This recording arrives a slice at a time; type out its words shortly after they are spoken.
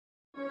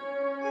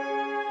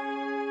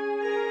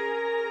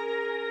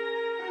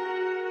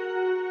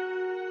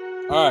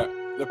All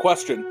right, the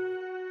question.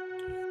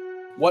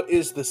 What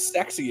is the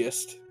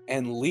sexiest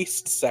and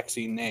least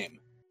sexy name?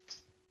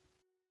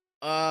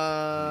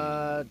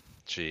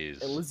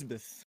 Jeez.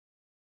 Elizabeth.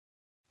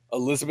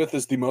 Elizabeth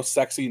is the most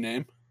sexy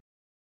name.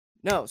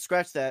 No,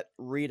 scratch that.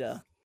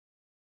 Rita.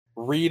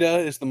 Rita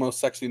is the most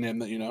sexy name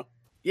that you know.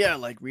 Yeah,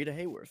 like Rita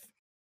Hayworth.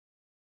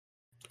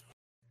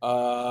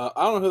 I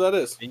don't know who that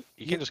is. You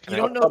You, can just you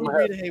connect. don't know who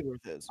Rita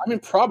Hayworth is. I mean,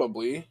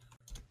 probably.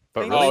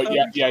 But Famous Oh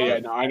really, yeah.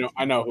 No,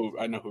 I know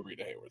who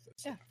Rita Hayworth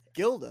is. Yeah,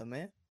 Gilda,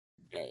 man.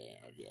 Yeah.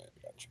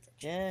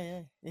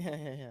 Gotcha.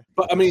 Yeah.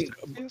 But I mean,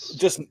 Sexiest?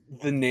 just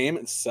the name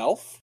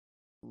itself.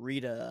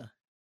 Rita.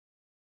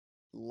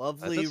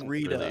 Lovely doesn't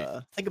Rita.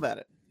 really- Think about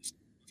it.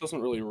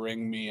 Doesn't really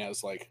ring me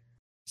as like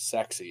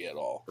sexy at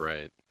all.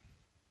 right.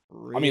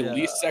 Rita. I mean,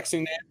 least sexy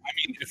name. I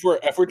mean,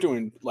 if we're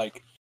doing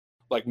like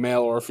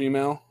male or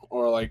female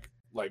or like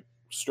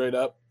straight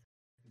up,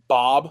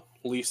 Bob,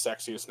 least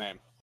sexiest name.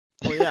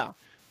 Oh yeah.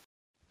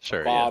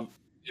 Sure. Bob.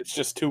 It's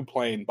just too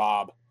plain,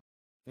 Bob.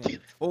 Yeah.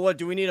 Well, what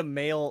do we need a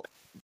male?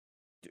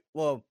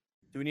 Do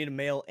we need a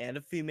male and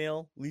a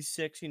female least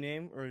sexy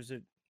name, or is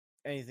it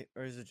anything,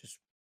 or is it just?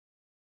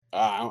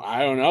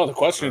 I don't know. The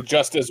question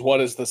just is what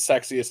is the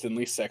sexiest and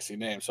least sexy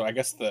name. So I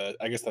guess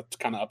that's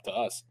kind of up to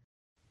us.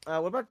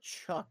 What about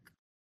Chuck?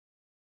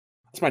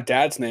 That's my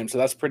dad's name, so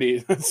that's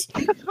pretty. It's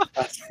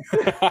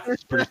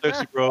pretty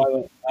sexy,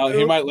 bro.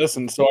 He might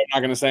listen, so I'm not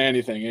going to say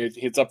anything.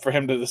 It's up for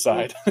him to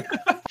decide.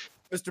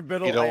 Mr.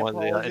 Biddle, You don't I want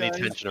any apologize.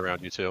 tension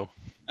around you two.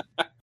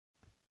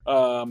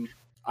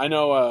 I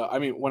know. I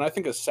mean, when I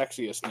think of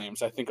sexiest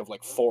names, I think of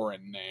like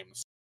foreign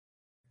names.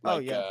 Oh,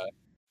 Like, yeah.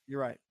 You're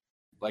right.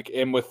 like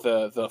in with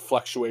the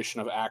fluctuation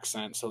of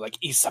accent. So like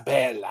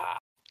Isabella,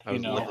 I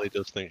was know. literally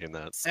just thinking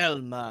that.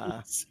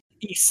 Selma.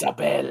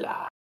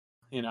 Isabella,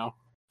 you know,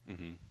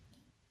 Mm-hmm.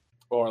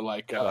 or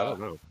like I don't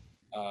know.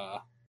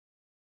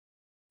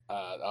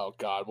 oh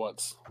God,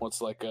 what's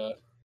like a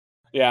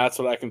yeah, that's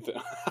what I can think.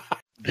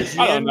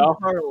 I don't know.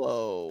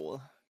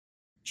 Giancarlo.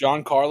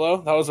 John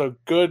Carlo, that was a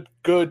good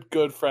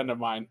friend of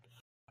mine.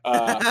 He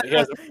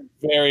has a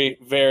very,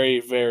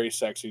 very, very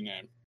sexy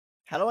name.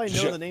 How do I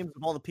know the names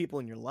of all the people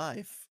in your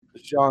life?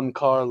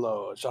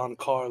 Giancarlo.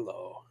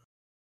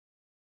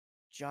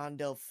 John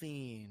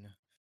Delphine.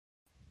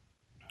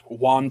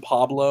 Juan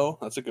Pablo,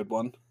 that's a good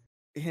one.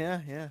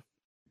 Yeah.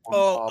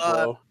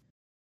 Juan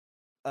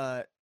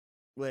Pablo.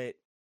 Wait.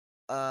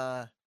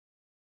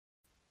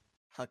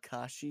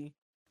 Hakashi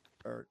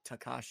or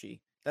Takashi.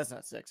 That's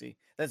not sexy.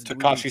 That's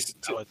Takashi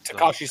No, it's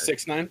not. Takashi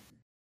 6ix9ine.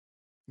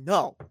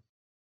 No.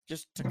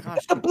 Just The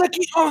Takashi.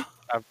 blicky,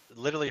 I've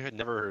literally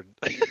never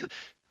heard.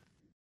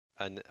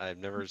 And I've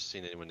never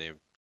seen anyone named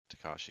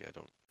Takashi. I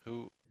don't.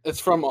 Who? It's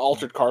from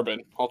Altered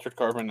Carbon. Altered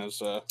Carbon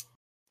is Oh.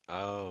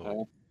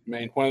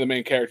 one of the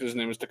main characters'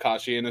 name is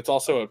Takashi, and it's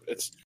also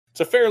it's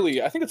a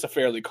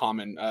fairly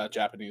common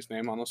Japanese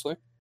name, honestly.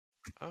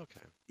 Okay.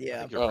 I Yeah.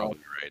 think you're probably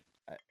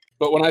right.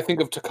 But when I think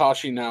of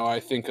Takashi now, I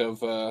think of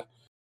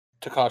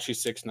Takashi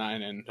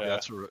 6ix9ine, and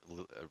That's where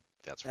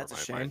That's my a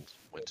shame. mind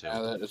went to.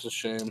 yeah, that is a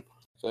shame.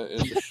 That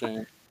is a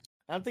shame.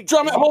 I don't think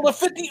Drum it, hold a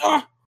 50.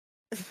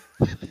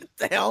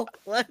 the hell?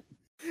 What?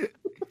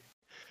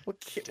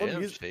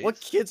 Damn, What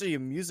Chase. kids are you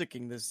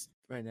musicking this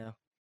right now?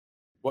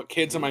 What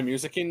kids am I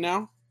musicking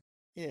now?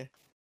 Yeah.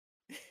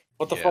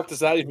 What the Yeah. fuck does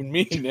that even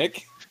mean,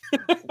 Nick?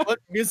 What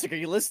music are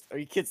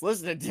you kids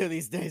listening to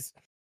these days?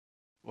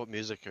 What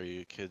music are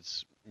you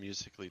kids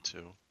musically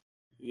to?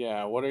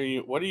 Yeah, what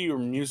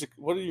music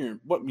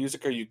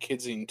are you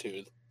kidsing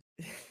to?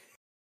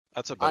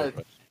 That's a better I-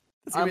 question.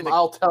 That's gonna be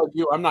I'll tell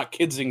you, I'm not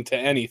kidsing to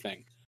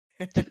anything.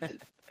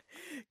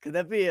 Could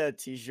that be a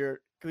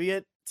t-shirt? Can we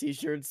get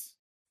t-shirts?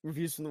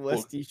 Reviews from the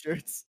West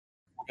t-shirts?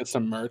 Get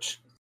some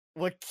merch.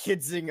 What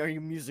kidsing are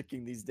you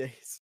musicking these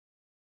days?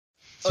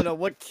 Oh no,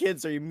 what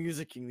kids are you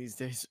musicking these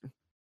days?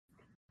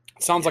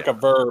 Sounds like a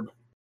verb.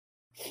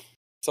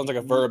 Sounds like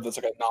a verb that's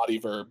like a naughty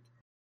verb.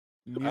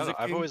 I don't know,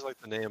 I've Musicking? always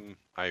liked the name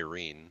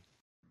Irene.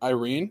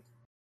 Irene?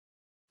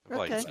 I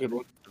like That's a Okay. good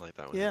one. I like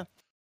that one. Yeah.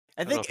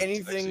 I don't know think if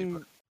it's sexy,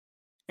 but-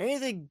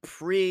 anything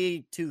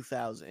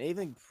pre-2000,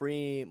 anything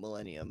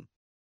pre-millennium,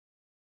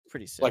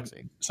 pretty Like-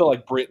 sexy. So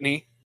like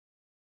Britney.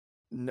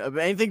 No, but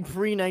anything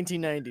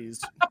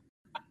pre-1990s.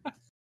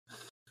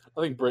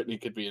 I think Britney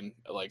could be in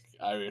like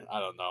I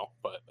don't know,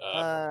 but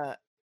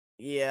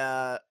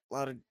Yeah, a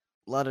lot of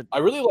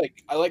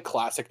I like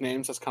classic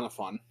names. That's kind of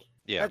fun.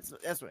 Yeah,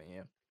 that's what,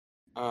 yeah.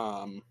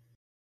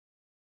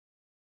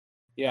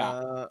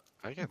 Yeah,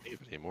 I can't think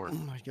of it anymore. Oh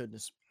my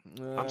goodness.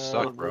 I'm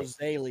stuck, bro.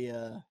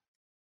 Rosalia.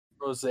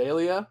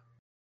 Rosalia.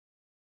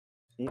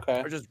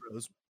 Okay. Or just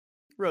Rose.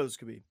 Rose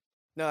could be.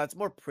 No, it's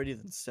more pretty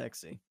than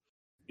sexy.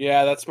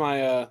 Yeah, that's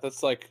my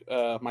that's like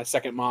my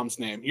second mom's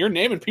name. You're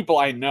naming people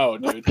I know,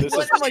 dude. This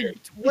is weird.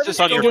 What just is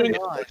on your going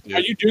Facebook, on? dude.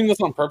 Are you doing this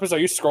on purpose? Are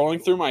you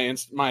scrolling through my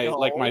my No.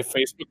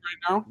 Facebook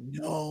right now?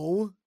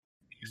 No.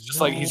 He's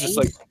just like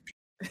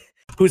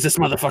who's this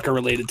motherfucker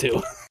related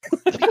to?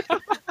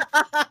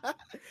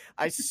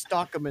 I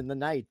stalk him in the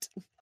night.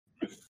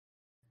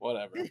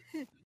 Whatever.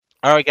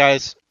 All right,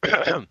 guys.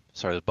 Sorry,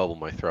 there's a bubble in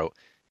my throat.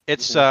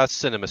 It's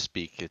Cinema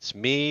Speak. It's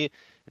me,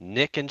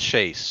 Nick, and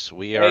Chase.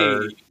 We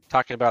are Hey,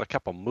 talking about a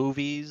couple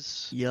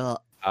movies. Yeah.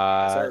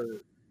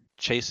 sir.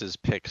 Chase's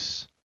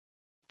picks.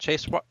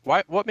 Chase,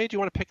 what made you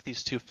want to pick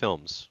these two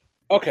films?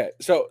 Okay,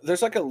 so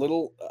there's like a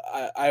little.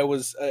 I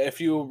was, if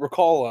you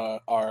recall,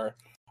 our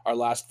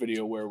last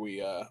video where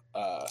we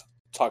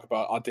talk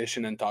about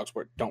Audition and Dogs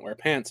Don't Wear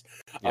Pants.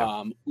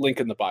 Yeah. Link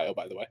in the bio,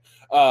 by the way.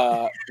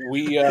 I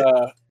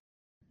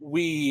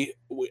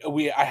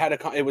had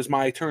it was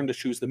my turn to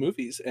choose the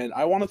movies, and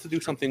I wanted to do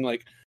something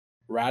like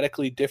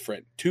radically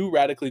different, two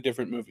radically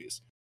different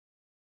movies.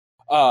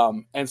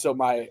 And so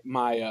my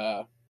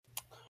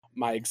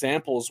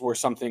examples were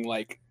something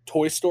like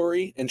Toy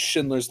Story and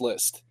Schindler's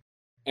List.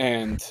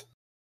 And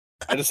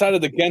I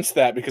decided against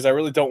that because I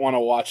really don't want to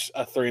watch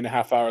a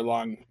 3.5 hour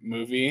long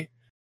movie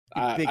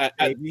at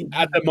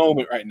the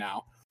moment right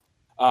now.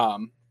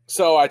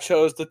 So I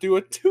chose to do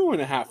a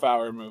 2.5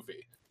 hour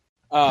movie.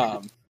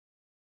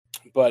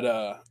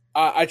 But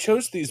I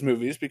chose these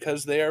movies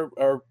because they are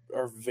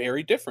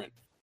very different.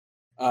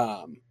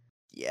 Yeah.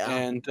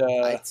 And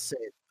I'd say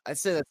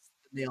that's the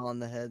nail on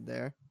the head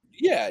there.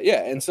 yeah.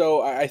 And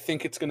so I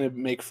think it's going to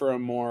make for a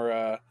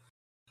more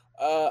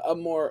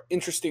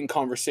interesting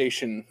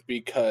conversation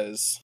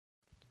because,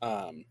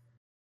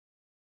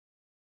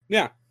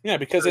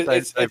 because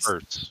it's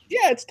diverse.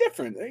 It's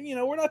different. You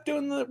know, we're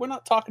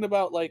not talking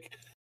about like,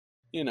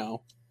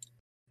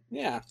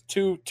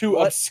 two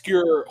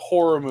obscure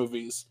horror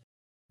movies.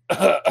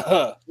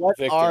 What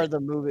Victor. are the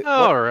movies?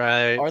 All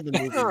right. Are the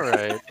movies? All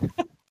right.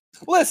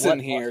 Listen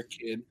What- here,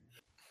 kid.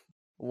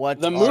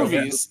 What The are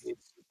movies. you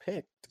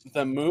picked?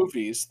 The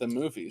movies. The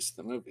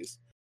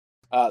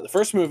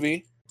first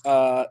movie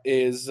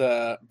is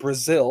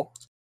Brazil.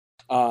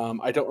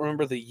 I don't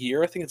remember the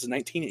year. I think it's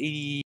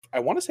 1980. I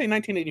want to say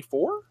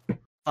 1984.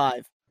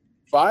 5.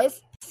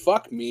 5?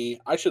 Fuck me.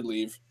 I should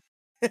leave.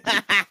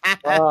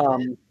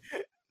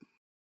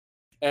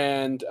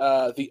 And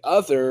the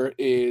other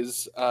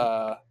is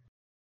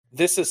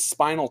This Is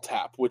Spinal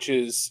Tap, which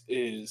is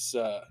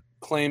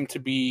claimed to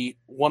be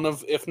one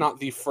of, if not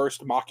the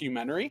first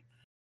mockumentary.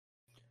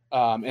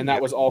 And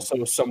that was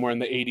also somewhere in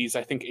the 80s.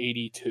 I think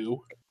 82.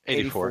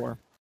 84.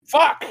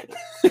 Fuck.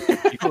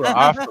 You were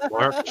off the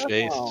mark,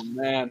 Chase. Oh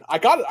man, I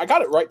got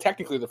it right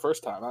technically the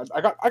first time.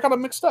 I got it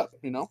mixed up,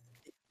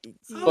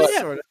 But-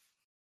 Sort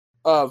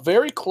of.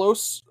 Very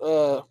close,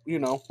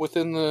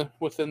 within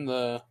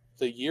the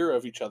year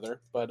of each other,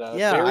 but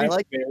Yeah, I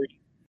like- very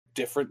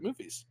different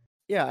movies.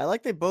 Yeah, I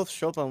like they both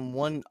show up on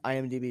one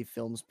IMDb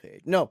films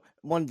page. No,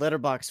 one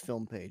Letterboxd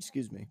film page.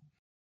 Excuse me.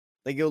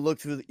 Like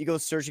you go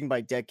searching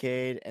by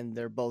decade, and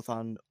they're both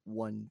on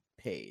one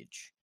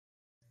page.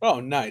 Oh,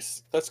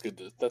 nice. That's good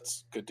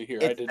to hear.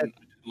 I It's- didn't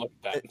look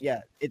at that. Yeah,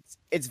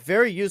 it's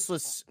very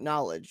useless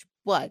knowledge,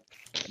 but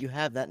you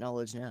have that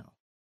knowledge now.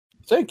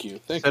 Thank you.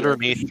 Consider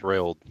me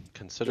thrilled.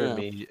 Consider Yeah.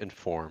 me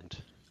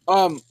informed.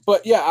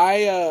 But yeah,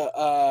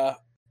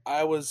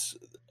 I was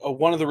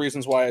one of the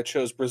reasons why I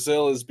chose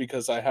Brazil is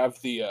because I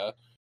have the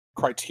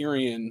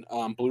Criterion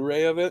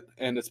Blu-ray of it,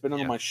 and it's been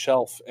on my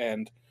shelf,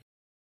 and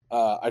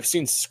I've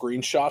seen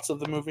screenshots of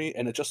the movie,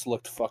 and it just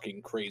looked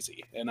fucking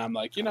crazy. And I'm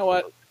like, you know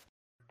what?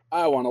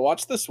 I want to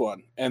watch this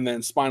one. And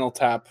then Spinal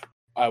Tap,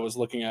 I was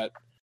looking at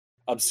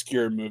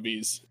obscure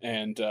movies,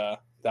 and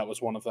that was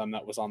one of them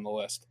that was on the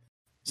list.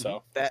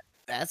 So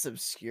That's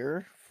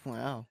obscure.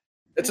 Wow.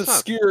 it's It's not-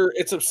 obscure.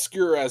 It's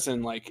obscure as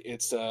in like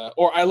it's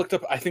or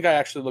I think I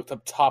actually looked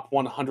up top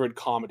 100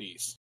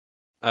 comedies,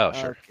 Oh,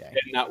 sure. Okay.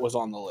 and that was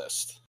on the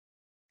list.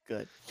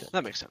 Good.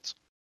 That makes sense.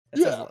 That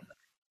sounds a Yeah. lot better.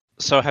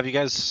 So have you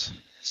guys?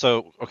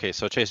 So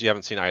Chase, you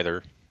haven't seen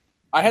either.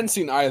 I hadn't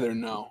seen either.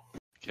 No,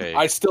 Okay.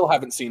 I still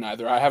haven't seen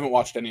either. I haven't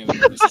watched any of the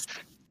movies.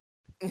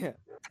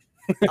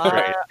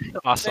 Great.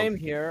 Awesome. Same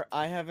here.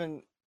 I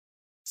haven't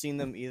seen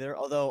them either.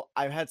 Although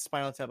I've had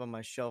Spinal Tap on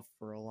my shelf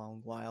for a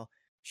long while.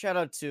 Shout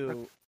out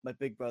to my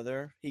big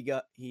brother. He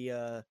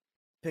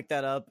picked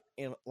that up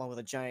along with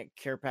a giant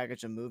care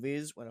package of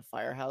movies when a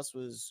Firehouse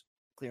was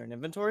clearing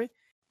inventory.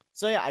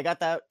 So yeah, I got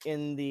that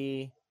in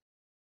the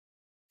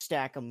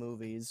stack of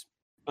movies.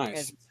 And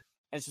Nice.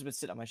 it's just been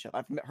sitting on my shelf.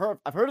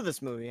 I've heard of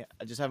this movie.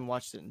 I just haven't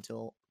watched it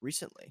until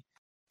recently.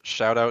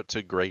 Shout out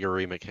to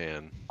Gregory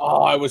McCann.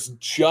 Oh, I was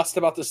just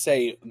about to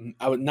say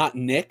I would not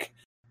Nick,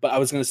 but I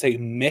was going to say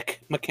Mick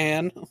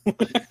McCann.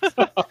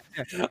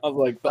 I was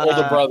like the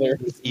older brother,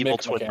 Evil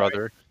Mick twin McCann.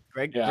 brother.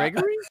 Yeah.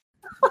 Gregory?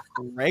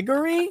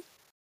 Gregory?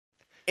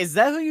 Is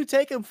that who you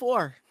take him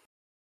for?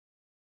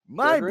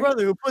 My Gregory?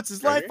 brother who puts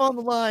his life Gregory? on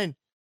the line.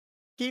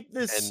 Keep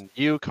this. And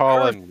you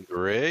call him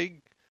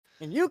Greg?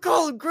 And you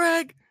call him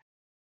Greg?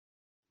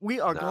 We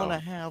are No. gonna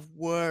have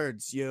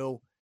words,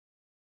 yo.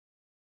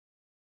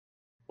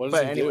 What does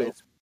But he do?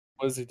 anyways,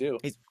 What does he do?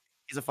 he's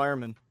a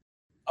fireman.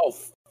 Oh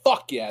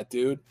fuck yeah,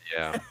 dude!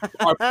 Yeah.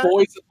 Our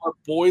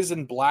boys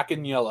in black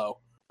and yellow.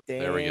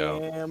 There we go.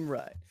 Damn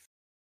right.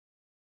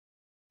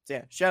 So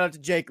yeah, shout out to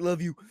Jake.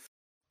 Love you.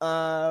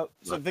 So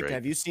Not Victor, great.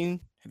 have you seen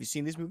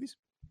these movies?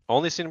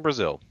 Only seen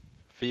Brazil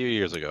a few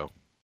years ago.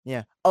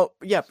 Yeah. Oh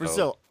yeah, So-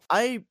 Brazil.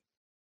 I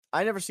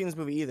I never seen this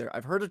movie either.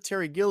 I've heard of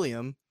Terry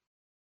Gilliam.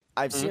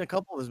 I've seen Mhm. a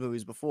couple of his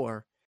movies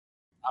before.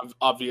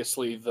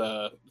 Obviously,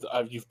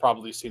 you've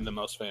probably seen the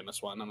most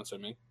famous one. I'm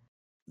assuming.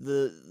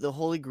 The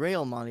Holy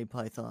Grail Monty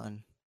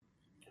Python.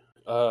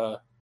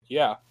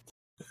 Yeah.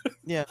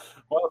 Yeah.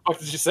 Why the fuck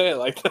did you say it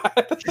like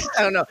that?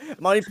 I don't know.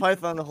 Monty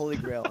Python, the Holy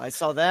Grail. I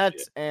saw that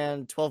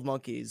and 12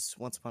 Monkeys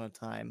Once Upon a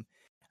Time.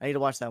 I need to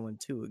watch that one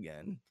too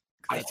again.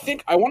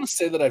 I want to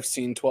say that I've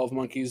seen 12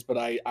 Monkeys, but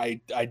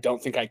I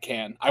don't think I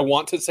can. I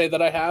want to say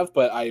that I have,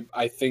 but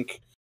I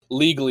think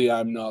legally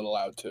I'm not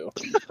allowed to.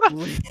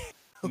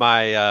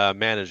 My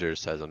manager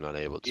says I'm not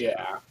able to.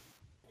 Yeah.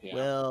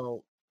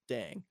 Well,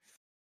 dang.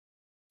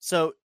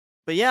 So,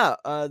 but yeah,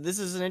 this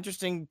is an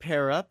interesting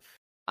pair up.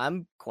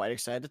 I'm quite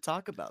excited to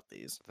talk about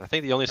these. I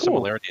think the only Cool.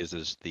 similarity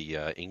is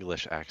the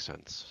English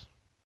accents.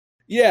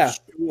 Yeah.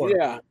 Sure.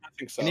 Yeah. I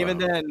think so. And even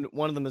then,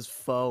 one of them is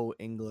faux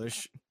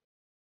English.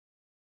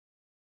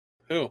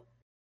 Who?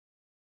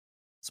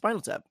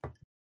 Spinal Tap.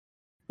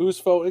 Who's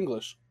faux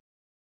English?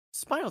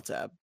 Spinal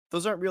Tap.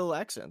 Those aren't real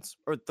accents,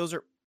 or those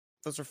are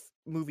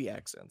movie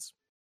accents.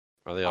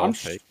 Are they all I'm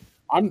fake?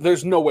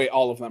 There's no way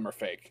all of them are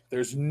fake.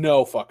 There's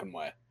no fucking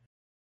way.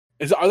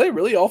 Are they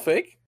really all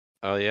fake?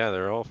 Oh yeah,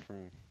 they're all.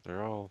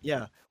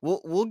 Yeah,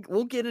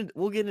 we'll get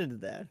into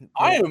that.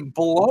 I am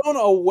blown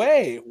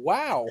away.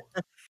 Wow.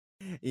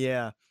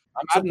 Yeah.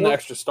 I'm So adding an what-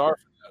 extra star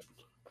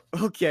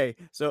for Okay.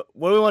 So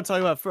what do we want to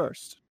talk about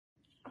first?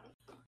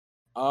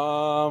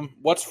 that.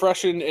 What's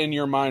fresh in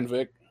your mind,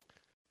 Vic?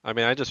 I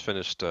mean, I just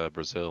finished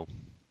Brazil.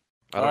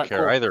 I don't Alright, care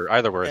cool.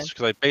 either where Okay.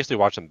 because I basically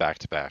watch them back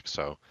to back.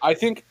 So I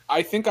think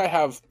I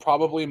have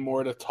probably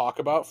more to talk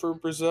about for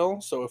Brazil.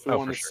 So if we Oh,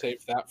 want for to sure.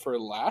 save that for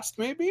last,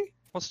 maybe.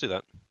 let's do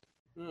that.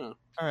 Yeah.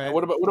 All right.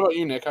 What about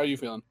you, Nick? How are you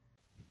feeling?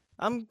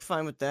 I'm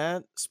fine with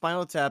that.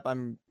 Spinal Tap.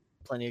 I'm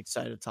plenty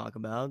excited to talk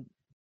about.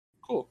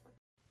 Cool.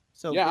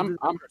 So Yeah, we'll do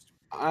that first.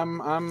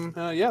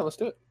 yeah, let's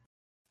do it.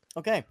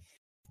 Okay.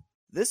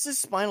 This is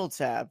Spinal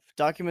Tap.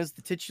 Documents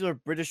the titular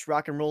British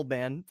rock and roll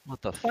band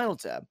What the? Spinal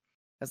Tap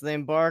as they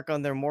embark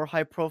on their more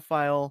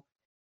high-profile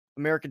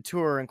American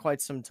tour in quite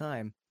some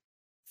time.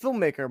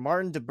 Filmmaker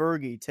Martin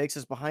DeBurgi takes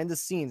us behind the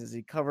scenes as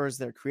he covers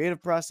their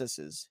creative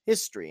processes,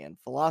 history, and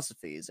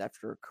philosophies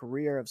after a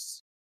career of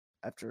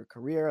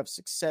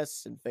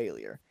success and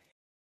failure.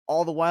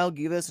 All the while,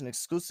 give us an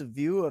exclusive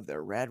view of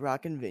their rad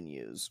rockin'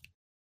 venues.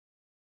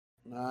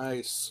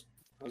 Nice.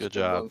 That was a Good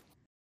job. one.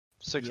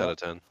 6 Yep. out of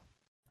 10.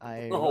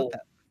 I Oh. wrote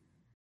that.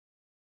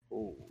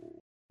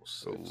 Oh,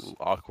 6. Oh,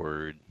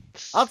 awkward.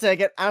 I'll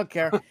take it. I don't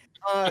care.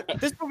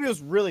 This movie was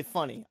really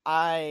funny.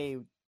 I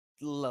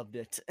loved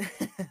it.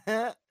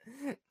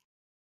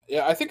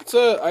 Yeah, I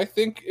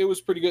think it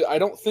was pretty good. I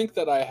don't think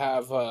that I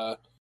have. I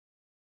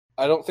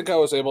don't think I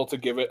was able to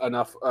give it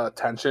enough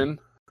attention,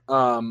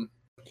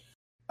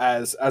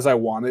 as I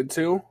wanted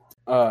to.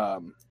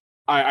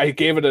 I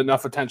gave it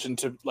enough attention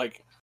to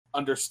like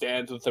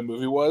understand what the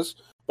movie was,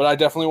 but I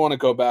definitely want to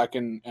go back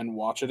and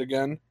watch it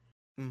again.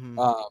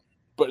 Mhm.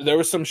 But there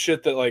was some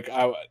shit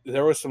that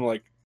there was some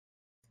like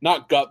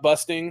not gut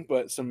busting,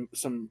 but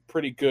some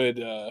pretty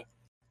good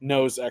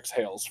nose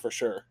exhales for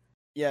sure.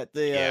 Yeah,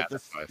 Yeah, the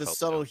that's how I the felt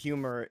subtle too.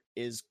 humor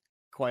is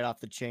quite off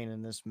the chain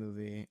in this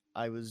movie.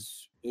 I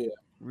was Yeah.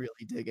 really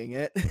digging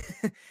it.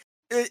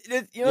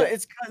 Yeah.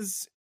 It's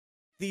because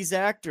these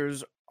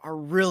actors are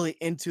really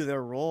into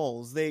their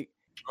roles. Oh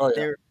yeah.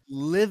 They're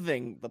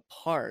living the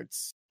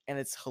parts, and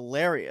it's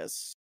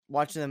hilarious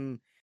watching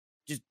them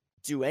just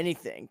do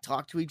anything,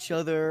 talk to each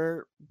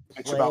other,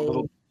 Bitch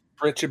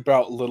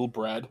about little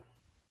bread.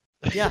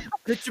 yeah,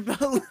 bitch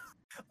about.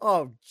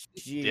 Oh,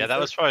 geez. Yeah, that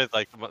was probably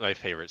like my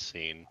favorite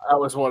scene. That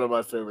was one of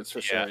my favorites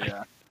for sure. Yeah.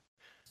 Yeah.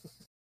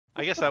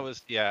 I guess that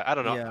was I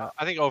don't know. Yeah.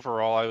 I think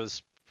overall I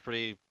was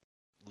pretty.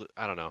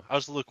 I don't know. I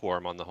was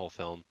lukewarm on the whole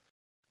film.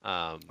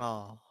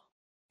 Oh,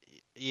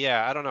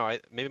 Yeah, I don't know.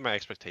 Maybe my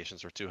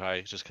expectations were too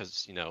high, just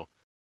because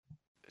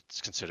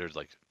it's considered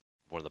like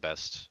one of the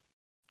best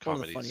one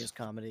of the comedies. funniest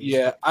comedies.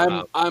 Yeah,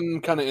 Um, I'm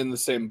kind of in the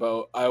same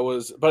boat.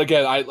 But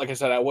again, like I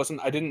said, I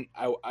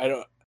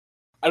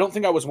don't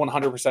think I was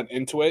 100%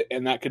 into it,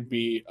 and that could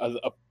be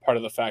a part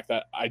of the fact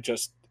that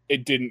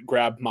it didn't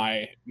grab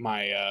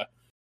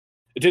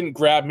it didn't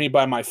grab me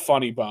by my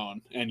funny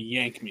bone and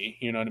yank me.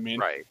 You know what I mean?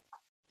 Right.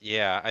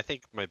 Yeah, I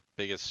think the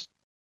biggest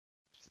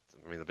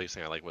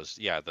thing I like was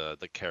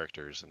the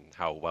characters and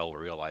how well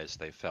realized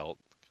they felt.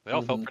 They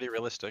all felt Mhm. pretty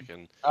realistic,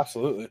 and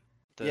Absolutely.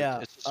 Yeah,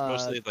 it's just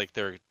mostly like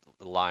their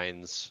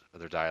lines,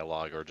 their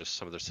dialogue, or just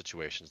some of their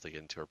situations they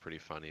get into are pretty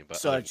funny. But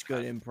other Such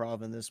than good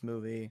improv in this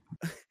movie.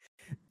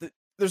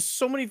 There's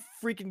so many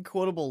freaking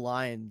quotable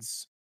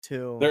lines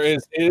too.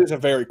 It is a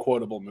very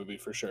quotable movie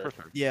for that, sure.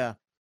 for sure. Yeah.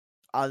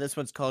 This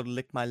one's called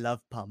 "Lick My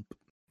Love Pump."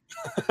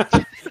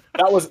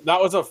 that was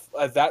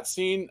that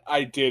scene.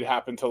 I did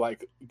happen to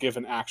like give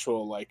an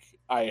actual like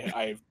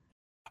I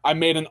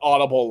made an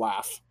audible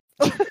laugh.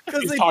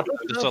 Because He's they talking-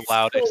 broke it Just a up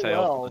loud so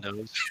exhale well. from the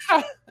nose.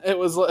 It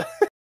was like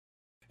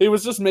he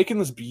was just making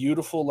this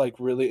beautiful like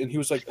really, and he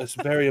was like it's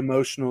very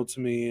emotional to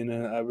me, and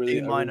I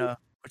really D minor,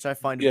 which I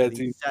find Yeah, to be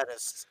D- the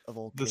saddest of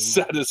all the keys.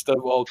 saddest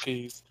of all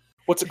keys.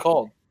 What's it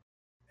called?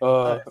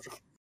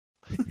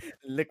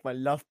 Lick my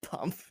love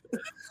pump.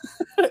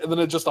 And then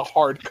it's just a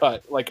hard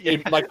cut. Like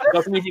it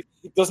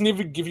doesn't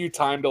even give you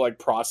time to like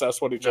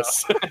process what he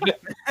just said.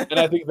 And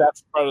I think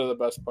that's part of the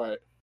best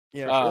part.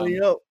 Yeah, well,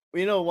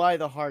 you know why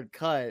the hard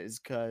cut is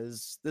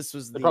because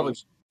They probably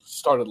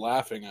started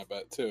laughing, I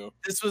bet, too.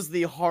 this was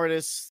the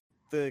hardest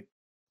the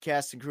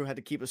cast and crew had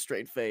to keep a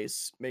straight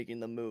face making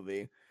the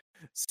movie.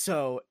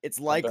 So it's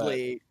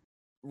likely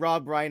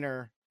Rob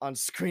Reiner on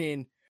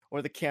screen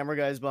or the camera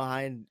guys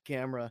behind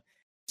camera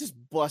just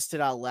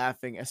busted out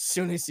laughing as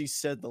soon as he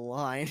said the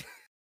line.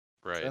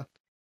 Right. So-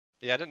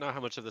 Yeah, I didn't know how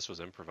much of this was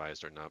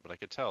improvised or not, but I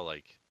could tell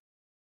like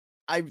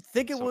I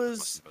think it some of it was.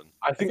 must have been.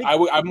 I think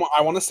think-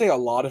 I want to say a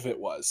lot of it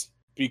was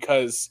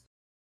because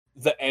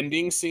the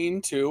ending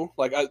scene too,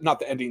 like not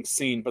the ending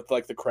scene, but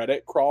like the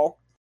credit crawl.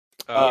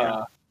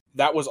 Oh,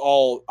 That was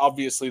all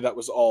obviously that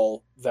was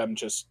all them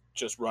just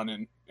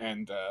running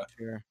and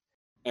Sure.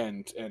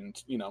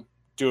 and you know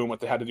doing what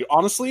they had to do.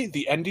 Honestly,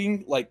 the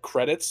ending like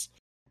credits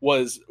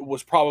was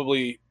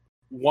probably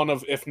one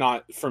of, if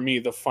not for me,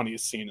 the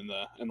funniest scene in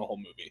the whole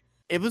movie.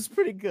 It was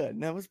pretty good.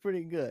 That was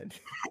pretty good.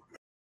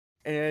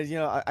 And you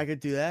know, I could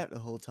do that the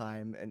whole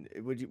time. And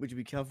would you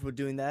be comfortable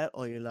doing that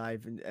all your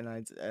life? And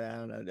I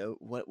don't know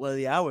what are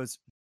the hours?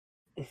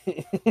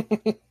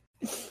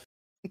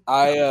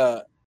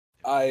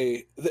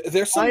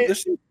 There's some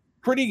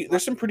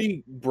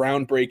pretty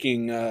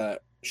groundbreaking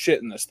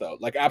shit in this though.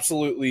 Like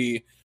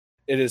absolutely,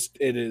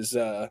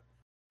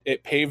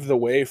 it paved the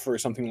way for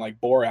something like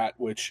Borat,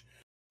 which,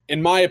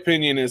 in my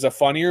opinion, is a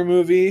funnier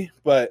movie.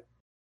 But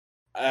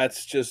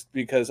that's just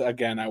because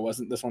again,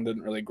 this one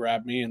didn't really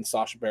grab me, and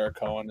Sacha Baron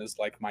Cohen is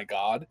like my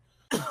god.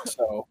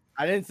 So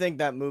I didn't think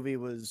that movie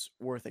was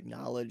worth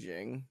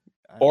acknowledging.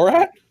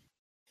 Borat?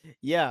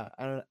 Yeah,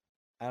 I don't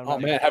Oh know.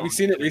 man, have you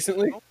seen it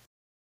recently?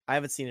 I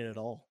haven't seen it at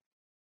all.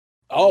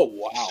 Oh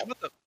wow.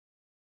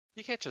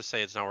 You can't just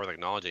say it's not worth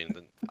acknowledging.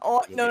 Then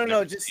Oh You'll no, be no,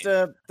 never just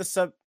seen the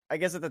sub. I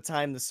guess at the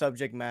time the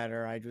subject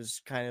matter, I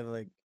was kind of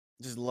like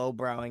just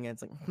lowbrowing it.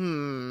 It's like,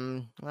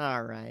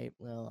 all right,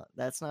 well,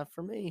 that's not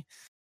for me.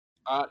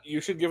 You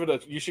should give it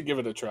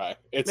a try.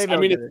 It's Maybe I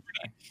I'll mean give it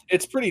a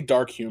it's pretty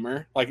dark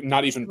humor. Like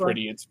not even Sure.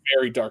 pretty. It's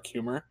very dark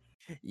humor.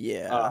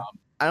 Yeah,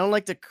 I don't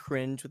like to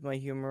cringe with my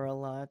humor a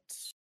lot.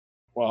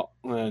 Well,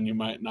 then you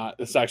might not.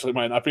 This actually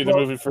might not be the Well-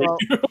 movie for well-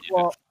 you.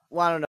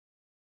 Well, I don't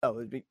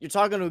know. You're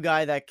talking to a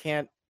guy that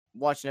can't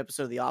watch an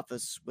episode of The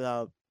Office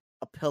without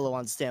a pillow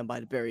on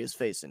standby to bury his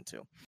face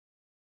into.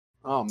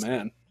 Oh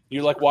man,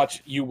 you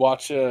watch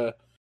The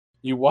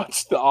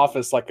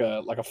Office like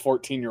a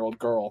 14-year-old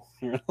girl.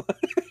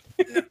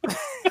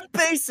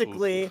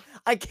 Basically,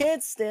 I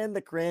can't stand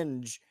the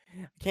cringe.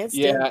 I can't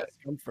stand Yeah, the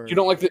discomfort. You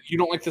don't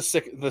like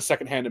the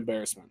secondhand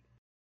embarrassment.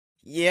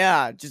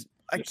 Yeah, just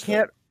I Just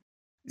can't.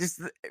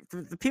 Just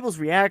the people's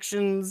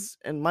reactions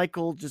and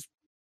Michael just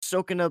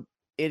soaking up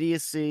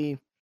idiocy.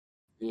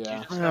 you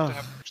Yeah, just have to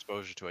have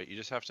exposure to it. You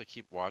just have to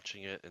keep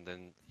watching it, and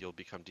then you'll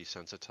become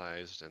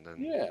desensitized, and then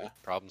yeah.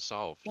 problem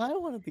solved. Well, I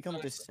don't want to become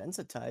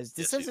desensitized.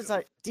 Yes, you do.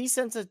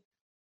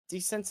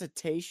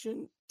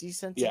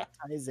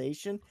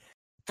 Desensitization.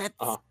 That's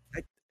Uh-huh.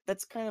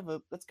 that's kind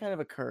of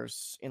a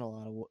curse in a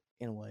lot of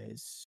in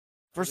ways.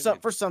 What For do you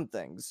mean? some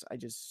things, I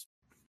don't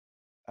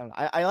know.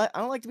 I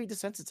don't like to be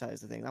desensitized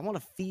to things. I want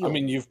to feel. I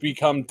mean, you've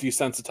become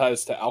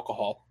desensitized to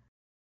alcohol.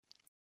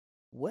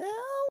 well,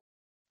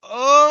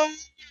 Oh,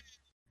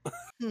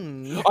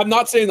 I'm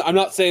not saying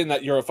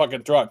that you're a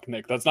fucking drunk,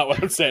 Nick. That's not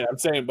what I'm saying. I'm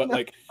saying, but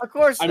like, of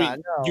course I not.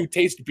 mean, No. you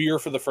taste beer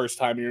for the first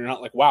time, and you're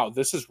not like, "Wow,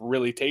 this is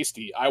really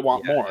tasty. I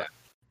want Yeah, more." yeah.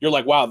 You're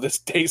like, "Wow, this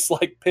tastes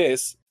like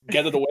piss.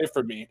 Get it away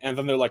from me." And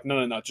then they're like,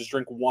 "No, just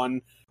drink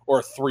 1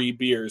 or 3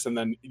 beers, and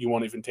then you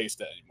won't even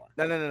taste it anymore."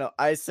 No.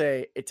 I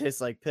say it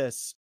tastes like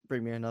piss.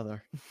 Bring me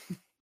another.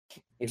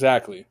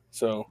 Exactly.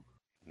 So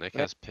Nick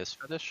has piss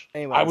fetish.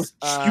 Anyways,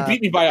 you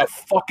beat me by a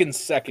fucking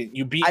second.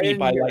 You beat I me didn't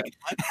by hear like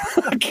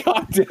a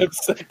goddamn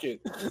second.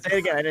 Say it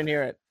again. I didn't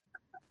hear it.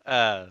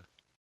 I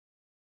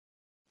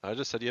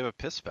just said you have a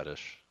piss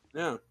fetish.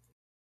 Yeah.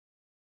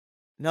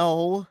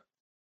 No.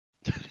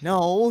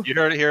 No. You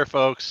heard it here,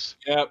 folks.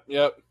 Yep.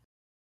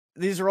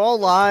 These are all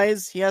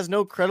lies. He has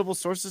no credible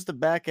sources to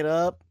back it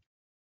up.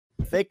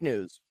 Fake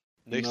news.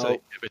 Nick No,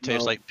 said, if it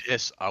tastes no. like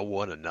piss, I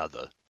want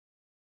another.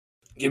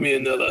 Give me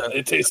another.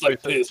 It tastes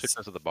like piss. Took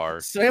us to the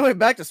bar. So anyway,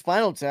 back to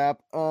Spinal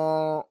Tap.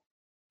 What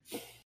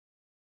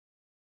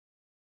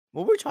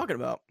were we talking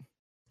about?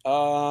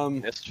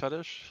 Piss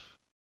fetish?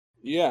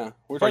 Yeah,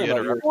 we're Before talking you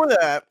about your, Before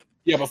that,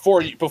 yeah.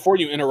 Before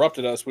you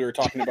interrupted us, we were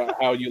talking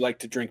about how you like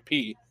to drink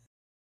pee.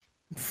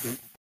 Bear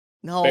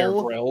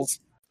no. Grylls.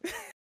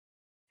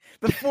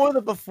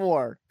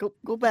 Before.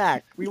 Go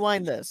back.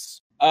 Rewind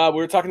this. We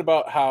were talking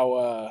about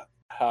how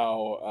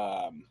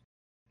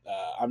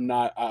I'm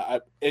not.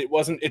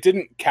 It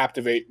didn't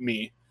captivate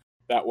me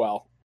that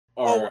well.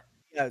 Or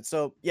Yeah.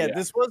 So yeah, Yeah.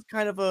 this was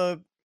kind of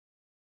a.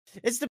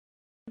 It's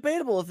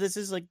debatable if this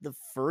is like the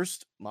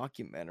first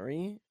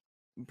mockumentary,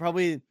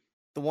 probably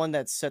the one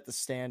that set the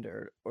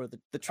standard or the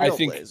I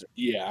think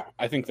trailblazer.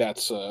 I think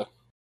that's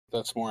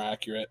more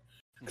accurate.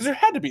 Because there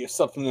had to be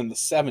something in the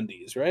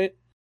 70s, right?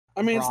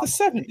 I mean, it's the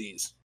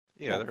 70s.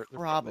 Yeah, there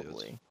probably is.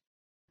 probably.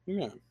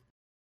 Yeah.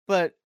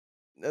 But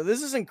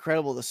this is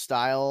incredible. The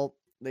style,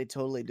 they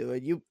totally do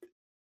it. You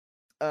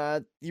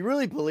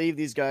really believe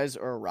these guys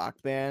are a rock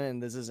band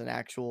and this is an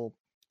actual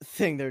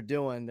thing they're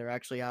doing. They're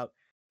actually out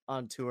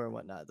on tour and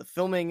whatnot. The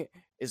filming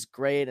is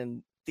great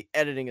and the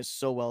editing is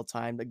so well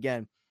timed.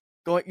 Again,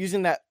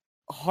 using that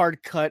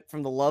hard cut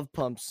from the Love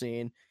Pump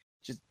scene,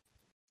 just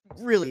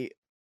really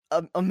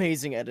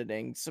amazing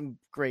editing.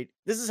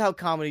 This is how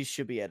comedies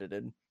should be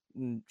edited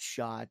and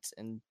shot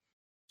and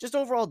just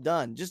overall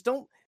done. Just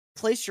don't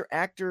place your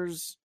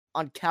actors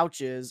on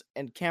couches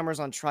and cameras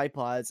on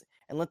tripods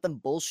and let them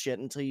bullshit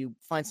until you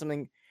find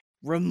something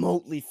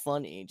remotely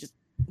funny. Just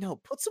no,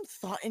 put some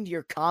thought into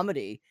your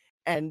comedy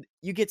and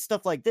you get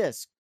stuff like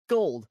this.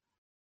 Gold.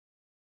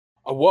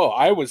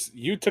 Whoa,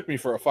 you took me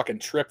for a fucking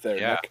trip there,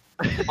 Yeah.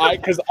 Nick.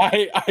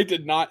 I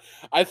did not.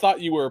 I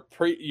thought you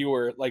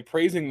were like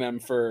praising them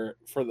for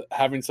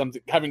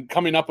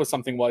coming up with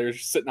something while you're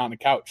sitting on the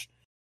couch.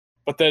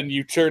 But then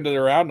you turned it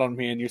around on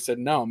me and you said,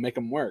 "No, make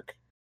them work."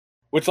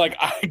 Which, like,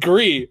 I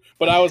agree,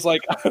 but I was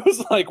like,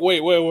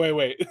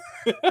 wait.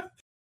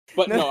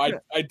 But no,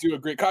 I do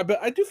agree.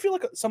 But I do feel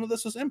like some of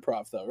this was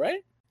improv, though,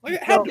 right? Like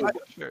it had to.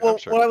 Well,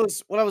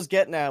 what I was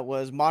getting at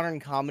was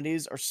modern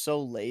comedies are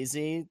so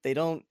lazy. They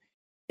don't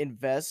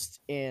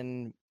invest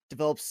in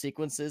developed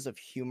sequences of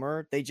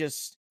humor. They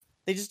just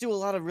do a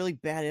lot of really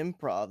bad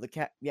improv.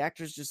 The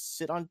actors just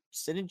sit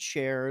in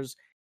chairs,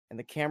 and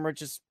the camera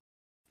just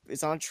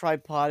is on a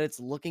tripod. It's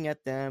looking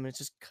at them. And it's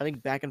just cutting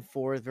back and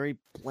forth. Very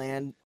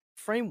bland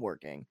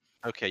frameworking.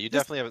 Okay, you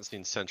definitely haven't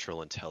seen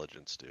Central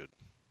Intelligence, dude.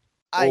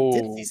 I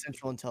did see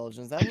Central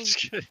Intelligence. That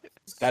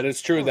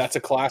is true. That's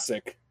a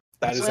classic.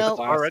 That is a classic.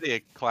 Already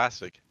a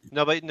classic.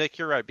 No, but Nick,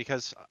 you're right,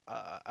 because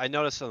I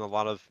noticed in a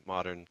lot of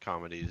modern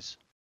comedies,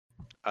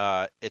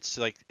 it's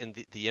like in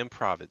the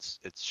improv, it's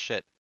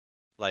shit.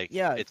 Like,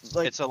 yeah,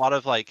 it's a lot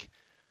of like,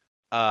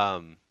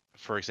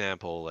 for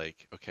example,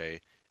 like, okay,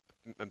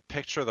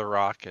 picture The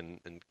Rock and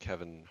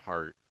Kevin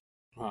Hart.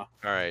 Huh.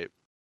 All right.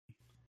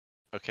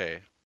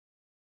 Okay.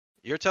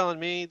 You're telling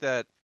me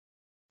that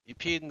you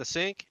peed in the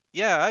sink?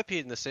 Yeah, I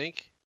peed in the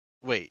sink.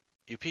 Wait,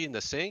 you peed in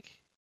the sink?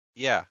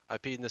 Yeah, I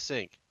peed in the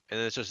sink. And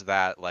it's just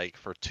that, like,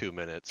 for 2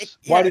 minutes.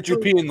 Why did you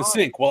pee in the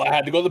sink? Well, I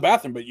had to go to the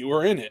bathroom, but you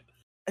were in it.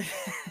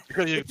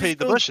 Because you paid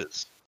the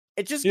bushes.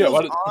 It just goes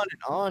on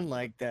and on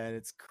like that.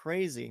 It's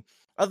crazy.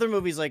 Other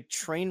movies like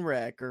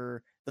Trainwreck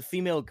or the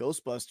female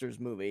Ghostbusters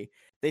movie,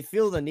 they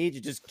feel the need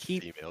to just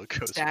keep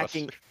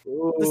stacking.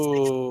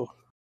 Ooh.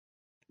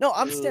 No,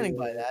 I'm standing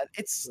by that.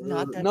 It's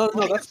not that. No,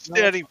 that's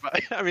standing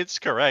by. I mean, it's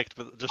correct,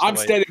 but just I'm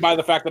standing by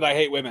the fact that I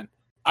hate women.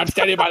 I'm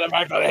standing by the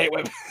fact that I hate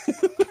women.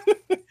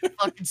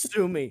 Fucking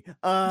sue me.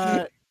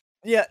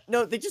 Yeah,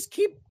 no, they just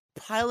keep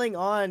piling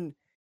on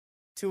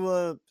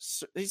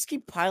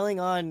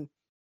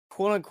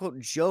quote unquote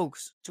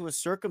jokes to a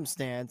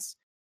circumstance,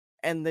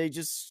 and they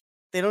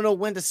don't know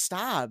when to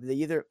stop.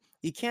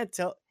 You can't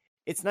tell.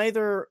 It's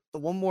neither the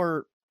one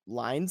more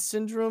line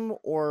syndrome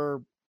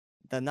or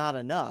the not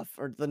enough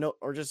or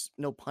just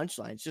no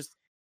punchlines.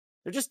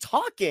 They're just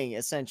talking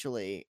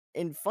essentially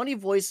in funny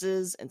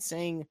voices and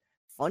saying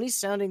funny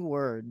sounding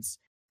words.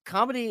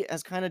 Comedy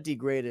has kind of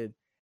degraded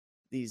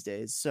these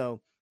days.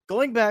 So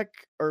going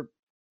back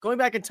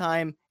in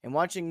time and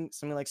watching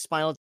something like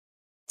Spinal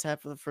Tap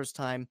for the first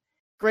time,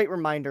 great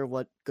reminder of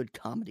what good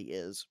comedy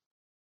is.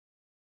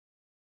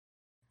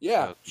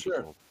 Yeah,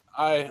 sure.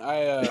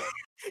 I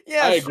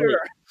yeah, I agree.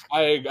 sure. I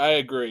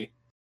agree.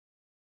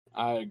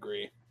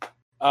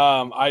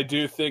 I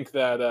do think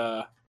that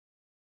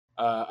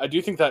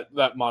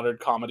that modern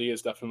comedy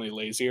is definitely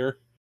lazier.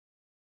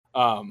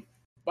 But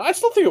I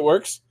still think it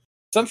works.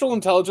 Central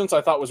Intelligence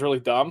I thought was really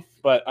dumb,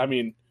 but I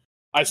mean,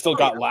 I still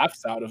got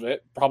laughs out of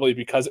it, probably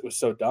because it was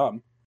so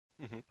dumb.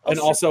 Mm-hmm. And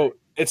also,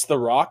 it's The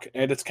Rock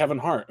and it's Kevin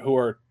Hart,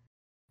 who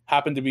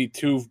happen to be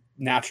two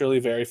naturally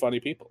very funny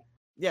people.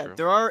 Yeah,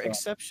 there are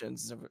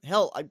exceptions.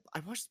 Hell, I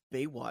watched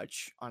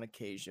Baywatch on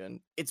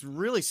occasion. It's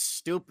really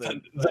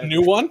stupid. The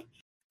new one?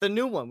 The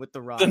new one with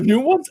The Rock. The new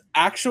one's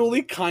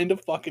actually kind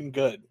of fucking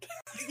good.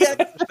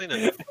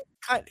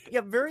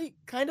 Yeah, very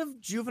kind of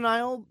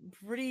juvenile,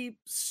 pretty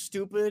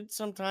stupid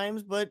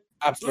sometimes, but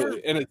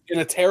absolutely in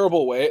a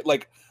terrible way.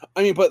 Like,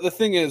 I mean, but the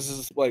thing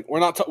is like we're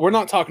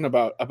not talking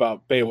about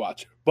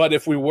Baywatch. But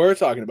if we were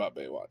talking about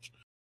Baywatch,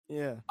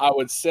 yeah, I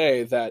would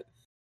say that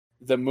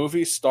the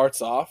movie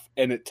starts off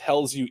and it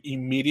tells you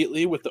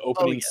immediately with the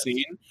opening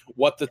scene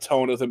what the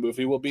tone of the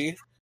movie will be,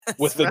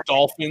 with the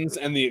dolphins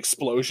and the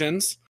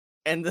explosions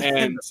and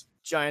the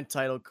giant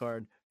title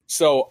card.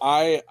 So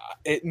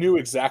it knew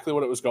exactly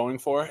what it was going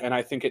for, and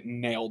I think it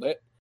nailed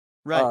it.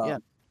 Right. Yeah.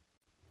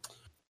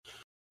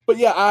 But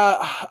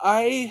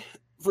yeah,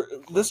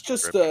 this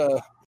just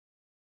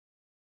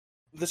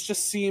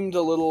seemed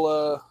a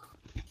little.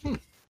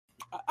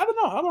 I don't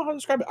know how to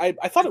describe it.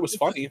 I thought it was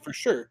funny for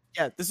sure.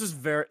 Yeah, this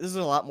is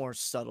a lot more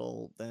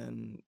subtle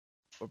than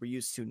what we're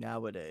used to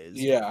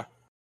nowadays. Yeah,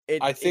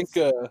 I think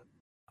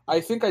I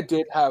think I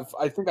did have.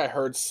 I think I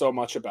heard so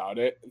much about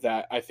it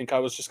that I think I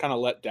was just kind of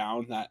let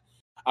down. That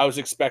I was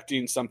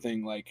expecting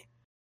something like,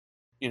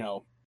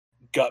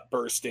 gut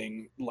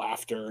bursting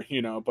laughter,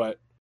 but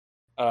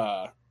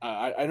I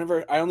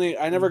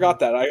never got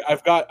that. I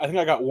think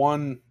I got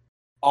one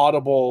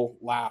audible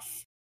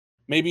laugh,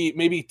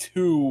 maybe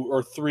 2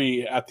 or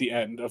 3 at the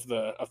end of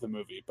the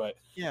movie, but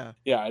Yeah.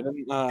 yeah, I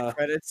didn't.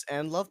 Credits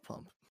and love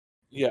pump.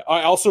 Yeah,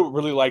 I also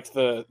really liked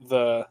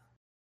the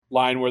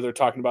line where they're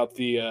talking about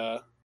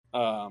the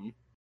album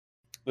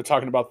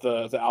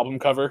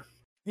cover.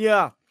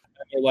 Yeah.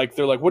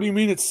 They're like, what do you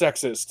mean it's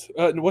sexist?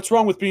 What's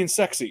wrong with being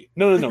sexy?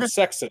 No,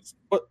 sexist.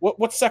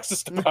 What's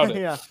sexist about it?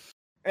 Yeah.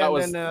 That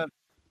And then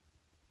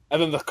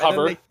and then the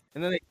cover,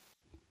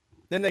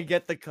 then they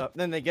get the cup.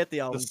 Then they get the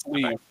album the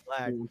sleeve.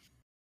 black.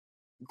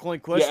 The only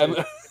question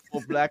Yeah, is,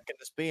 will black can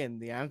this be? And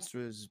the answer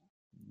is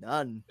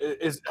none.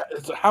 is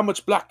how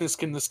much blackness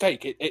can this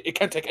take? It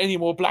can't take any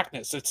more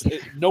blackness. It's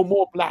no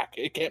more black.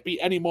 It can't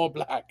be any more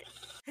black.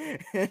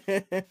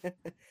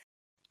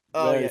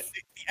 Oh Very yeah,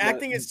 the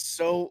acting is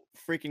so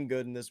freaking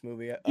good in this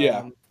movie.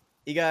 Yeah.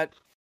 You got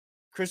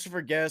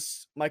Christopher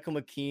Guest, Michael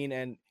McKean,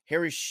 and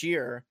Harry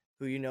Shearer,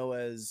 who you know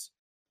as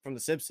from The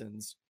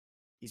Simpsons.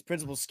 He's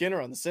Principal Skinner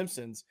on The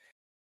Simpsons.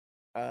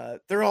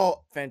 They're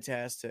all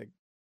fantastic,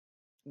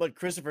 but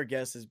Christopher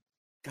Guest is,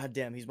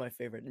 goddamn, he's my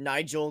favorite.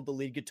 Nigel, the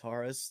lead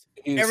guitarist,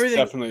 He's everything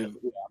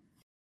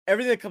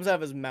that comes out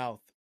of his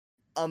mouth,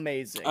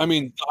 amazing. I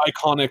mean, the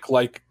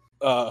iconic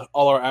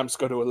all our amps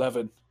go to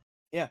 11.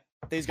 Yeah,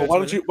 these But guys.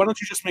 why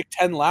don't you just make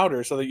 10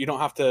 louder so that you don't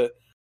have to?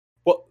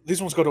 Well,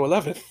 these ones go to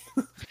 11.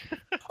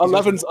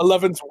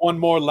 11's one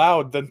more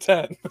loud than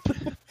 10.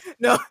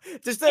 No,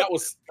 just that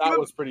was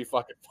pretty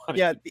fucking funny.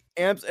 Yeah, the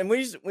amps, and when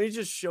he's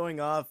just showing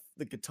off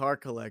the guitar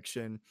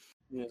collection.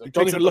 Yeah, he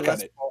don't picks even up look the at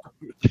Les it. Paul.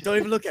 Don't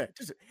even look at it.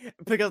 Just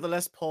pick up the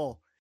Les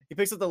Paul. He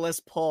picks up the Les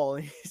Paul.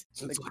 And he's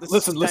like,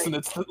 Listen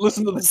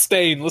to the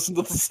stain. Listen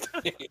to the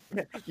stain.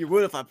 You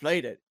would if I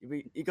played it.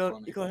 You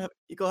go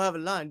have a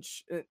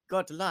lunch. Go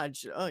out to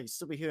lunch. Oh, you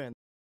still be hearing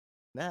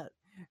that.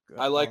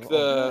 I like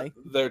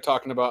they're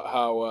talking about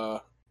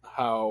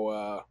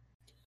how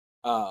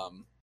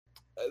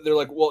they're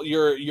like, well,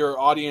 your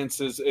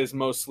audience is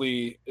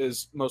mostly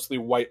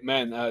white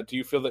men. Do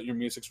you feel that your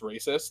music's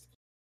racist?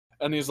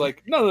 And he's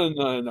like,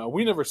 no.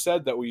 We never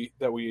said that we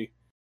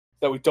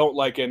don't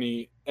like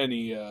any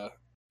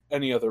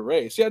other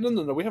race. Yeah,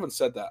 no. We haven't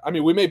said that. I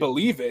mean, we may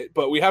believe it,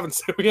 but we haven't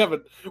said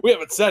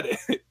said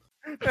it.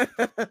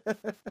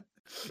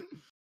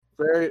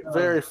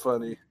 Very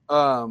funny.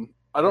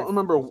 I don't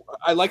remember.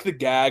 I like the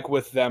gag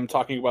with them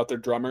talking about their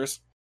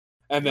drummers,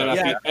 and then at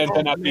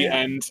the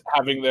end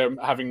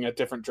having a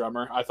different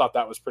drummer. I thought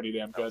that was pretty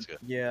damn good.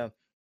 Yeah.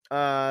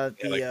 Like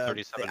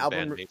 37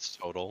 bandmates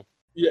total.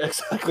 Yeah,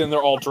 exactly, and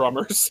they're all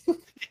drummers.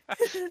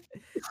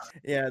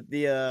 Yeah,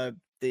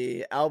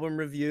 the album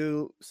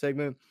review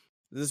segment.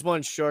 This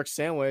one, Shark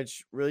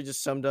Sandwich, really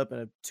just summed up in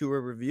a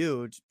 2-word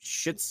review.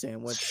 Shit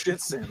sandwich.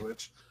 Shit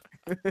sandwich.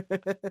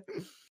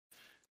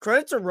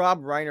 Credit to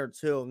Rob Reiner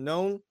too,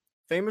 known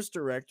famous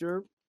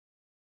director,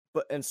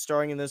 and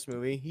starring in this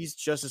movie. He's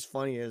just as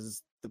funny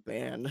as the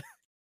band.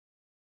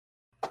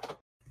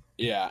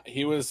 Yeah,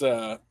 he was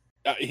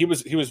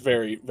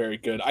very, very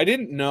good. I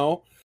didn't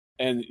know,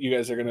 and you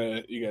guys are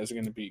gonna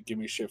be give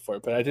me shit for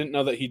it, but I didn't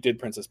know that he did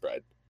Princess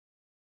Bride.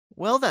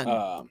 Well then.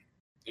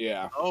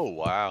 Yeah. Oh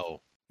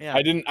wow. Yeah.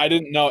 I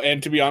didn't know,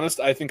 and to be honest,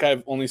 I think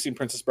I've only seen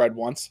Princess Bride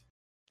once.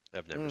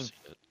 I've never seen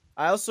it.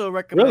 I also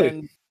recommend.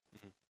 Really?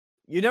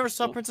 You never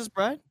saw Princess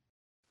Bride?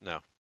 No.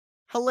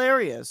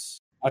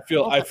 Hilarious. I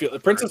feel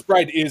Princess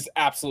Bride is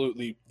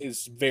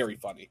very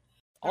funny.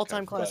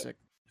 All-time classic.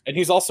 And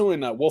he's also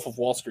in Wolf of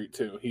Wall Street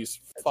too. He's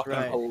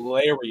fucking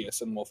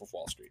hilarious in Wolf of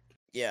Wall Street.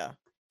 Yeah.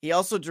 He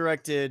also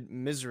directed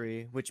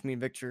Misery, which me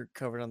and Victor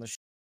covered on the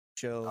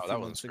show a few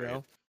months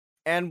ago.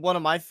 And one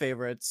of my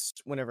favorites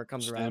whenever it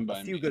comes around.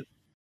 A Few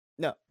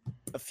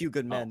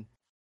Good Men.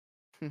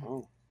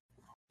 Oh.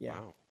 Yeah.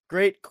 Wow.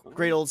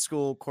 Great old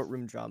school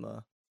courtroom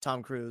drama.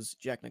 Tom Cruise,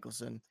 Jack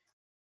Nicholson.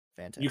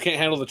 Fantastic. You Can't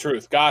Handle the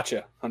Truth.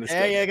 Gotcha. Understood.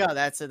 There you go.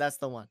 That's it. That's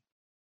the one.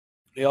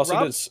 He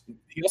also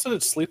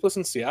did Sleepless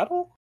in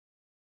Seattle?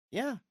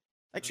 Yeah.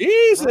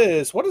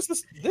 Jesus, what is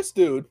this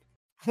dude?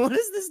 What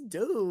is this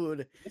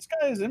dude? This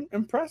guy is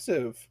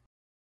impressive.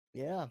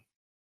 Yeah.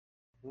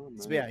 Oh,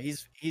 So yeah,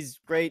 he's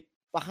great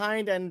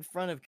behind and in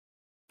front of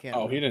camera.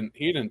 Oh, he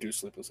didn't do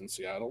Sleepless in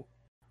Seattle.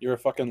 You're a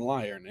fucking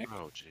liar, Nick.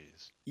 Oh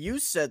jeez. You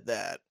said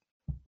that.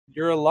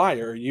 You're a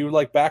liar. You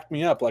backed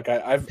me up. Like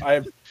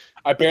I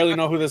barely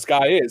know who this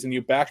guy is, and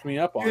you backed me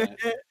up on it.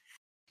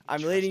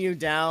 I'm leading you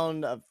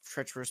down a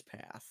treacherous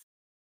path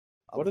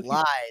of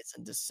lies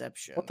and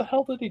deception. What the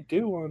hell did he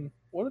do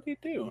what did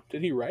he do?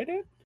 Did he write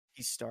it?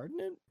 He starred in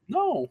it?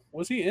 No.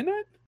 Was he in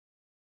it?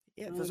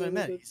 Yeah, that's what I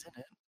meant. He's in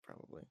it,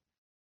 probably.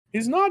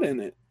 He's not in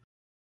it.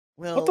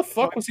 Well, what the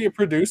fuck? Was he a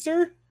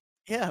producer?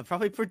 Yeah,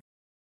 probably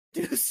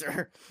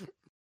producer.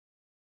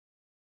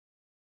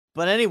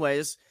 But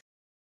anyways,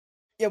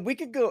 yeah, we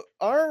could go.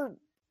 Our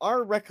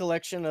our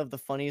recollection of the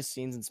funniest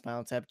scenes in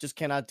Spinal Tap just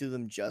cannot do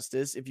them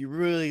justice. If you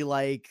really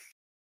like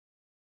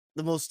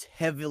the most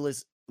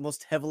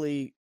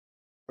heavily,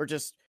 or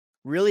just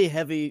really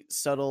heavy,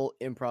 subtle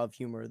improv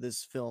humor,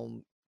 this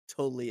film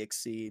totally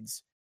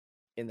exceeds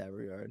in that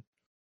regard.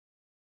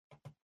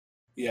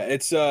 Yeah,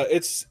 it's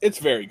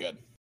very good.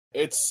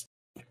 It's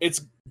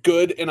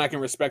good, and I can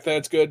respect that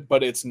it's good,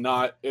 but it's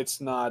not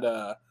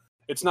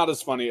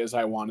as funny as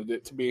I wanted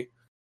it to be.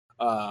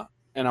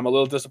 And I'm a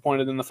little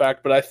disappointed in the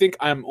fact, but I think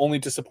I'm only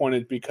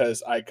disappointed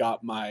because I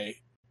got my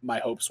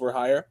hopes were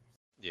higher.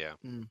 Yeah.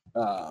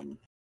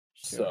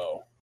 Sure.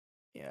 So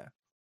yeah.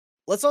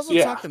 Let's also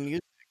Yeah. talk the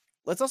music.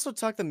 Let's also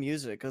talk the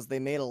music because they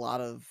made a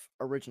lot of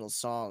original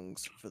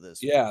songs for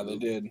this. yeah, they movie.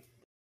 did.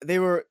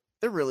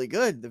 They're really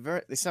good.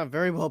 They sound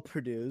very well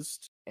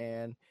produced,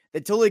 and they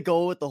totally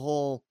go with the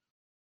whole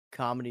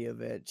comedy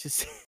of it.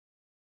 Just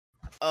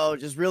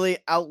just really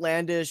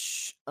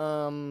outlandish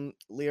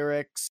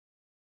lyrics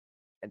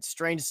and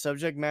strange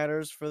subject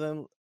matters for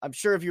them. I'm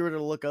sure if you were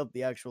to look up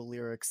the actual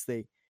lyrics,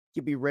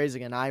 you'd be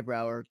raising an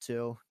eyebrow or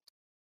two.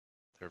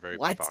 They're very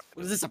What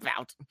provocative. is this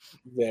about?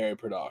 Very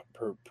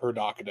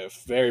provocative.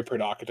 Very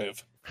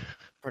provocative.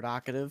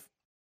 Provocative?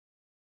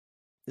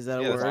 Is that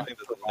a Yeah, that's the word? thing,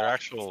 their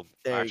actual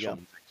There you go.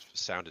 mix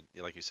sounded,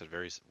 like you said,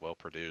 very well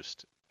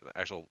produced.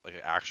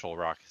 Actual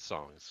rock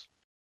songs.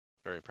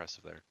 Very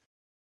impressive there.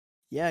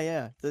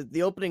 Yeah.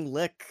 The opening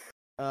lick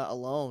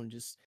alone,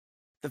 just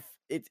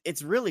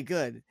it's really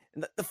good.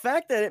 And the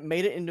fact that it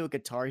made it into a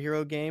Guitar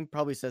Hero game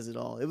probably says it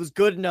all. It was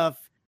good enough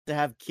to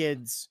have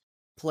kids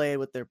play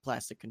with their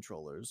plastic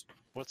controllers.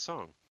 What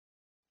song?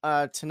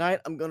 Tonight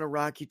I'm gonna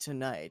rock you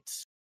tonight.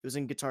 It was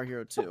in Guitar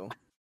Hero 2.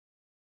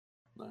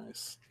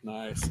 Nice.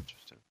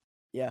 Interesting.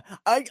 Yeah,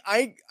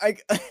 I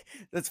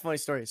that's a funny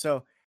story.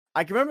 So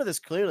I can remember this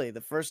clearly.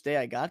 The first day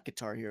I got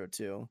Guitar Hero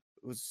 2,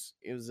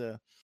 we're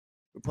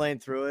playing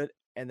through it,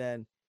 and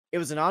then it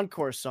was an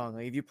encore song.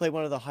 Like if you play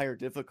one of the higher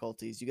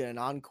difficulties, you get an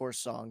encore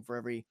song for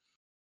every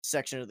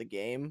section of the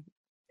game,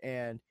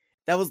 and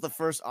that was the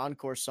first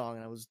encore song,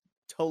 and I was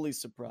totally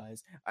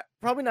surprised.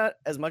 Probably not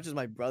as much as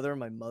my brother and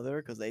my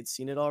mother because they'd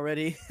seen it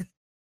already.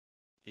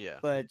 Yeah.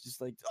 But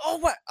just like, oh,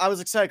 what? I was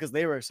excited because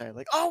they were excited.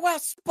 Like, oh, wow,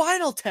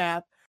 Spinal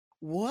Tap.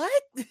 What?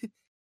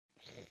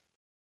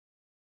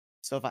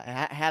 So if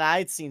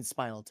I'd seen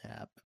Spinal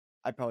Tap,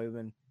 I'd probably have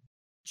been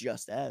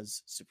just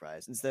as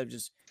surprised instead of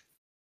just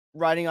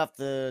riding off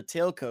the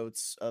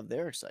tailcoats of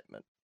their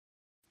excitement.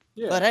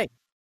 Yeah. But hey.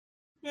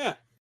 Yeah.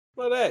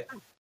 But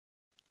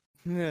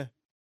hey.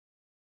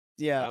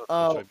 Yeah.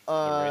 The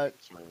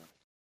ratings were-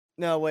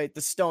 No, wait,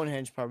 the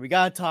Stonehenge part. We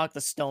gotta talk the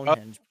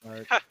Stonehenge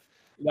part.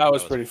 That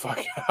was pretty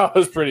fucking. That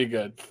was pretty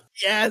good.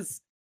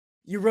 Yes.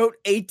 You wrote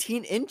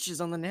 18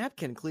 inches on the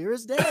napkin, clear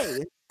as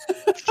day.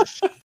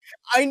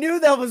 I knew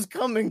that was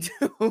coming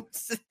too.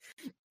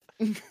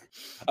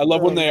 I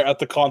love when they're at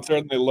the concert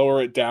and they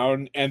lower it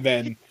down, and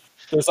then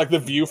there's like the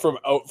view from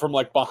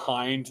like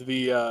behind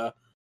the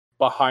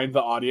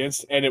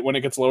audience, and when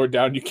it gets lowered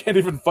down, you can't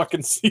even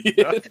fucking see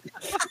it.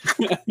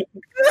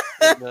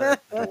 the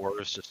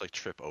dwarves just like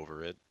trip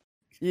over it.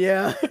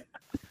 Yeah.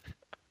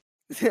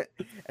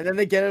 And then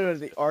they get into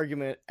the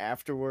argument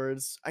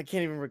afterwards. I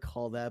can't even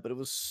recall that, but it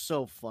was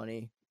so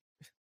funny.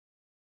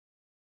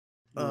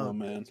 Oh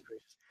man.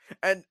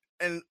 And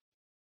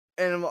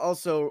I'm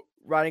also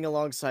riding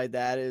alongside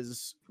that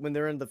is when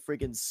they're in the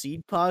freaking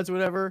seed pods or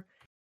whatever,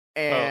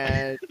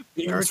 and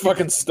He's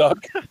fucking stuck.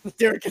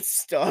 Derek gets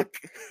stuck.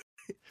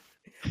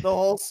 The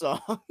whole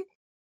song.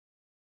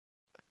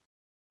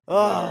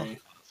 Oh,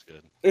 That's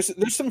good.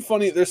 There's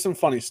some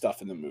funny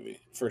stuff in the movie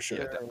for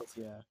sure.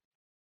 yeah.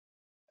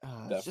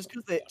 Just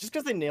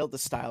because they nailed the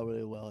style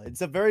really well.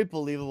 It's a very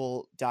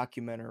believable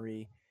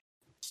documentary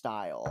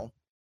style,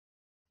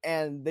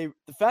 and the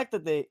fact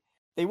that they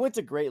went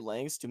to great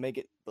lengths to make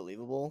it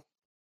believable,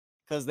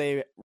 because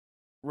they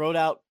wrote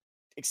out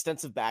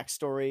extensive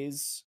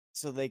backstories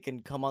so they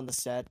can come on the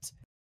set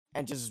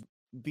and just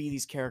be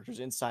these characters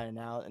inside and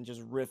out and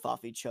just riff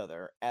off each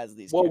other as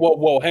these.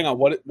 Whoa! Hang on.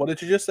 What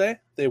did you just say?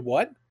 They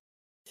what?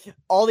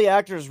 All the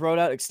actors wrote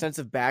out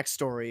extensive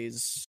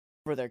backstories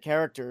for their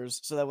characters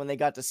so that when they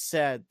got to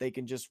set, they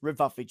can just riff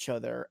off each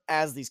other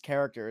as these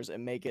characters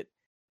and make it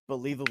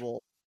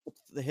believable,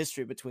 the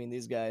history between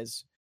these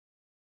guys.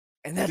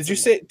 And that's Did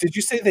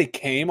you say they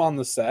came on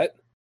the set?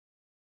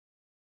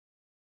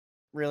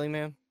 Really,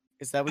 man?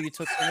 Is that what you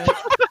took from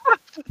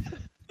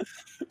it?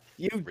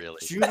 You Really?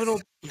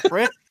 juvenile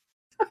prick.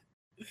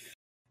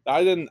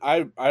 I didn't.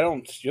 I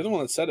don't. You're the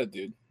one that said it,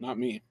 dude. Not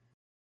me.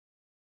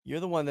 You're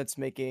the one that's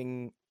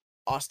making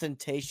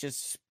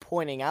ostentatious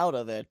pointing out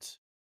of it.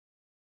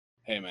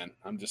 Hey, man.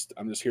 I'm just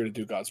here to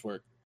do God's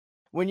work.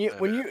 You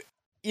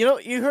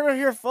heard it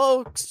here,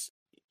 folks.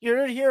 You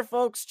heard it here,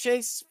 folks.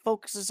 Chase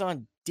focuses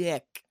on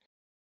dick.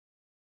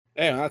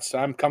 Hey,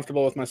 I'm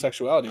comfortable with my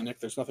sexuality, Nick.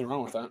 There's nothing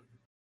wrong with that.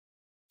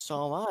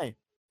 So am I.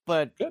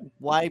 But Good.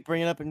 why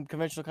bring it up in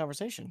conventional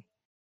conversation?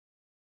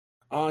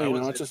 Oh, I you would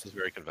know, say it's this just is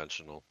very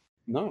conventional.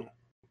 no.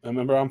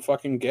 Remember, I'm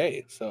fucking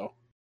gay, so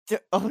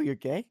Oh, you're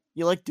gay?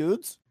 You like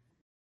dudes?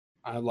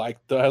 I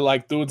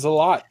like dudes a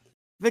lot.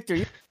 Victor,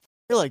 you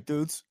like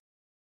dudes?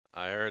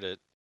 I heard it.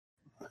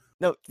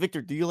 No,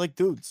 Victor, do you like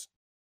dudes?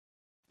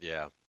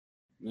 Yeah.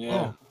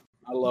 Yeah, Oh,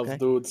 I love okay.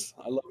 dudes.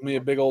 I love me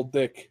a big old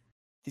dick.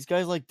 These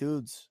guys like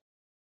dudes.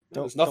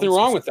 There's nothing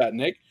wrong with that,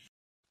 Nick.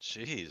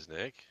 Jeez,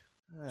 Nick.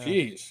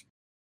 Jeez.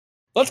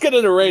 Let's get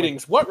into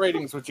ratings. What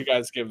ratings would you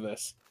guys give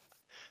this?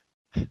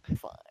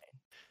 Fine.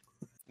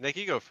 Nick,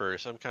 you go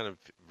first. I'm kind of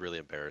really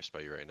embarrassed by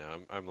you right now.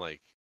 I'm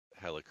like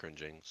hella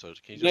cringing. So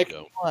can you just Nick,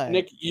 go? What?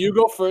 Nick, you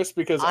go first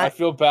because I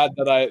feel bad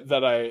that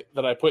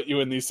I put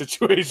you in these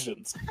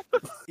situations.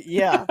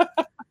 Yeah.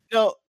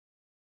 No,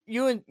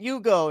 you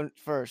go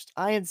first.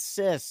 I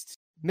insist,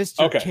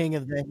 Mr. Okay. King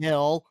of the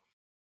Hill.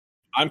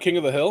 I'm King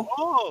of the Hill.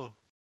 Oh,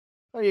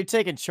 Well, you're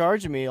taking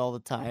charge of me all the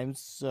time,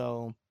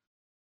 so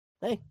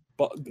hey.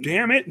 But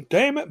damn it,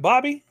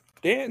 Bobby.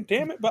 Damn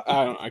it,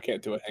 I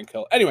can't do it, Hank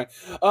Hill. Anyway,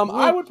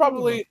 I would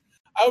probably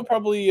I'm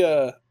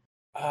gonna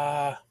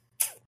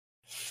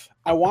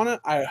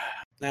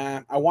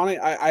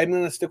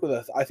stick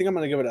with I think I'm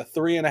gonna give it a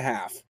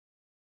 3.5.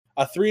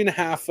 A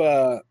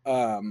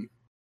 3.5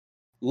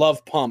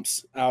 love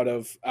pumps out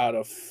of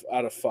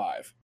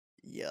 5.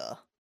 Yeah. all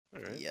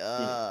right.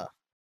 Yeah.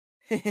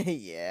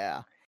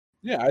 Yeah.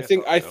 Yeah, I I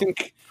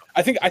think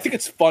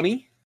it's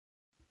funny.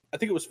 I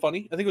think it was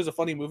funny. I think it was a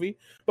funny movie,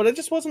 but it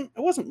just wasn't.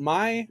 It wasn't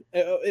my.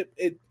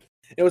 It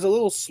was a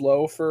little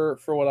slow for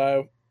what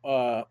I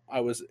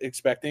was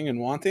expecting and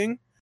wanting.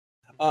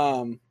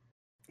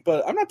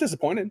 But I'm not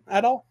disappointed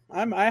at all.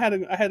 I had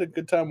a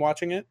good time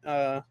watching it.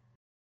 Yeah.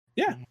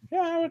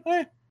 I would.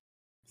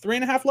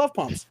 3.5 love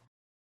pumps.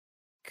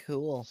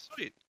 Cool.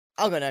 Sweet.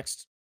 I'll go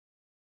next.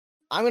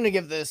 I'm gonna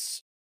give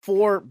this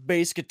 4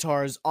 bass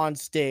guitars on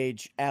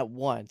stage at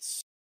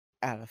once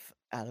out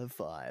of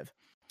 5.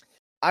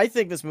 I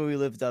think this movie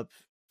lived up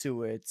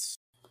to its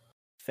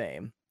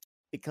fame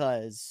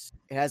because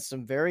it has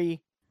some very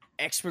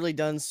expertly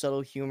done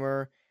subtle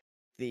humor.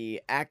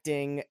 The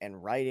acting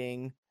and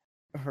writing,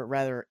 or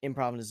rather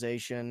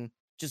improvisation,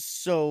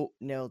 just so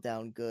nailed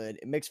down good.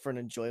 It makes for an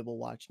enjoyable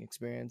watching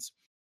experience.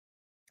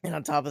 And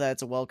on top of that,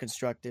 it's a well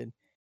constructed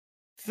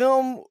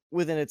film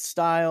within its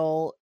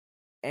style,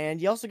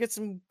 and you also get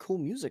some cool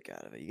music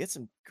out of it. You get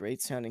some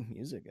great sounding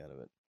music out of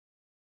it.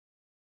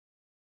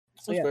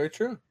 So That's yeah, very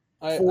true.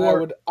 I For-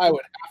 would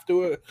have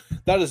to.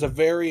 That is a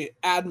very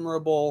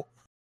admirable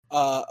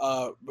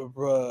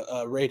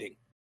rating.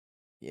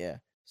 yeah.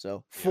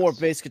 So 4 Yes.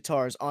 bass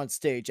guitars on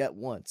stage at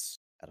once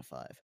out of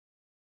 5.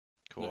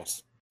 Cool.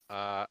 Nice.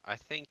 I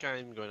think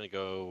I'm going to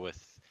go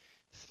with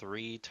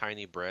 3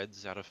 tiny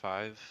breads out of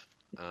 5.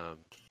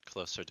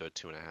 Closer to a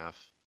 2.5.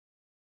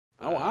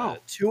 Oh wow.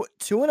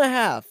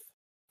 2.5.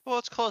 Well,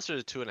 it's closer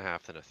to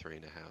 2.5 than a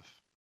 3.5.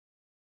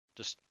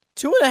 Just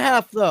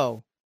 2.5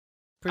 though.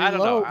 Pretty I don't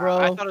low, know. bro.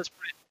 I thought it was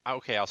pretty.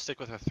 Okay, I'll stick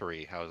with a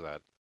 3. How's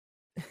that?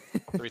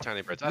 3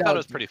 tiny breads. I No, thought it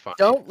was pretty funny.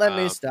 Don't let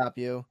me stop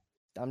you.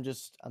 I'm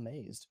just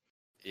amazed.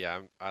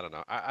 Yeah, I don't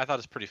know. I thought it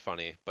was pretty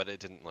funny, but it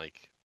didn't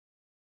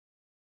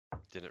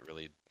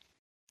really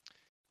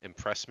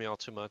impress me all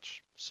too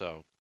much.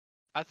 So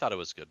I thought it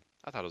was good.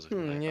 I thought it was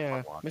a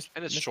yeah. fun watch. Mis-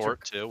 And it's Mr.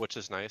 short too, which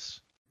is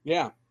nice.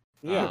 Yeah.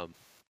 Yeah.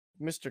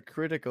 Mr.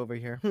 Critic over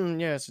here.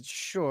 Yes, it's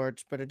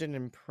short, but it didn't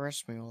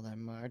impress me all that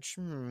much.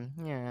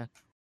 Yeah.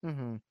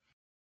 I'm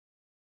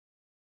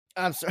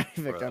sorry,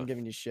 Victor. I'm Bruh.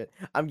 giving you shit.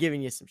 I'm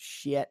giving you some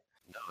shit.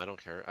 No, I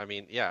don't care. I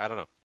mean, yeah, I don't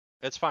know.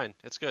 It's fine.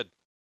 It's good.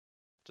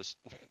 Just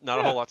not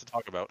a Yeah. whole lot to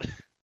talk about.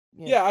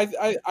 Yeah, I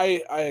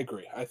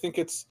agree. I think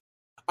it's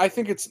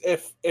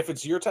if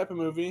it's your type of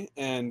movie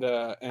and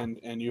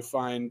you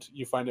find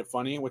it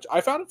funny, which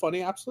I found it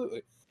funny,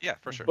 absolutely. Yeah,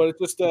 for sure. But it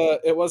just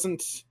it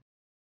wasn't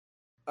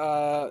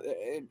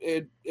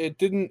it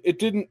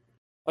didn't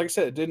like I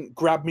said, it didn't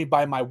grab me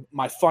by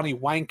my funny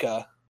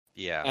wanka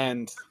Yeah.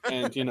 and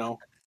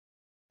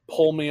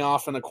pull me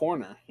off in a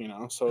corner,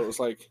 So it was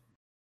like,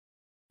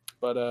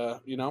 but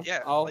Yeah,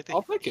 I'll like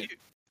take it.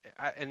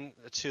 And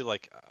too,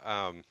 like,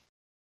 I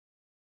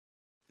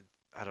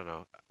don't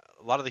know.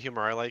 A lot of the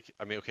humor I like.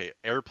 I mean, okay,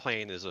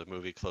 Airplane is a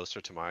movie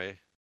closer to my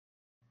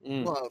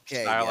Mm. Well,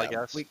 okay. style, I yeah,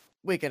 guess.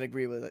 we can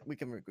agree with it. We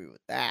can agree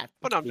with that.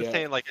 But I'm just Yeah.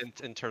 saying, like,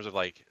 in terms of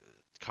like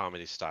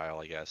comedy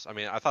style, I guess. I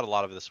mean, I thought a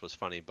lot of this was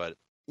funny, but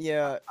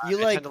Yeah, I you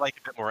tend to like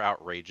a bit more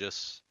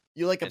outrageous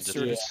you like and just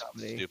absurd Yeah.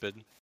 comedy.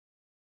 stupid.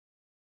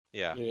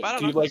 Yeah. Yeah. But I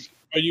Do don't you know. like?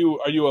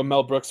 Are you a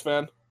Mel Brooks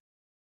fan?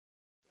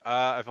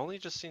 I've only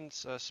just seen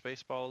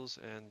Spaceballs,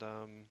 and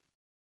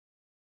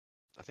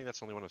I think that's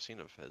the only one I've seen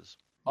of his.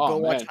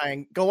 Oh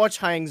man. Go watch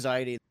High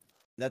Anxiety.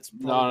 That's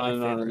probably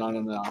my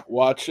favorite. No.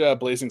 Watch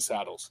Blazing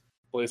Saddles.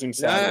 Blazing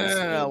Saddles.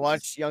 No. is-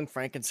 Watch Young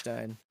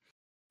Frankenstein.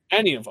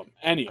 Any of them.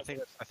 I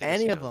think I've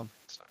Any seen of it. them.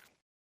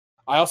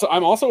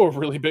 I'm also a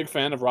really big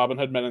fan of Robin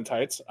Hood Men in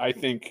Tights. I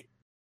think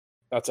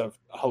that's a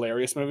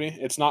hilarious movie.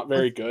 It's not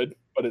very good,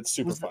 but it's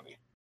super was that- funny.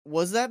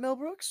 Was that Mel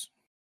Brooks?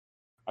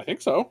 I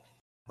think so.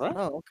 Right?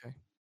 Oh, okay.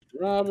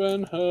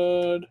 Robin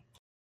Hood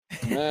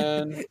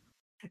Men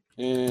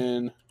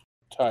in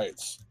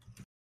Tights.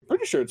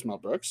 Pretty sure it's Mel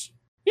Brooks.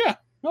 Yeah,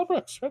 Mel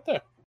Brooks, right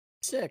there.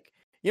 Sick.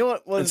 You know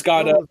what was? It's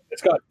got what was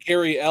it's got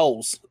Carrie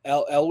Elwes,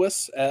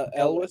 Elwes,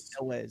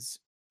 Elwes.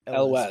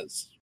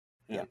 Elwes.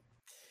 Yeah.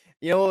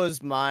 You know what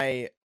was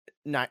my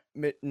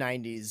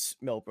mid-90s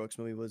Mel Brooks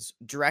movie was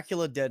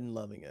Dracula Dead and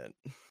Loving It.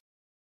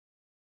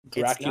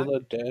 Dracula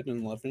Dead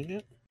and Loving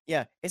It.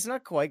 Yeah, it's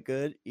not quite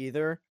good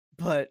either,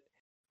 but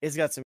it's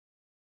got some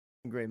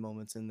great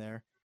moments in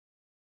there.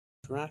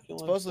 Dracula.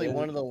 Supposedly Dead.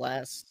 one of the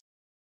last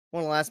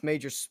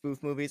major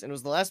spoof movies, and it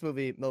was the last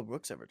movie Mel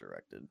Brooks ever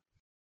directed.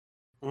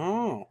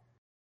 Oh.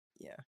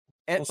 Yeah,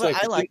 and It's but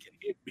I like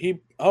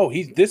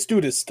it. This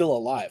dude is still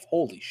alive.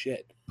 Holy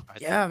shit.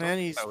 Yeah,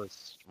 man, That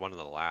was one of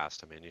the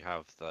last. I mean, you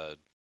have the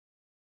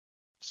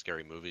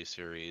Scary Movie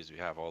series. You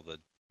have all the.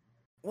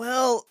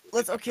 Well,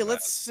 let's after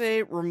that.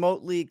 say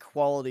remotely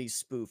quality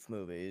spoof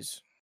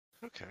movies.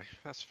 Okay,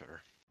 that's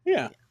fair.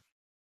 Yeah.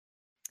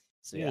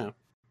 So Yeah.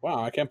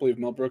 Wow, I can't believe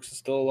Mel Brooks is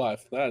still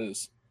alive. That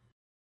is.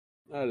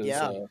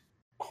 Yeah.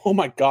 Oh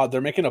my god,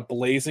 they're making a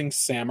Blazing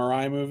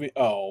Samurai movie.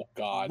 Oh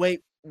god.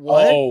 Wait,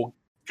 what? Oh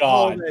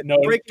god. Hold it.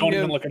 No, Breaking don't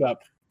even news. look it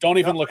up. Don't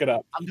even look it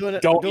up. I'm doing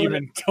it. Don't I'm doing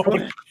even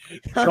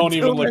it. don't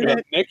even look doing it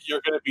up. Nick,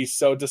 you're gonna be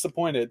so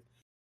disappointed.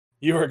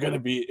 You are gonna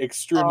be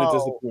extremely Oh.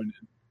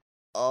 disappointed.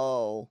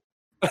 Oh.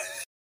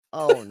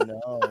 Oh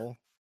no.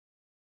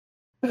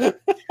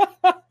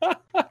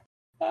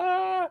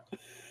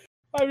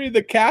 I mean,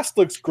 the cast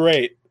looks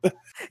great.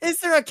 Is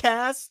there a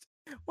cast?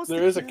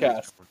 There is a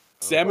cast. Oh,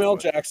 Samuel L.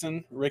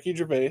 Jackson, Ricky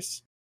Gervais,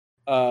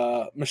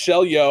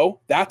 Michelle Yeoh.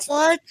 That's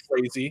What?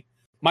 crazy.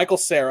 Michael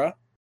Cera.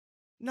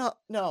 No.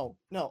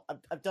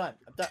 I'm done.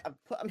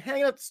 I'm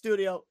hanging up the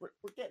studio. We're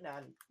getting out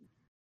of here.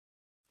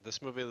 This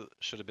movie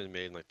should have been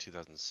made in like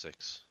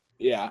 2006.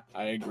 Yeah,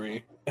 I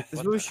agree. This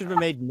What movie the should have been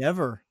made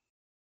never.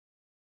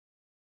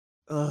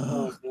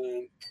 Oh, Ugh.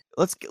 man.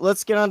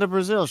 Let's get on to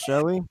Brazil,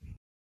 shall we?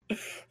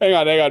 Hang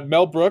on.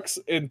 Mel Brooks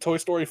in Toy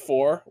Story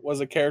 4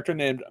 was a character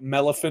named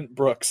Melephant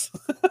Brooks.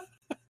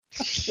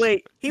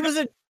 Wait, he was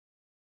in.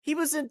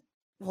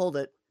 Hold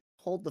it.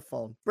 Hold the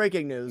phone.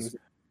 Breaking news.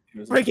 He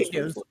was in Breaking Toy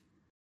Story news. 4.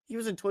 He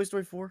was in Toy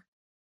Story 4.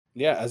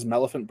 Yeah, as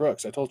Melephant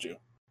Brooks. I told you.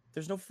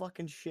 There's no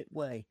fucking shit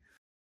way.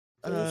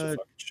 There is a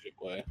fucking shit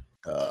way.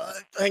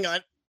 Hang on.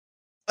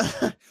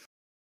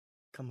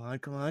 Come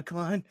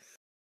on.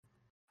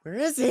 Where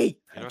is he?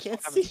 You know, I I still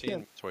can't haven't see seen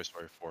him. Toy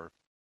Story 4.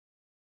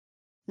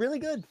 Really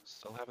good.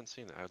 Still haven't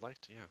seen it. I'd like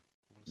to. Yeah.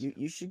 I wanna see it.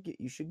 You should give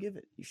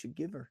it. You should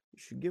give her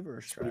a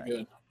It's try. pretty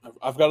good.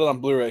 I've got it on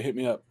Blu-ray. Hit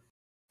me up.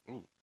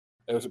 Ooh.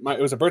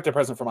 It was a birthday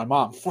present for my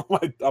mom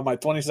on my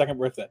 22nd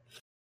birthday.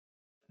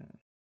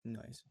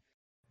 Nice.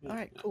 All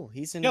right, cool.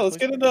 He's in. Yeah, let's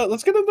Toy get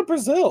Story. into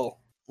Brazil.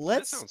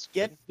 Let's sounds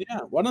get. good. Yeah,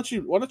 why don't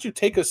you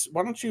take us?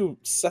 Why don't you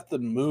set the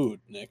mood,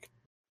 Nick?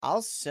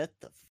 I'll set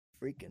the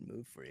freaking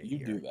mood for you. You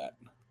here. do that.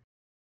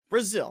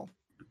 Brazil.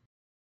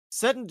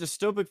 Set in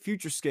dystopic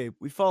futurescape,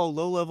 we follow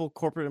low-level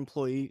corporate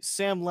employee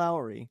Sam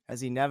Lowry as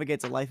he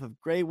navigates a life of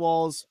gray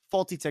walls,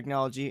 faulty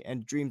technology,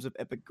 and dreams of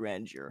epic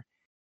grandeur.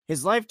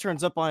 His life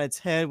turns up on its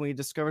head when he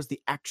discovers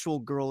the actual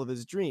girl of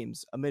his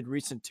dreams, amid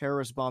recent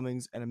terrorist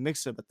bombings and a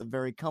mix-up at the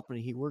very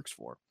company he works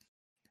for.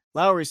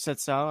 Lowry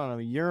sets out on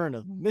a yearn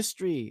of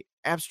mystery,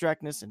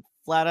 abstractness, and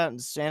flat-out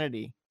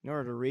insanity in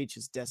order to reach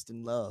his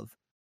destined love.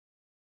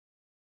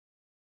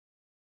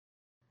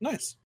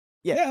 Nice.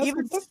 Yeah, that's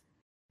even good.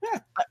 Yeah.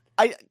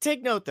 I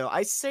take note though.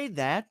 I say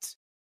that,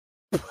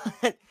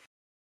 but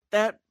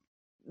that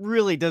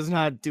really does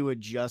not do it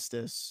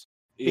justice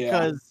Yeah.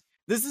 because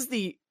this is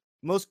the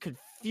most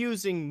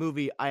confusing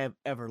movie I have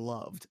ever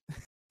loved.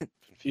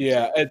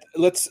 Yeah.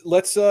 Let's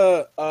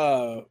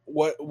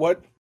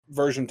what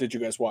version did you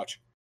guys watch?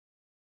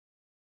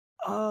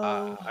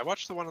 I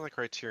watched the one on the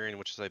Criterion,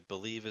 which is, I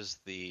believe, is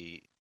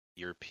the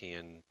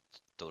European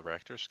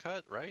director's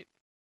cut, right?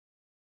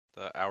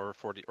 The hour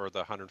 40 or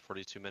the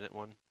 142-minute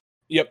one.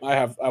 Yep,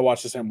 I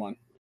watched the same one.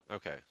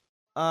 Okay.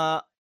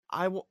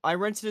 I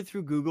rented it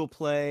through Google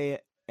Play,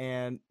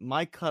 and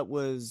my cut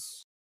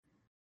was,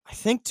 I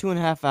think,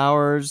 2.5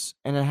 hours,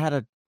 and it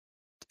had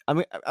I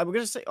want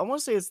to say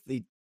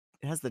it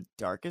has the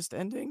darkest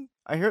ending.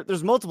 I heard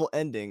there's multiple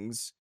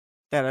endings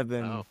that have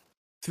been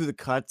through the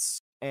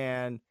cuts,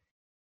 and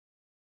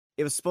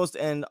it was supposed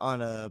to end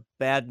on a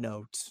bad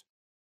note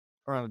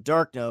or on a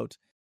dark note.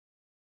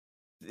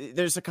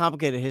 There's a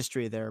complicated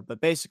history there, but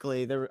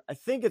basically, I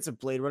think it's a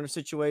Blade Runner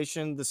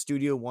situation. The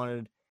studio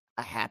wanted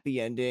a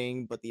happy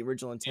ending, but the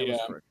original intent was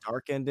for a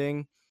dark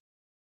ending.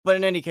 But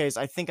in any case,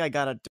 I think I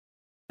got a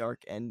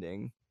dark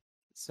ending.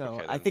 So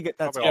Okay, I then think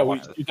that's probably I'll Yeah,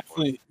 watch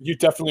this you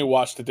definitely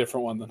watched a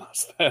different one than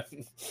us then.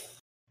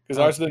 Because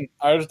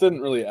ours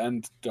didn't really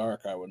end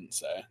dark. I wouldn't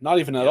say, not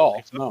even at You don't all.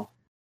 think so? No,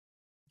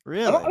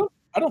 really.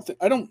 I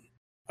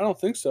don't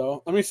think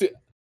so. Let me see.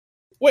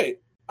 Wait,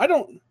 I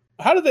don't.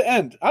 How did it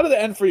end? How did it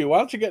end for you? Why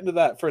don't you get into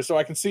that first so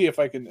I can see if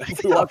I can.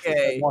 If we watch the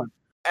Okay. same one.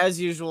 As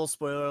usual,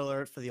 spoiler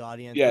alert for the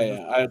audience.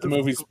 Yeah. The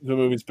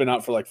movie's been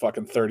out for like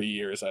fucking 30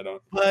 years. I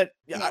don't. But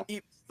you yeah, know,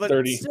 but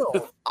 30.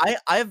 still, I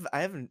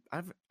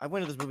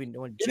went into this movie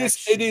knowing jack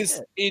shit.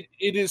 It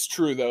is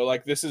true though.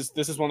 Like this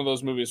is one of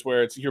those movies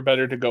where you're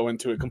better to go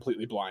into it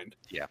completely blind.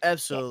 Yeah.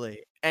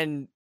 Absolutely.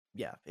 And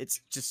yeah,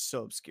 it's just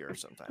so obscure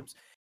sometimes.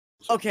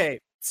 Okay,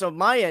 so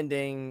my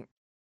ending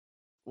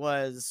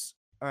was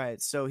all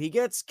right. So he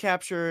gets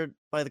captured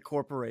by the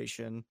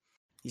corporation.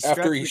 He's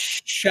After strapped he to-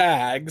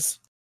 shags.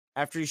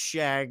 after he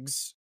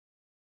shags,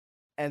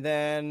 and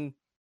then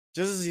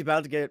just as he's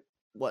about to get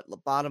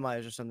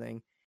lobotomized or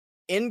something,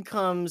 in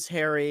comes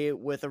Harry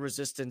with a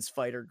resistance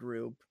fighter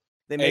group.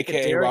 They make a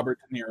AKA daring Robert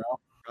De Niro.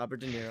 Robert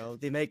De Niro.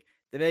 They make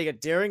a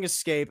daring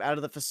escape out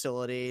of the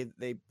facility.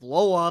 They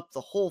blow up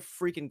the whole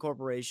freaking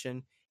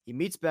corporation. He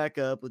meets back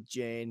up with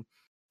Jane.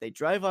 They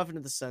drive off into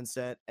the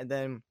sunset, and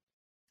then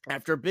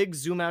after a big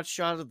zoom out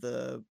shot of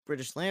the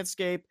British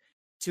landscape,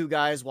 two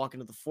guys walk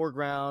into the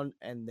foreground,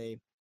 and they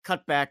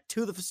cut back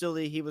to the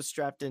facility he was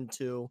strapped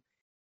into,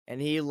 and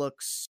he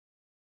looks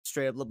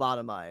straight up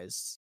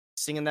lobotomized,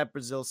 singing that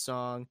Brazil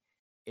song.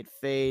 It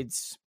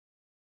fades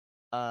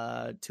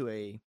to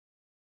a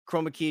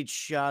chroma keyed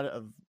shot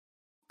of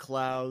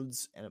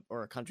clouds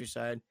or a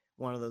countryside,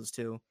 one of those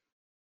two,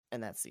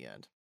 and that's the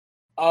end.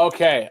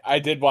 Okay, I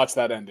did watch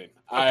that ending.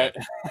 Okay.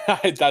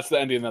 That's the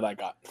ending that I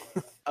got.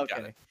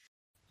 Okay.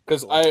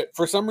 Because Cool.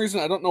 for some reason,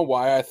 I don't know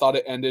why I thought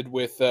it ended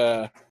with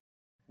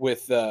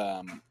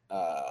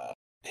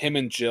him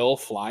and Jill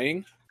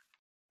flying.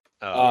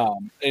 Oh,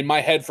 In my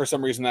head, for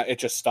some reason, that it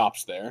just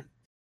stops there.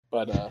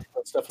 But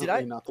that's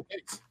definitely not the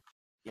case.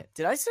 Yeah.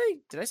 Did I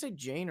say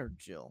Jane or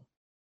Jill?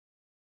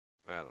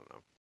 I don't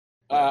know.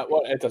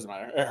 Well, it doesn't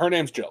matter. Her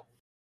name's Jill.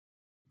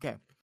 Okay.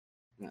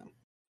 Yeah.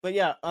 But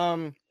yeah,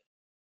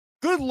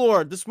 good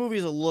lord, this movie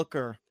is a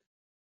looker.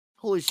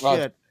 Holy Well,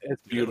 shit. It's It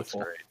looks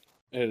beautiful. great.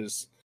 It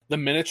is. The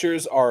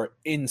miniatures are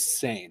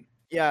insane.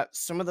 Yeah,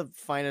 some of the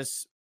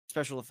finest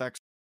special effects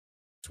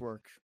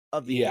work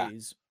of the Yeah.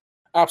 80s.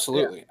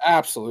 Absolutely,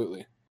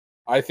 absolutely.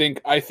 I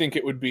think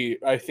it would be.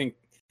 I think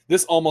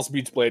this almost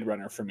beats Blade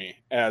Runner for me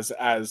as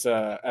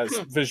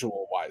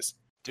visual wise.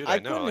 Dude, I I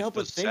know. couldn't Like help but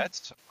those think-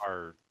 sets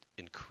are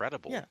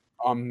incredible. Yeah.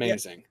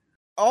 Amazing.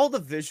 All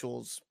the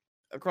visuals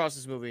across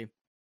this movie,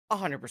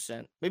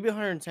 100%, maybe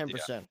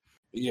 110%.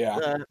 Yeah,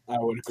 The I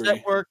would agree.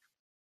 set work,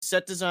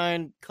 set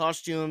design,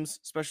 costumes,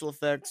 special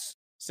effects,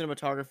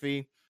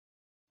 cinematography,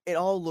 it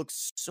all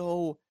looks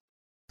so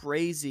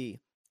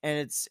crazy, and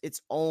it's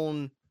its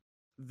own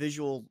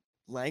visual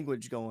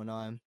language going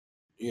on.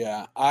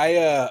 Yeah,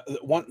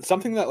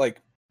 something that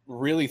like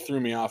really threw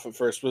me off at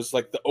first was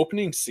like the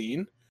opening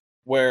scene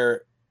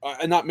where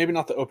maybe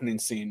not the opening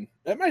scene.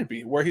 It might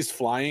be where he's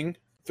flying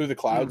through the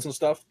clouds and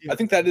stuff. Yeah. I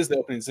think that is the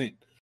opening scene.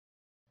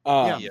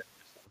 Yeah.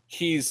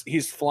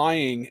 He's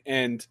flying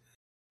and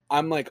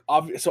I'm like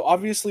so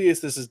obviously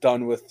this is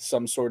done with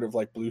some sort of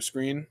like blue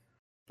screen,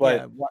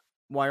 but yeah,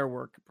 wire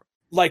work.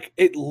 like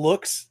it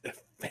looks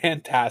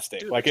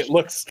fantastic. Dude, like it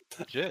looks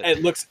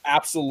Legit.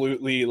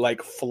 absolutely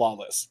like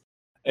flawless.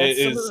 That's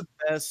It some is of the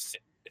best.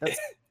 That's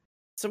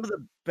some of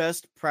the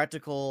best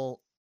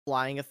practical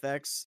flying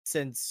effects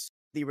since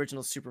the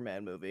original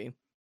Superman movie.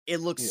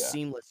 It looks Yeah.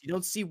 seamless. You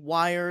don't see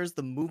wires.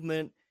 The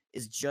movement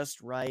is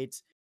just right.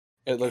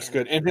 it looks and-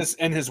 good.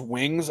 And his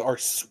wings are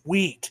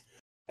sweet.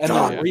 And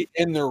Oh,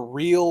 they're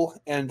real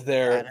and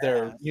they're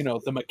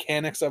Badass. the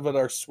mechanics of it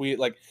are sweet.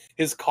 Like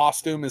his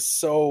costume is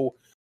so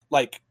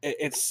like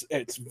it's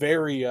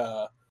very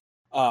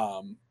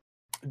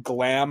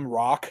glam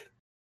rock.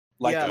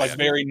 Like Yeah, like yeah.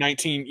 very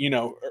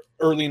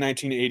early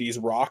 1980s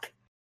rock.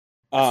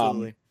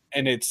 Absolutely.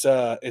 And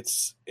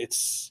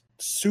it's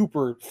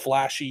super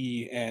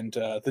flashy and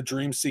the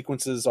dream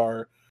sequences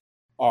are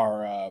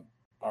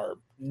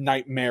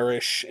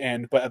nightmarish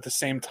but at the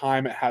same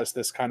time it has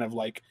this kind of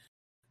like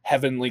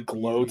heavenly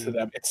glow to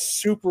them. It's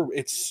super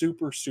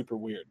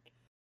weird.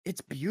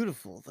 It's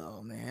beautiful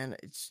though, man.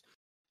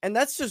 And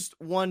that's just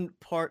one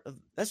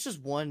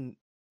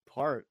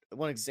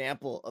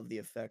example of the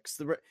effects.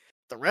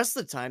 The rest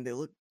of the time they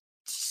look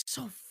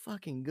so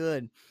fucking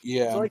good.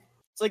 Yeah.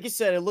 It's like you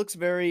said, it looks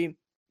very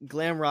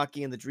glam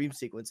rocky in the dream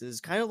sequences,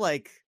 kind of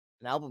like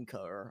an album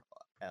cover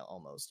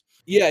almost.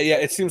 Yeah,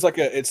 it seems like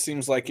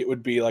it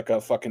would be like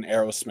a fucking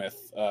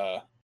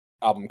Aerosmith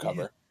album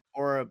cover.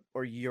 Or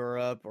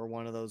Europe or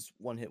one of those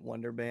one-hit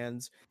wonder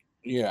bands.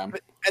 Yeah.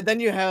 And then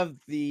you have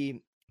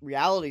the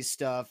reality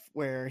stuff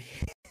where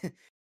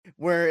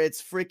where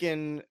it's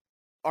freaking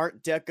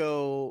Art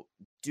Deco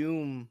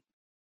doom,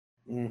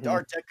 Mhm.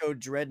 Art Deco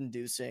dread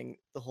inducing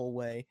the whole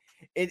way.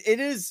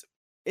 It's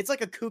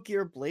like a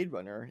kookier Blade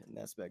Runner in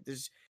that aspect.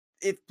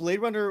 If Blade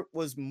Runner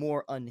was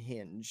more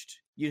unhinged,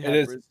 you'd have It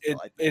is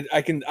Brazil,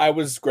 I think. I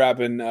was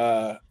grabbing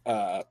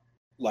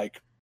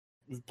like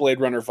Blade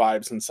Runner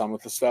vibes in some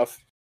of the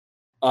stuff.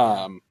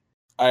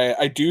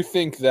 I do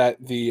think that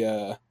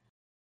the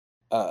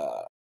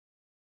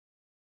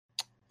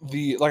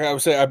like I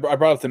was saying, I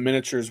brought up the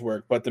miniatures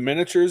work, but the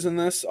miniatures in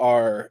this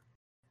are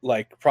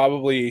like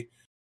probably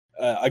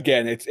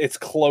again it's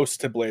close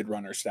to Blade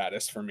Runner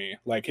status for me.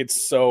 Like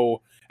it's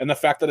so, and the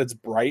fact that it's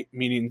bright,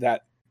 meaning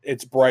that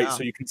it's bright Yeah.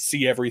 so you can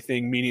see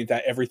everything, meaning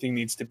that everything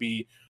needs to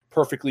be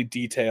perfectly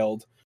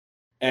detailed,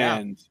 Yeah.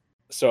 and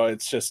so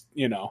it's just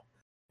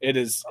it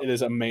is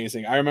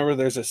amazing. I remember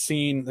there's a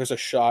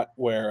shot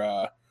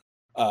where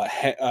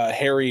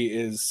Harry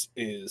is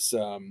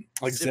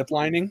like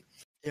ziplining.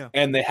 Yeah.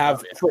 And they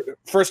have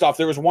first off,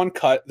 there was one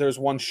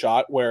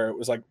shot where it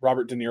was like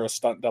Robert De Niro's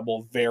stunt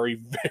double, very,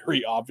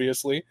 very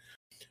obviously.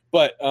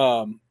 But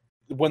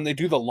when they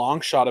do the long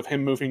shot of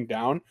him moving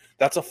down,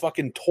 that's a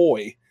fucking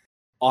toy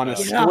on a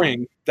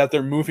string that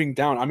they're moving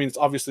down. I mean, it's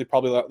obviously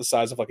probably the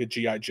size of like a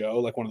G.I. Joe,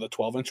 like one of the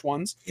 12-inch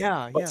ones.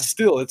 But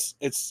still, it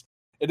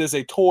is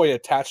a toy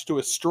attached to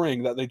a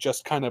string that they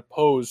just kind of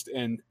posed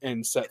and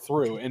set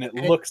through, and it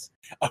looks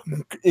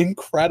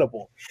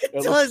incredible.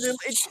 It does.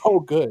 It's so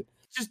good.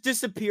 Just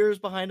disappears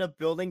behind a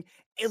building.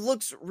 It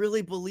looks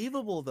really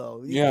believable,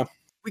 though. Yeah,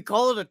 we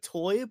call it a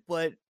toy,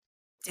 but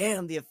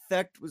damn, the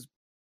effect was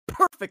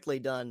perfectly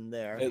done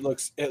there. It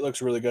looks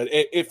really good.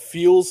 It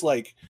feels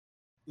like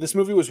this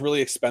movie was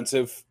really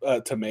expensive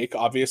to make,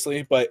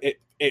 obviously, but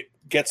it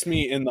gets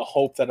me in the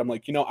hope that I'm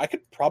like, I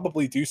could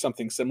probably do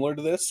something similar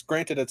to this.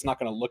 Granted, it's not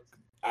going to look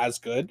as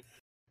good,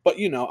 but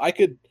I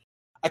could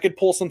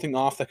pull something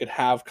off that could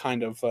have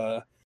kind of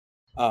a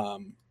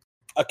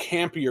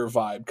campier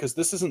vibe, because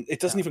it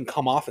doesn't even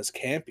come off as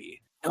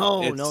campy.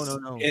 No.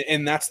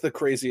 And that's the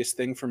craziest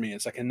thing for me.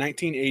 It's like a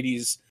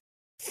 1980s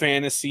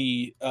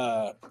fantasy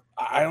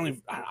I don't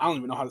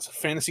even know how this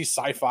fantasy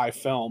sci-fi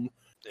film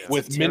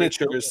with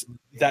miniatures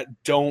that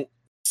doesn't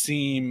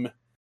seem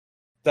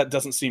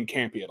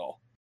campy at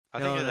all. I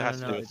think it has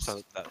to do with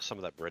some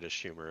of that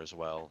British humor as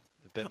well.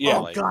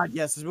 God,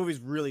 yes, this movie's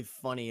really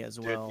funny as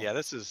well. Dude,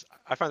 yeah,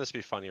 I find this to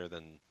be funnier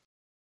than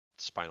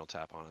Spinal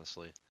Tap,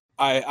 honestly.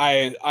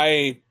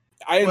 I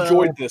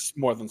enjoyed this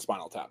more than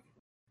Spinal Tap,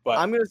 but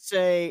I'm gonna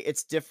say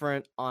it's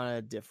different on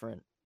a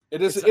different.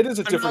 It is a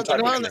different type. They're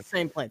not on the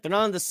same plane. They're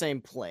not on the same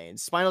plane.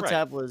 Spinal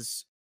Tap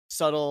was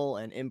subtle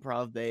and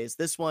improv based.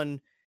 This one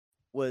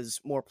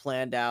was more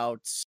planned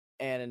out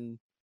and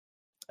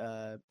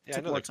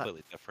took more time,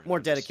 completely different. More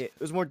dedicated.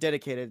 It was more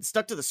dedicated. It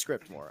stuck to the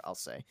script more, I'll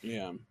say.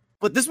 Yeah.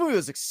 But this movie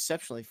was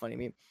exceptionally funny. I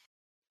mean,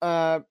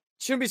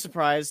 shouldn't be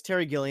surprised.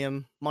 Terry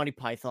Gilliam, Monty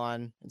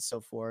Python, and so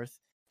forth.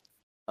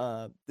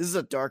 This is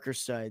a darker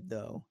side,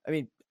 though. I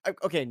mean,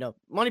 no,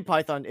 Monty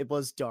Python, it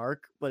was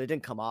dark, but it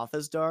didn't come off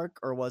as dark,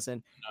 or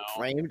wasn't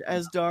framed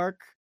as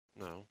dark.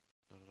 No.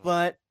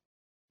 But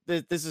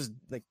this is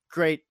like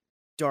great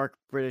dark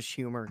British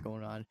humor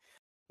going on.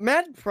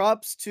 Mad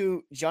props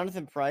to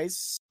Jonathan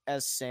Pryce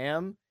as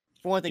Sam.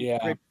 For one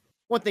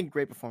thing,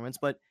 great performance,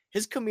 but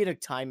his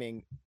comedic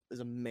timing is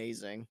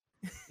amazing.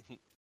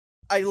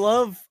 I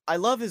love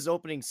his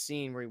opening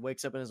scene where he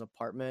wakes up in his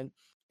apartment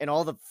and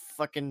all the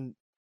fucking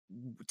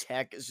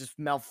tech is just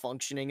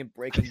malfunctioning and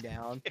breaking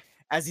down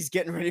as he's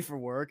getting ready for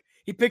work.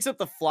 He picks up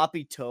the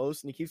floppy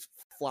toast and he keeps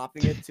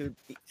flopping it to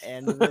the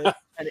end of it.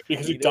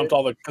 Because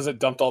it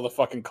dumped all the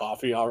fucking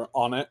coffee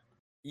on it.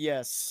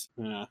 Yes.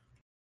 Yeah.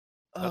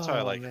 That's why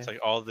I like. It's like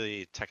all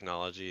the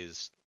technology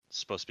is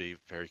supposed to be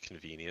very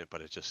convenient,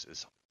 but it just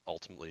is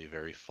ultimately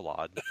very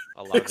flawed.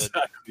 A lot of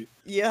it.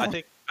 Yeah. I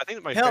think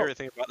my favorite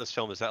thing about this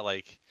film is that,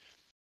 like,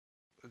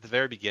 at the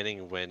very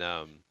beginning when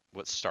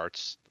what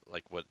starts,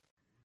 like, what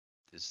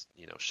is,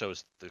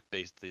 shows the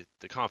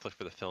conflict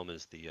for the film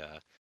is the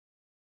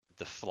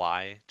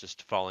fly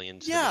just falling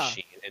into the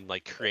machine and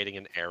like creating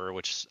an error,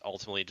 which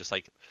ultimately just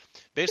like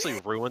basically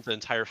ruins the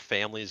entire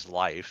family's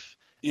life.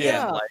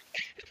 Yeah, and, like,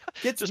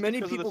 gets many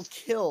people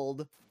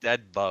killed.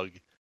 Dead bug,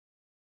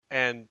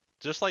 and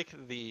just like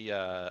the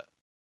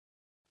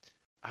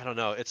I don't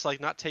know, it's like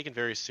not taken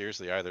very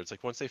seriously either. It's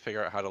like once they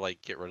figure out how to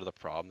like get rid of the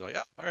problem, they're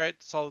like, all right,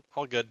 it's all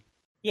good.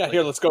 Yeah, like,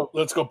 here, let's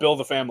go build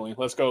a family.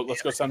 Let's go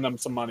send them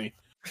some money.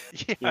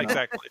 Yeah,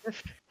 exactly.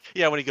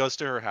 Yeah, when he goes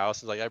to her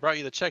house, he's like, I brought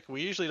you the check.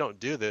 We usually don't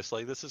do this.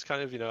 Like, this is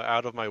kind of,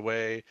 out of my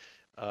way.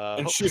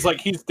 And she's like,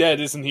 he's dead,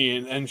 isn't he?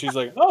 And she's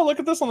like, oh, look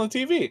at this on the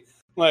TV.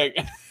 Like,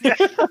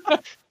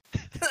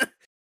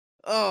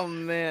 oh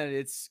man,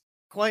 it's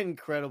quite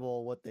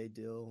incredible what they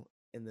do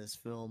in this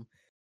film.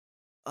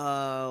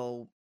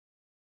 Oh,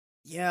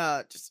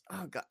 yeah,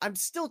 God, I'm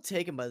still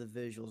taken by the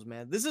visuals,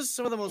 man. This is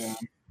some of the most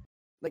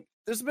like.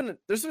 There's been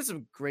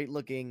some great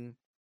looking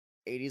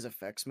 80s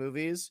effects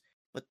movies,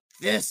 but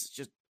this is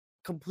just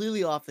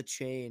completely off the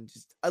chain.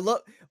 I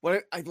love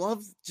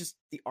just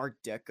the Art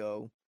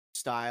Deco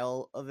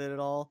style of it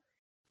all.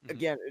 Mm-hmm.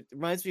 Again, it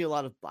reminds me a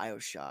lot of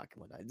BioShock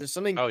and whatnot. There's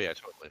something. Oh yeah,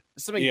 totally.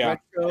 There's something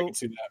retro,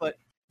 but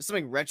there's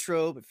something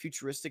retro but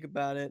futuristic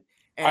about it.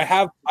 And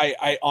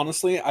I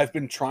honestly, I've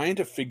been trying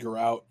to figure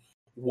out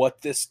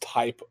what this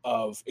type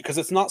of, because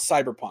it's not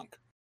cyberpunk,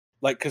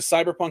 like, because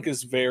cyberpunk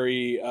is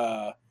very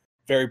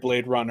very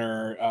Blade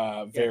Runner,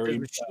 very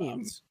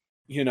machines.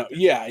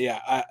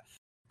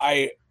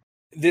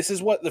 This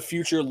is what the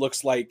future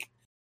looks like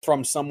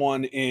from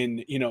someone in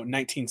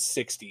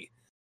 1960.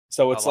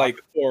 So it's like,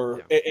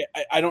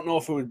 I don't know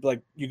if it would,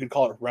 like, you could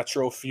call it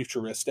retro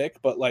futuristic,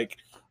 but like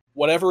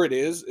whatever it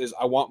is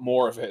I want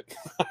more of it.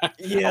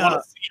 Yeah,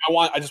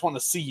 I just want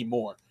to see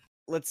more.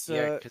 Let's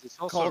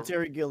call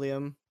Terry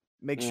Gilliam,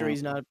 make sure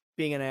he's not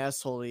being an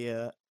asshole to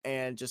you,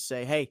 and just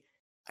say, hey,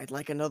 I'd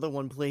like another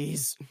one,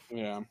 please.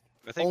 Yeah.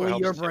 I think what Only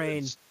helps your too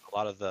brain. is a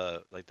lot of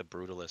the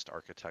brutalist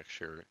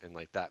architecture and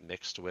like that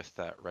mixed with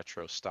that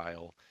retro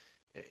style.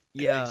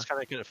 Yeah. It's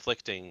kind of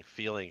conflicting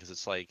feeling because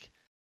it's like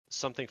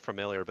something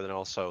familiar, but then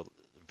also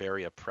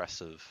very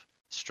oppressive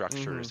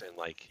structures and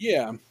like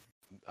Yeah,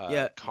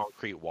 Yeah.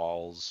 concrete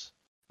walls,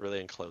 really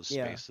enclosed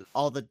Yeah. spaces.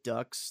 All the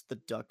ducts, the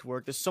duct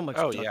work. There's so much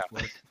Oh duct yeah,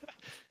 work.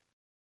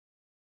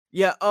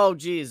 Yeah. Oh,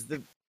 geez.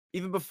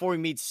 Even before we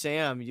meet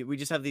Sam, we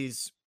just have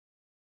these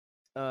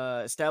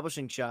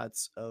establishing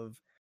shots of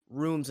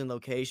rooms and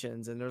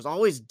locations, and there's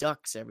always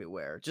ducks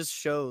everywhere. It just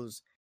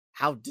shows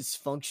how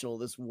dysfunctional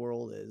this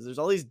world is. There's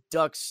all these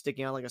ducks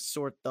sticking out like a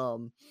sore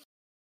thumb.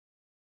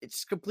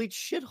 It's a complete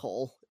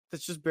shithole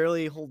that's just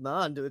barely holding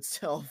on to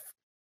itself.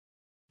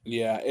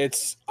 yeah.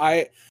 It's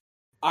I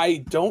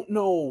don't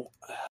know.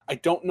 I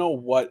don't know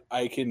what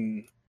I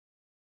can.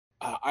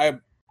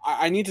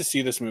 I need to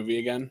see this movie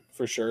again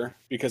for sure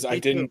because I Me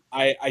too. didn't.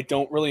 I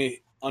don't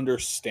really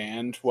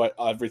understand what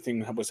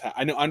everything was.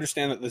 I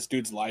understand that this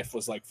dude's life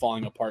was like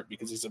falling apart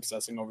because he's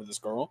obsessing over this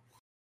girl,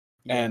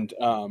 Yeah. and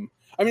I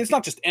mean it's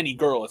not just any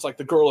girl. It's like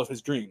the girl of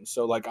his dreams.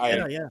 So like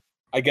Yeah.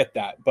 I get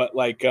that, but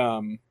like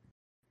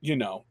you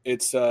know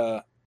it's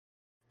I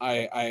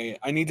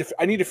need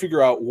to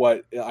figure out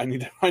what I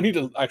need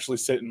to actually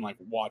sit and like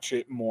watch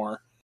it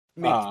more.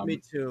 Me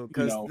too. You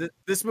Because know,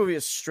 this movie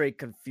is straight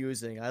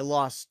confusing. I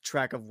lost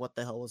track of what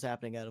the hell was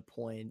happening at a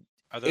point.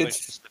 are there like it's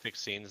specific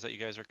scenes that you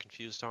guys are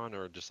confused on,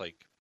 or just like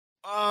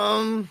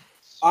Um,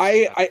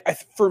 I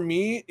for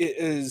me it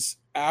is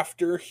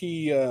after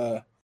he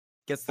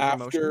Gets the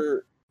promotion.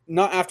 after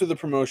not after the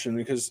promotion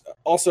because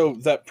also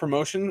that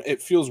promotion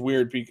it feels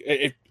weird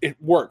it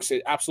works,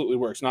 it absolutely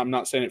works. I'm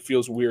not saying it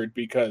feels weird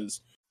because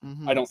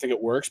I don't think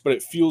it works, but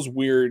it feels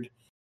weird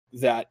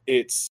that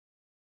it's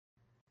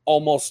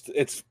almost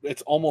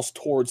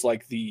towards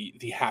like the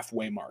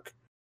halfway mark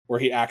where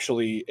he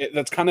actually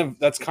that's kind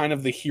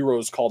of the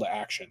hero's call to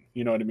action,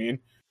 you know what I mean?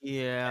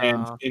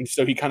 Yeah. And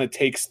so he kind of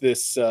takes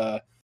this uh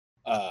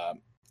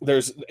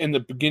there's in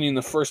the beginning,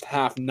 the first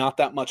half, not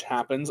that much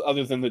happens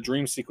other than the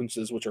dream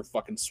sequences, which are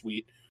fucking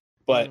sweet,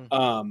 but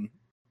and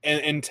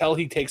until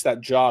he takes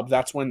that job,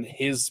 that's when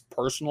his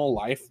personal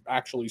life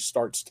actually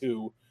starts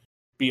to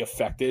be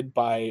affected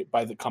by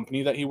the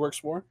company that he works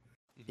for.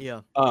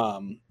 Yeah.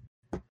 um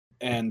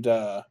and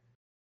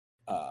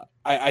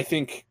I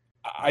think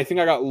I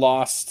got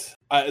lost.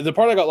 The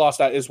part I got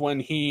lost at is when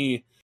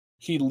he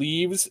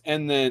leaves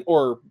and then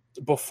or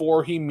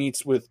before he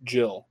meets with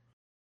Jill,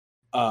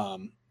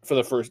 for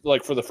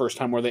the first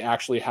time where they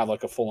actually have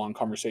like a full on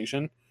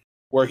conversation,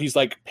 where he's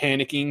like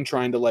panicking,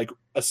 trying to like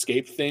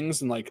escape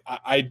things, and like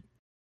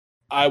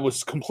I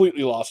was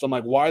completely lost. I'm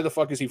like, why the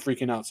fuck is he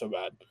freaking out so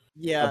bad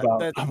Yeah.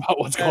 about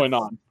what's going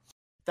on?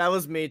 That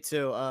was me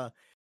too.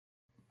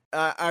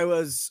 I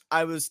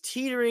was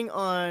teetering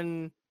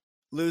on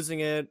losing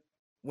it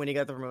when he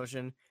got the promotion,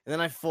 and then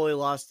I fully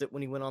lost it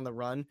when he went on the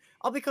run.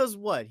 All because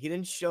what? He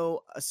didn't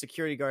show a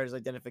security guard's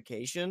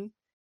identification,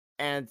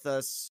 and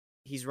thus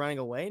he's running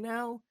away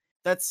now?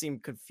 That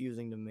seemed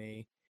confusing to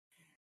me.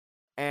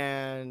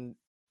 And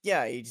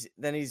yeah, he's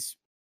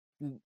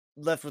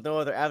left with no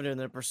other avenue than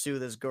to pursue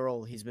this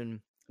girl he's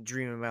been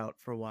dreaming about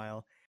for a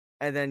while.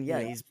 And then yeah,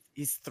 Yeah.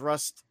 he's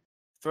thrust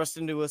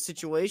into a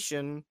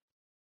situation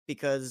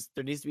because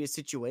there needs to be a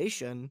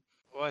situation.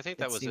 Well, I think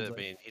It that was seems it. I like.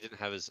 mean, he didn't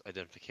have his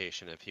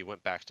identification. If he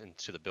went back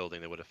into the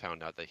building, they would have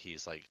found out that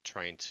he's like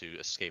trying to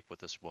escape with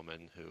this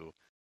woman who,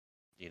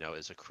 you know,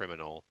 is a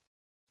criminal,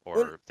 or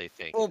Well, they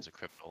think well, is a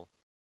criminal.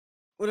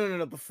 well,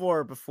 no.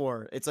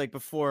 Before it's like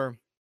before.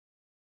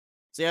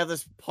 So you have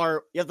this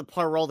part. You have the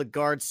part where all the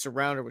guards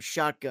surround her with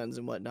shotguns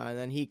and whatnot, and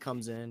then he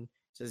comes in,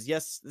 says,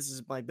 "Yes, this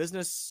is my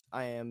business.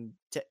 I am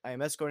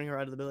escorting her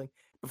out of the building."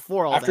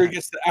 Before all After that,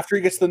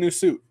 he gets the new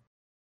suit.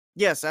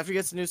 yes, after he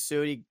gets a new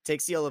suit, he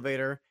takes the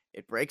elevator.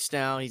 It breaks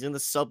down. He's in the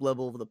sub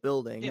level of the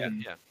building. Yeah,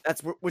 Mhm. yeah.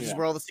 Which is Yeah.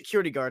 where all the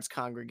security guards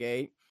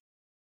congregate.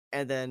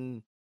 And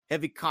then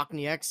heavy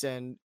Cockney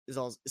accent is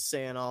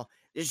saying,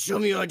 "Just show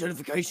me your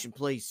identification,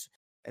 please."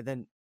 And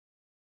then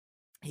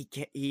he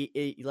can't.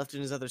 He left it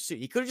in his other suit.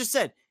 He could have just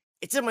said,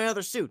 "It's in my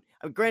other suit."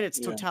 I mean, granted, it's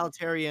Yeah.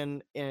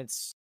 totalitarian, and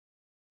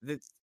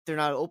they're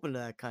not open to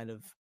that kind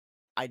of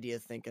idea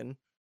thinking.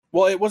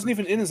 Well, it wasn't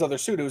even in his other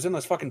suit. It was in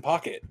his fucking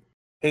pocket.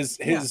 His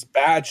Yeah.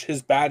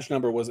 badge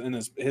number was in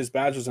his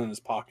badge was in his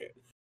pocket.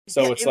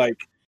 So Yeah, it's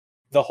like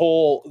the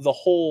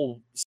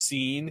whole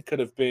scene could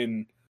have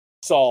been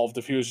solved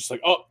if he was just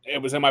like, "Oh, it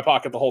was in my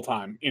pocket the whole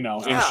time," you know,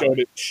 and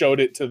Yeah. showed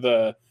it to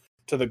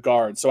the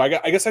guard. So I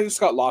guess I just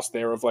got lost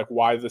there of like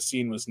why the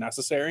scene was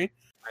necessary.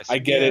 I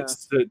get Yeah.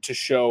 it to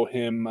show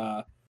him.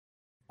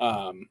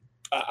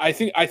 I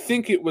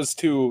think it was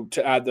to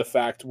add the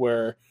fact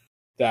where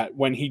that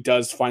when he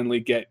does finally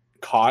get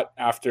caught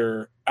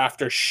after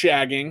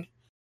shagging,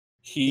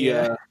 he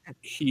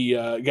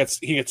Yeah.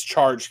 gets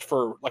charged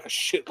for like a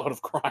shitload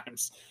of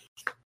crimes,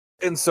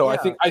 and so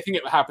Yeah. I think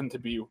it happened to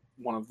be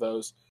one of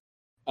those.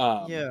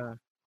 Yeah.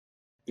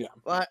 Yeah.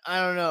 Well, I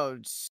don't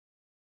know.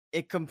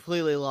 It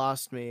completely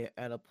lost me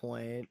at a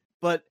point.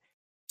 But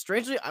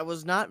strangely, I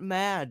was not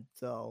mad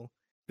though,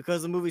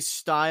 because the movie's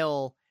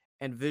style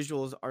and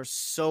visuals are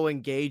so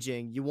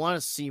engaging. You want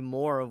to see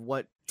more of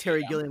what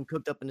Terry Gilliam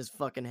cooked up in his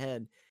fucking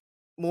head.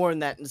 More in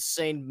that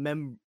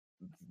insane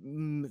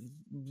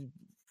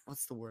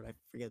what's the word? I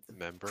forget the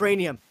Member.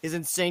 cranium. His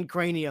insane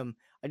cranium.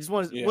 I just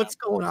want to. Yeah. What's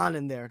going on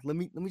in there? Let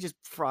me just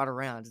prod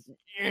around.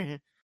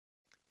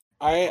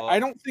 I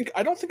don't think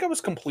I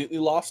was completely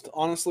lost,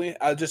 honestly.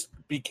 I just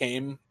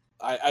became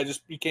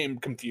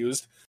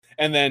confused,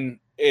 and then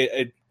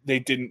they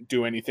didn't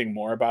do anything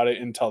more about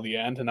it until the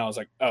end, and I was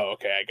like, oh,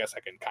 okay, I guess I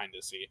can kind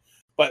of see.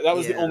 But that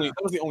was the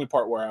only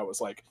part where I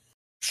was like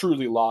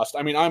truly lost.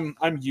 I mean,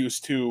 I'm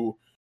used to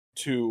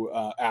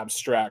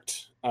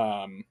abstract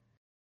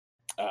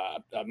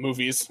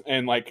movies,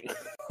 and like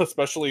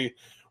especially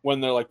when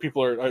they're like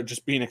people are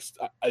just being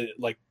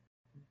like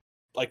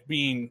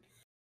being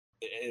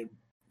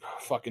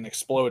fucking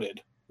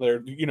exploded.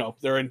 They're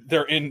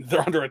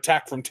they're under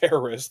attack from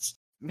terrorists.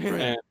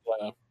 And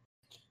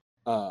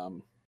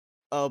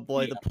oh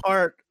boy, yeah. the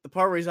part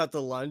where he's out to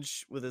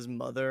lunch with his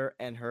mother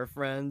and her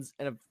friends,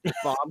 and a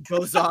bomb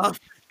goes off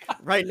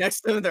right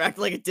next to him. They're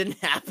acting like it didn't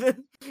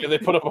happen. Yeah, they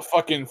put up a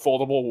fucking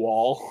foldable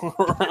wall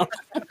around.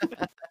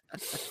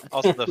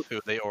 Also, the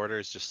food they order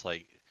is just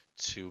like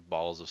 2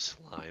 balls of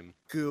slime.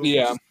 Goop.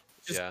 Yeah.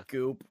 Just Yeah.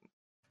 goop.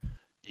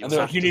 And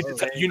they're like, you need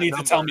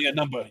to tell me a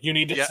number. You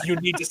need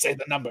to say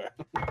the number.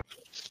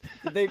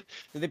 Did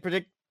they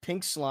predict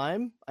pink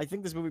slime? I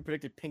think this movie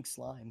predicted pink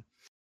slime.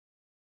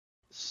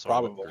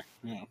 Probably.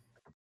 Yeah.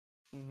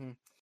 Mm-hmm.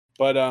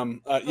 But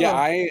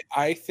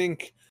I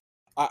think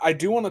I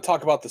do want to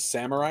talk about the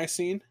samurai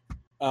scene.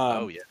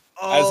 Oh yeah.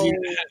 As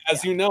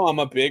you know, I'm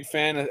a big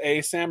fan of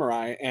A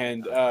Samurai,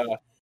 and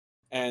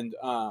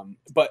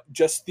but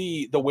just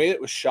the way it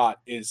was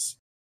shot is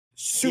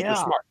super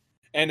smart,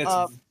 and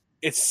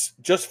it's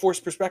just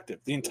forced perspective.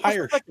 The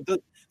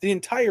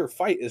entire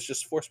fight is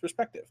just forced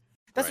perspective.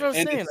 That's what I was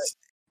saying.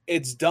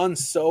 It's done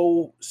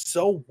so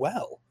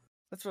well.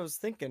 That's what I was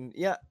thinking.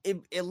 Yeah,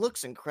 it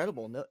looks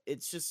incredible. No,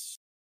 it's just,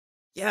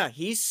 yeah,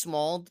 he's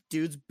small,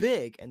 dude's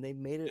big, and they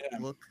made it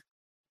look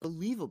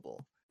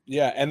believable.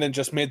 Yeah, and then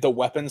just made the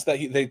weapons that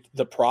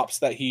the props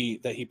that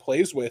he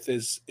plays with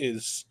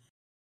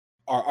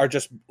are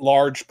just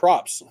large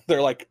props.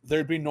 They're like,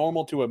 they'd be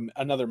normal to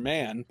another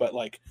man, but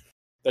like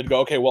they'd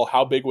go, okay, well,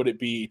 how big would it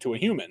be to a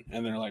human?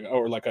 And they're like,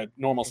 or like a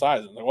normal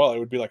size. And like, well, it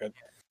would be like a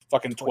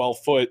fucking 12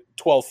 foot,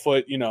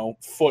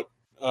 foot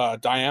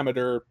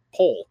diameter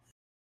pole.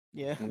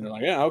 Yeah. And they're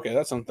like, yeah, okay,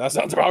 that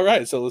sounds about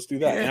right. So let's do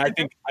that. And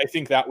I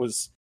think that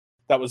was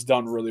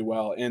done really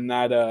well. And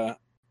that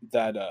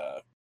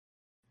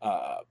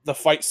the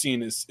fight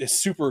scene is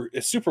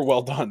super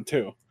well done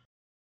too.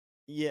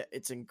 Yeah,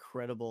 it's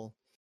incredible.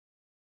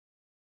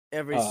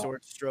 Every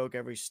sword stroke,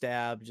 every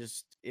stab,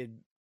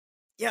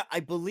 yeah, I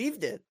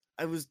believed it.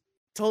 I was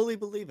totally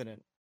believing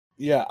it.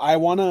 Yeah, I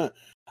wanna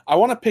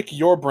pick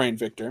your brain,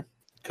 Victor,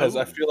 because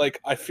I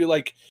feel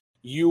like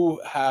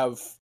you have,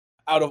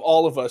 out of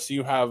all of us,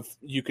 you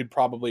could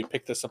probably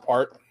pick this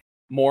apart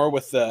more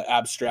with the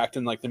abstract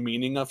and like the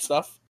meaning of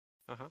stuff.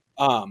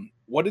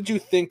 What did you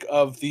think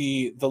of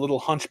the little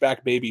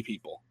hunchback baby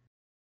people?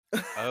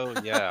 Oh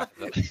yeah.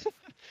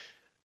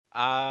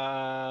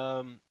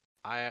 I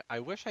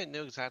wish I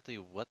knew exactly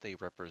what they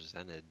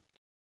represented.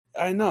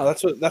 I know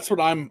that's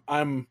what I'm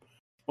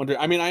wondering.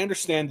 I mean, I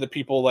understand the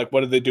people, like, what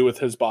did they do with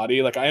his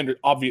body? Like,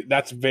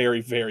 that's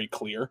very, very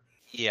clear.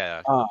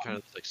 Yeah, kind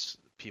of like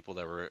people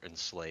that were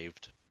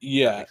enslaved.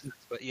 Yeah,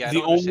 but yeah,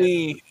 the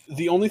only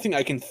thing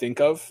I can think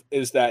of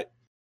is that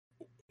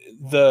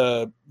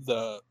the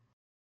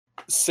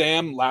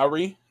Sam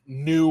Lowry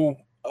knew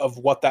of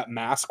what that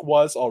mask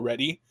was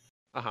already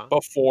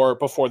before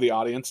the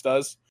audience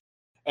does,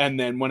 and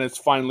then when it's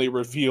finally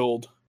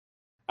revealed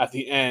at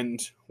the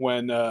end,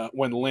 when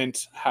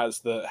Lint has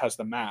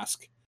the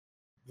mask,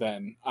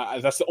 then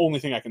that's the only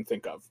thing I can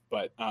think of.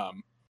 But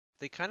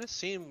they kind of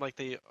seem like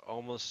they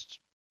almost,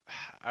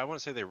 I want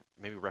to say they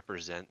maybe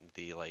represent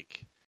the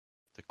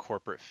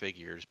corporate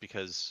figures,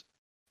 because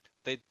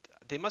they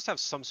must have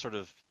some sort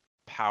of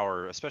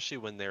power, especially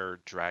when they're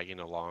dragging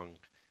along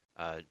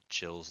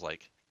Jill's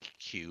like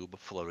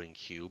floating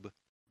cube.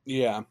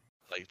 Yeah.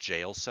 Like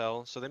jail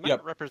cell. So they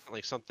might represent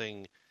like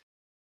something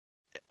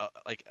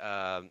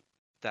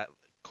that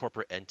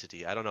corporate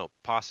entity. I don't know,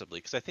 possibly,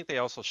 because I think they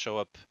also show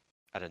up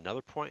at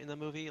another point in the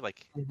movie,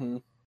 like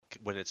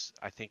when it's,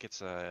 I think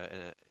it's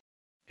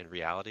in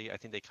reality. I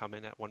think they come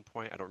in at one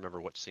point. I don't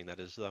remember what scene that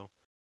is though.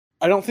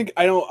 I think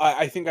I know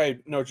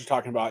what you're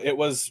talking about. It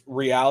was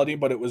reality,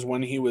 but it was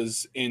when he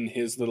was in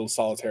his little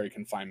solitary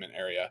confinement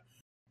area.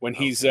 When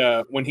he's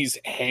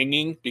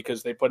hanging,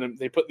 because they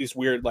put these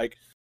weird like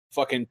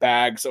fucking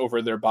bags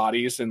over their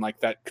bodies and like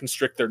that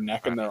constrict their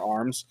neck and their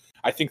arms.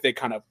 I think they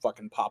kind of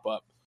fucking pop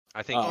up.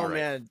 I think you're right.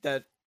 Man,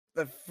 that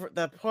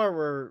part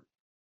where,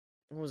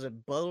 was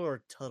it Buttle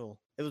or Tuttle?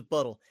 It was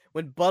Buttle.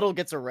 When Buttle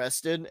gets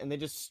arrested and they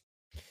just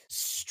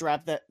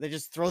they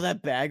just throw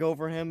that bag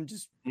over him,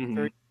 just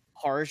very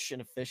harsh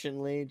and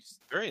efficiently.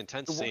 Very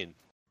intense scene.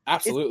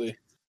 Absolutely.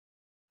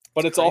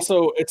 But it's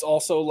also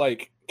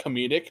like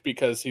comedic,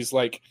 because he's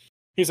like,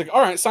 he's like,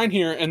 all right, sign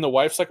here, and the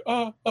wife's like,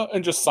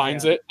 and just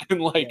signs Yeah. it,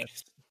 and like,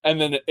 Yes. and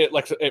then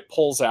it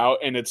pulls out,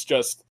 and it's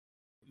just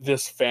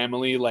this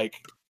family like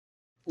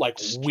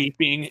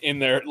weeping in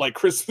their like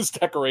Christmas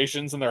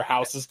decorations, and their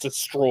house is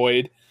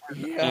destroyed.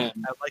 Yeah.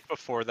 And I like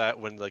before that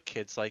when the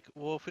kid's like,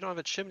 well, if we don't have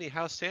a chimney,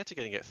 how's Santa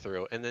gonna get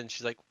through? And then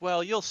she's like,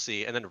 well, you'll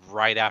see. And then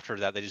right after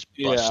that, they just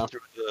bust Yeah.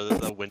 through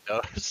the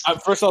windows.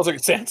 at first I was like,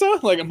 Santa?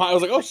 Like, I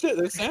was like, oh shit,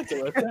 there's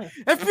Santa right there.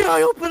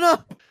 FBI, open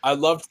up! I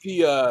loved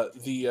the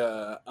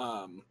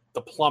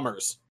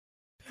plumbers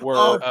were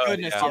Oh, Oh,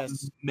 goodness, yeah.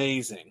 yes.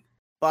 amazing.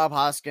 Bob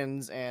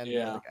Hoskins and the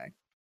Yeah. other guy.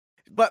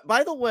 But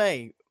by the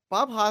way,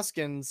 Bob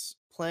Hoskins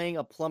playing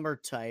a plumber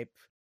type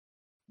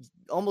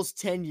almost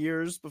 10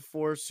 years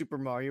before Super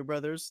Mario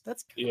Brothers.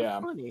 That's kind Yeah.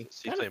 of funny.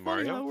 Does he Kinda play funny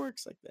Mario? how it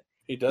works like that.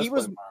 He does He play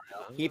was-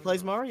 Mario. He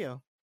plays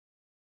Mario.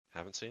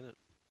 Haven't seen it.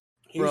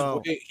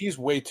 Bro. He's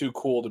way too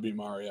cool to be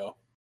Mario.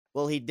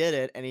 Well, he did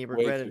it and he Way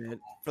regretted too it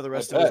for the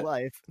rest I of his bet.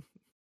 life.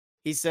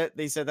 They said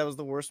that was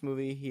the worst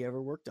movie he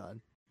ever worked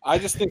on. I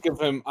just think of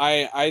him.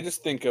 I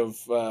just think of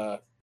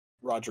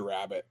Roger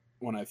Rabbit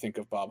when I think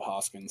of Bob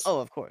Hoskins. Oh,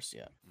 of course,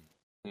 yeah.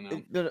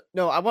 You know?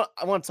 No, I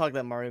want to talk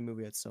that Mario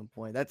movie at some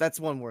point. That's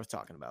one worth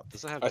talking about.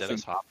 Doesn't it have I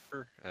Dennis think-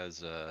 Hopper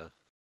as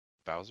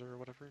Bowser or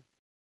whatever?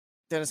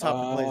 Dennis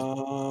Hopper plays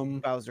Um,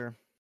 Bowser.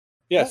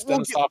 yes, we'll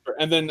Dennis get- Hopper,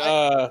 and then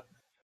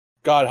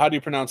God, how do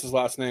you pronounce his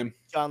last name?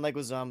 John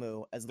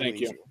Leguizamo as Thank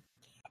Luigi. you.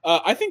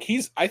 I think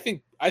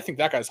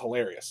that guy's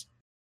hilarious.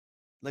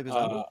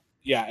 Leguizamo.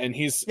 Yeah, and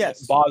he's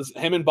Yes.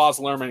 him and Baz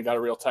Luhrmann got a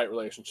real tight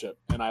relationship,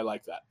 and I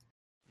like that.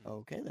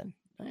 Okay, then.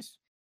 Nice. Do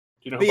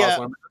you know But who Baz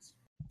yeah. Luhrmann is?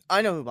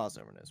 I know who Baz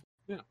Luhrmann is.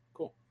 Yeah,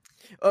 cool.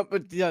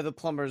 But yeah, the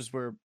plumbers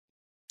were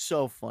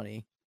so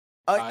funny.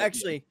 Yeah.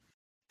 Actually,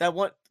 that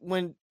one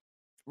when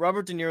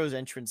Robert De Niro's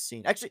entrance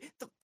scene. Actually,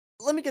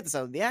 let me get this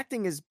out. The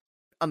acting is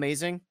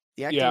amazing.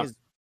 The acting Yeah. is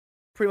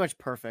pretty much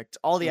perfect.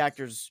 All the It's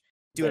actors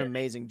do an very,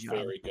 amazing job.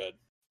 Very good.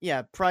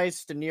 Yeah,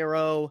 Price, De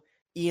Niro,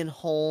 Ian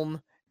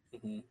Holm,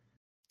 Mhm.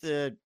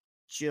 the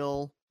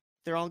Jill,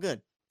 they're all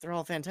good. They're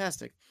all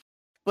fantastic.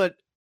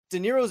 But De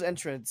Niro's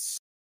entrance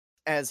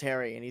as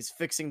Harry, and he's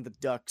fixing the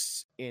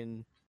ducts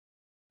in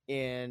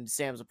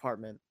Sam's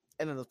apartment,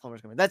 and then the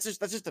plumbers come in. That's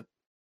just a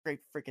great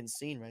freaking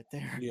scene right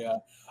there. Yeah.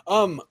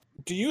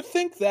 Do you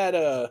think that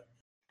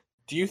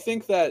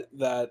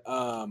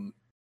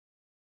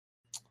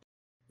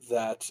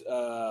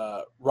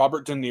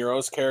Robert De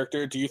Niro's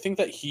character, do you think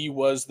that he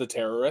was the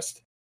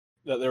terrorist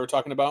that they were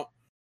talking about?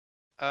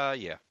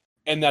 Yeah.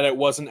 And that it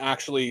wasn't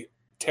actually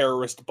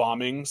terrorist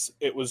bombings,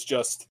 it was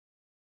just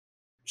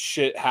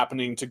shit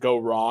happening to go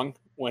wrong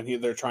when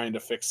they're trying to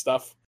fix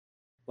stuff?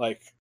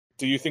 Like,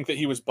 do you think that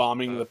he was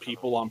bombing the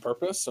people on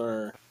purpose,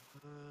 or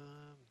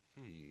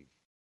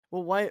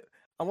Well, why?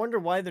 I wonder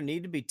why there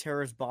need to be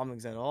terrorist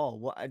bombings at all.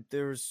 What I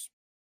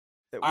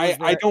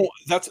don't.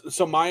 That's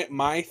so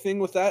my thing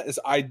with that is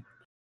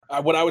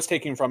what I was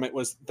taking from it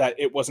was that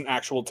it wasn't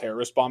actual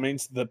terrorist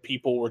bombings. The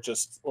people were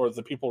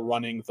the people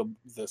running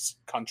this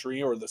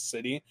country or the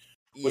city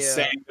was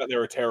saying that there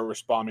were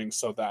terrorist bombings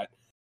so that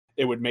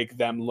it would make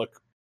them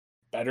look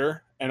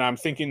better. And I'm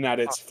thinking that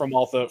it's from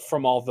all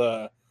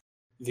the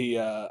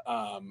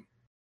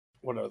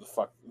what are the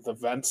fuck the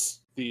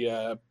vents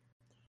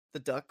the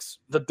ducks.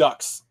 the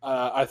ducks.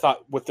 I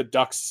thought with the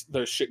ducks,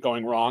 there's shit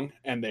going wrong,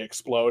 and they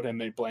explode, and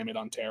they blame it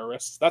on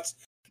terrorists. That's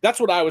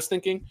what I was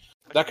thinking.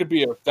 That could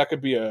be a That's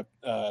a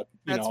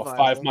viable.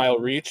 5-mile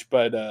reach,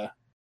 but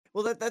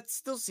Well, that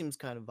still seems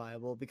kind of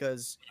viable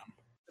because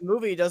the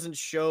movie doesn't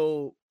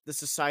show the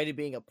society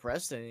being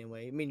oppressed in any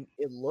way. I mean,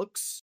 it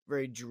looks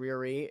very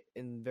dreary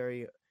and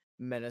very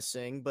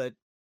menacing, but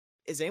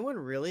is anyone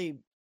really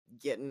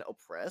getting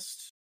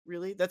oppressed?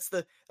 Really, that's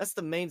the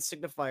main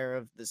signifier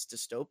of this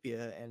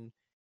dystopia, and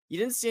you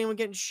didn't see anyone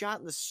getting shot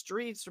in the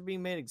streets or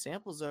being made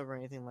examples of or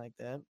anything like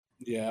that.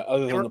 yeah,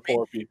 other They than were the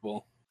poor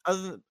people.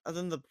 Other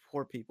than the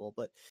poor people,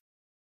 but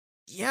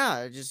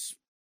yeah,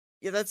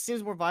 that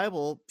seems more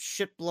viable.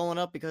 Shit blowing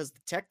up because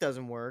the tech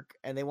doesn't work,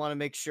 and they want to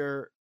make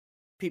sure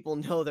people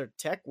know their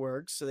tech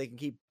works so they can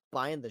keep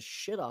buying the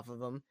shit off of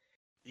them.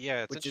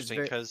 Yeah, it's Which is interesting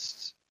very-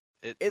 because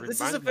it this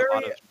is a reminds me a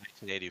lot very- of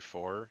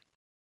 1984.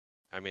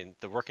 I mean,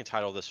 the working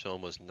title of this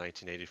film was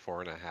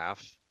 1984 and a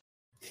half.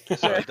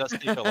 So it does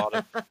take a lot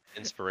of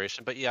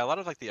inspiration. But yeah, a lot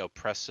of like the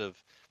oppressive.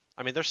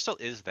 I mean, there still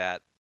is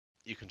that.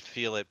 You can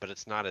feel it, but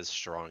it's not as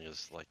strong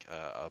as like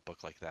a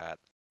book like that.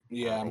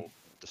 Yeah. Or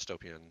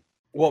dystopian.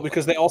 Well,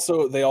 because they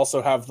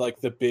also have like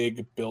the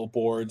big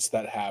billboards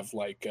that have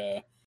like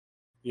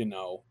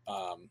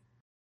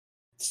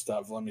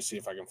stuff. Let me see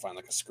if I can find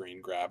like a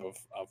screen grab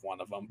of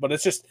one of them. But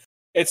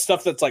it's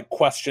stuff that's like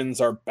questions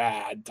are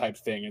bad type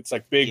thing. It's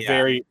like big, Yeah.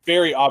 very,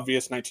 very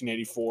obvious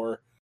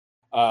 1984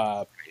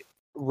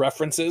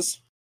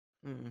 references.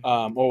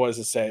 Mm. What does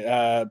it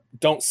say?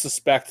 Don't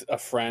suspect a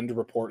friend,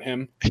 report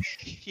him.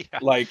 Yeah.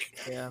 Like,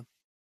 Yeah,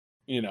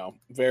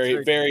 very,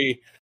 very-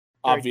 very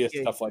obvious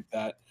kid- stuff like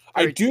that.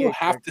 I very do kid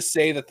have to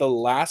say that the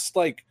last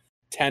like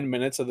 10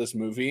 minutes of this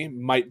movie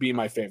might be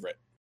my favorite.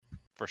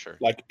 for sure.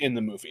 like in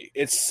the movie.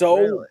 It's so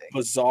Really?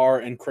 bizarre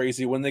and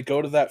crazy when they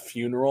go to that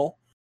funeral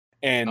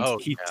and Oh,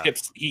 he yeah.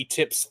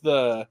 tips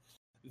the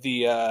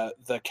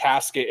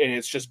casket and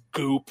it's just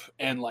goop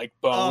and like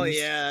bones. Oh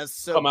yeah, that's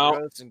so come out,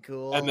 gross and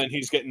cool. and then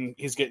he's getting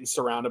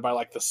surrounded by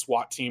like the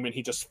SWAT team and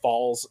he just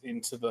falls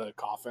into the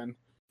coffin.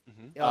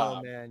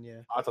 oh man,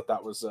 yeah. I thought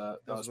that was was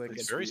pretty wicked.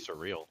 It's very sweet.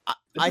 surreal.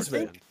 I was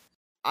very- think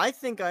I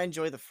think I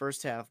enjoy the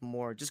first half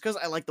more just because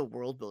I like the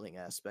world building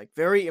aspect.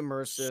 Very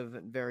immersive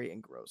and very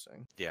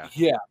engrossing. Yeah.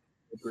 Yeah,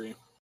 I agree.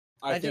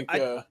 I I ju- think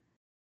I-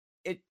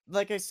 It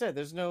like I said,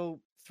 there's no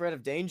threat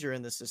of danger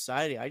in this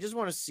society. I just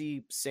want to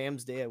see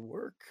Sam's day at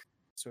work,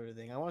 sort of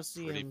thing. I want to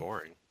see Pretty him.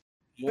 boring.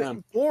 yeah.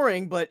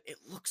 Boring, but it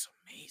looks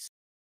amazing.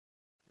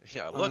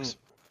 Yeah, it looks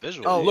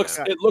visually. Oh, It looks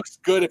yeah. it looks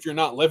good if you're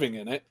not living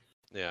in it.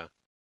 Yeah.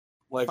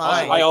 Like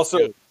Fine. I also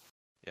Good.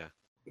 Yeah.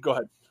 Go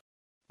ahead.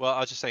 Well,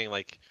 I was just saying,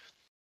 like,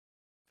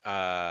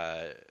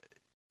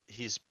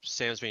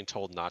 Sam's being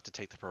told not to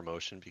take the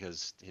promotion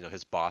because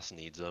his boss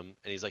needs him,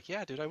 and he's like,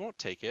 "Yeah, dude, I won't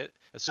take it."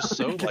 It's just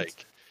so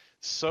like,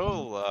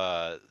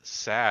 so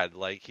sad.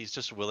 Like he's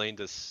just willing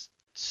to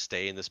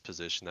stay in this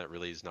position that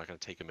really is not going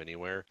to take him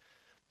anywhere.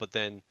 But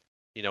then,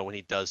 when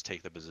he does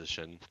take the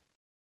position,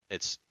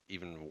 it's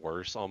even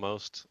worse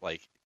almost.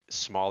 Like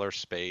smaller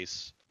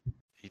space.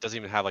 He doesn't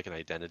even have like an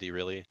identity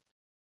really.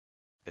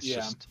 It's Yeah.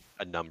 just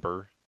a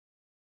number.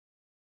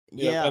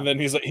 Yeah. And then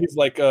he's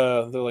like,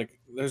 they're like,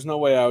 there's no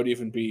way I would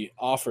even be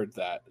offered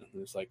that. And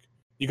he's like,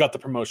 you got the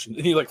promotion.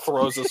 And he like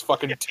throws his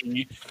fucking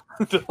tea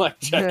to like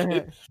check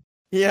it.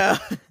 Yeah.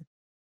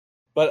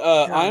 But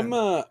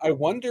God. I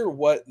wonder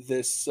what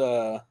this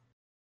in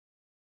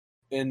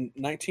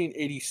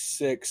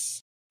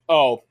 1986.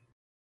 Oh,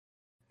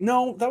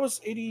 no, that was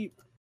 80.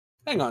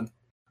 Hang on.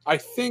 I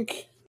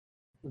think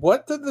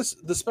what did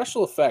the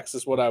special effects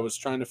is what I was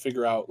trying to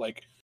figure out,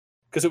 like,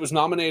 because it was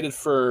nominated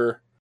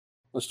for,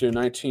 let's do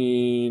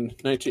 19.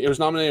 It was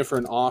nominated for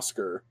an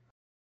Oscar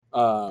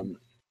in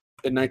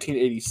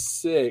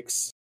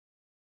 1986,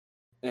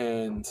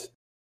 and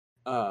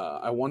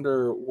I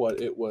wonder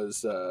what it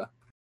was.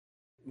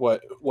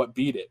 What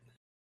beat it?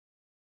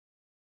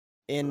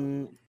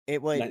 In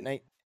it wait,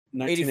 Nin-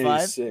 85?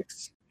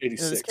 1986. No,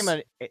 86.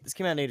 this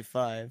came out in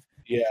 85.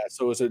 Yeah,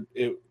 so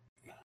it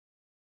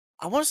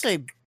I want to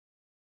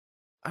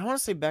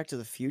say Back to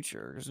the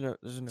Future. There's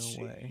no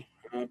see. way.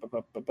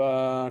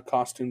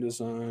 Costume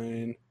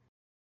design,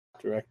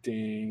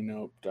 directing,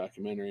 nope.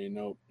 Documentary,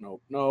 nope.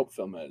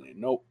 Film editing,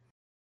 nope.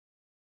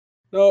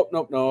 Nope.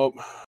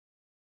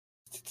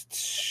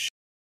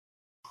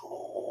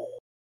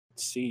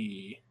 Let's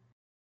see.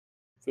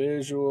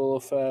 Visual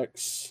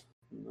effects.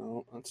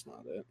 No, that's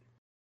not it.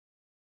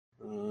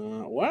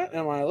 What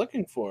am I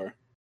looking for?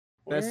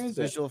 Where Best is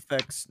visual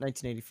effects,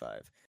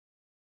 1985.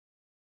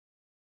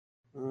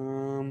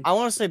 it? I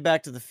want to say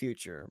Back to the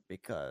Future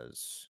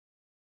because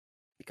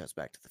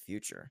Back to the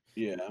Future.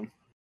 Yeah.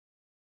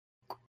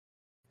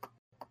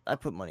 I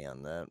put money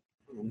on that.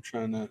 I'm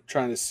trying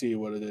to see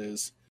what it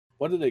is.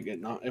 What did they get?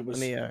 Not it was.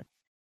 Let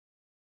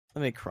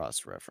me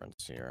cross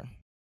reference here.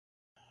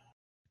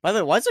 By the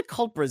way, why is it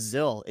called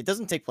Brazil? It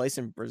doesn't take place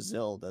in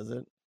Brazil, does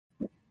it?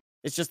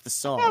 It's just the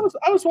song.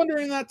 I was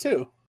wondering that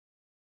too.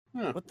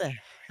 Huh. What the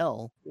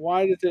hell?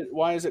 Why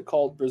is it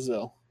called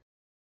Brazil?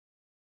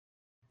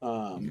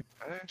 I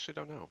actually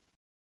don't know.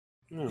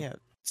 Yeah,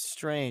 it's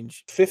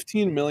strange.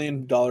 $15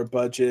 million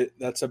budget.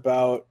 That's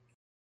about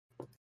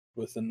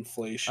with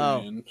inflation.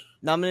 Oh.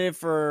 Nominated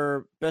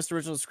for Best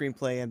Original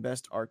Screenplay and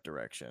Best Art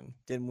Direction.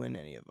 Didn't win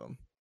any of them.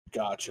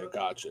 Gotcha.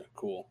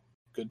 Cool.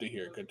 Good to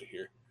hear.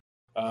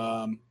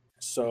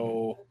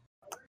 So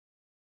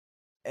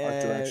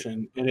art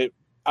direction and it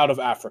out of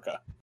Africa.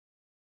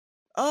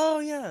 Oh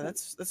yeah,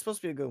 that's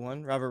supposed to be a good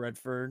one. Robert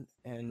Redford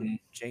and Mhm.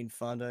 Jane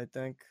Fonda, I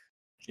think.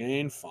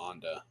 Jane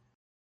Fonda.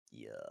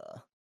 Yeah.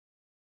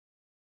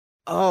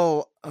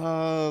 Oh,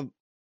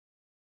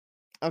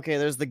 okay,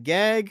 there's the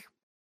gag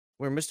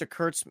where Mr.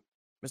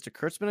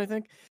 Kurtzman, I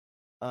think.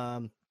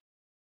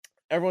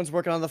 Everyone's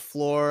working on the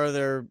floor.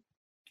 They're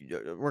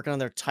working on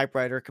their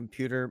typewriter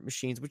computer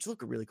machines, which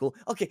look really cool.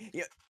 Okay,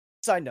 yeah.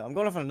 Side note, I'm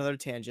going off on another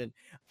tangent.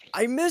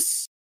 I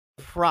miss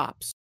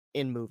props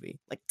in movie,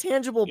 like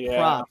tangible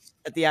props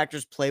that the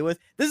actors play with.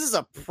 This is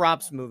a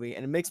props movie,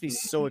 and it makes me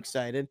so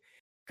excited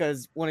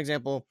because one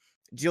example,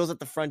 Jill's at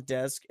the front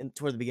desk and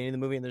toward the beginning of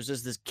the movie, and there's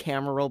just this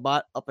camera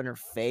robot up in her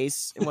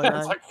face and whatnot.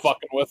 It's like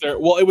fucking with her.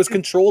 Well, it was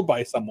controlled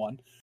by someone,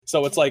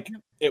 so it's like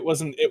it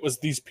wasn't. It was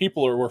these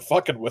people who were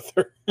fucking with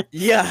her.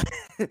 Yeah,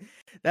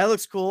 that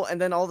looks cool. And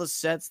then all the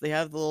sets, they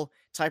have the little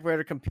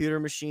typewriter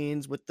computer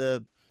machines with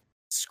the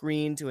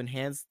screen to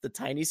enhance the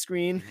tiny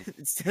screen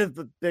instead of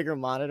the bigger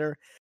monitor.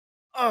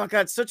 Oh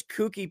god, such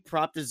kooky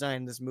prop design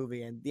in this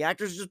movie, and the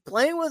actors are just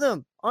playing with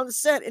them on the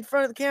set in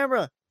front of the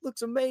camera.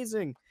 Looks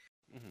amazing.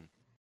 Mm-hmm.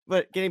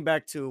 But getting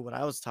back to what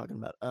I was talking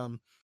about,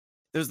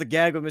 there's the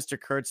gag with Mr.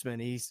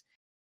 Kurtzman. He's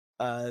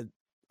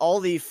all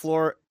the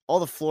floor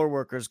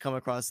workers come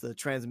across the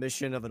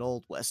transmission of an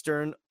old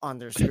Western on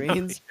their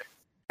screens.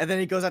 And then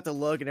he goes out to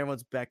look and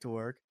everyone's back to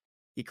work.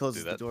 He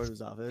closes the door to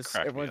his office.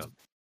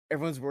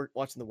 everyone's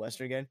watching the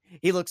Western again.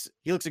 He looks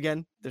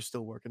again. They're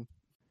still working.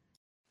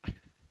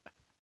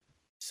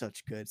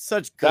 Such good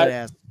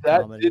ass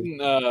That comedy. didn't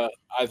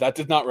that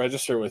did not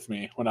register with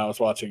me when I was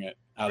watching it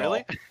at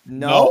Really? all.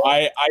 No,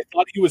 I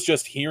thought he was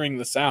just hearing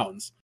the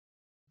sounds.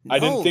 I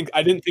didn't think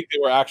they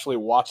were actually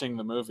watching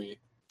the movie.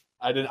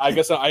 I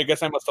guess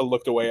I must have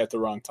looked away at the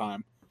wrong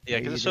time. Yeah,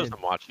 because you it shows did.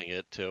 them watching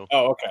it too.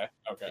 Oh, okay.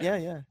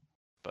 Yeah.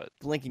 But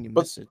Blinking, you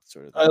But miss it,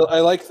 sort of. I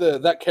like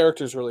that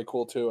character's really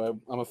cool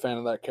too. I'm a fan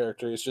of that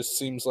character. It just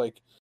seems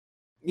like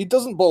he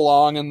doesn't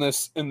belong in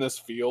this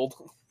field.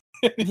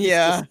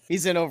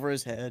 He's in over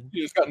his head.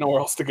 He's got nowhere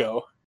else to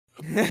go.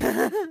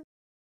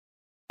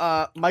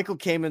 Michael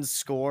Kamen's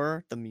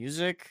score, the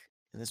music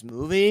in this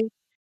movie,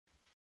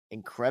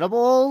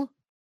 incredible.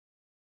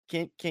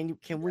 Can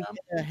we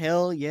get a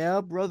hell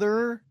yeah,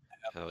 brother?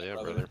 hell yeah,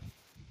 brother.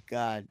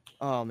 God,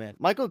 oh man,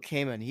 Michael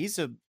Kamen, he's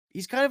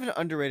kind of an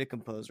underrated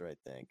composer, I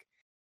think.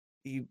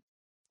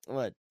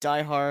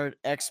 Die Hard,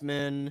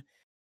 X-Men,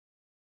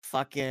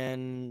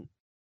 fucking,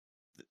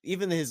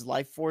 even his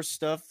Life Force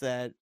stuff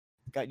that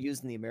got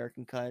used in the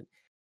American cut,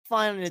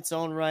 fine in its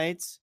own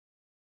rights.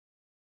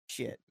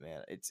 Shit,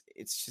 man, it's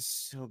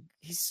just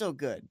he's so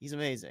good. He's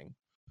amazing.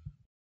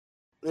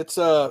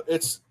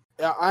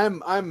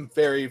 I'm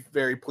very,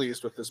 very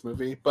pleased with this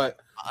movie, but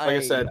like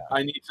I said,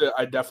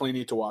 I definitely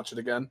need to watch it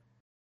again.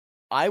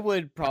 I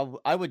would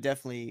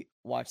definitely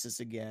watch this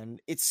again.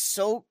 It's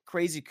so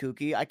crazy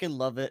kooky. I can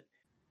love it.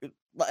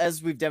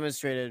 As we've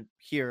demonstrated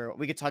here,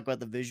 we could talk about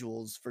the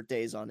visuals for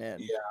days on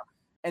end. Yeah.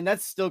 And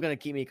that's still going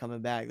to keep me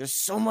coming back.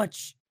 There's a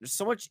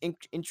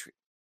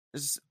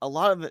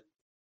lot of it.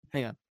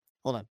 Hang on.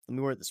 Hold on. Let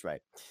me word this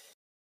right.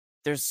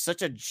 There's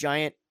such a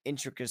giant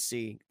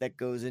intricacy that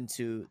goes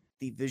into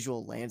the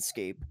visual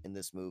landscape in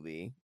this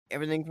movie.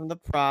 Everything from the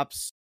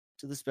props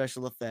to the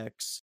special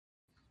effects.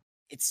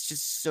 It's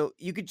just so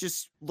you could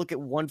just look at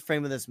one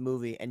frame of this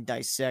movie and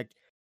dissect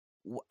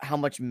how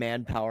much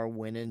manpower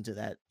went into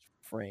that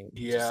frame.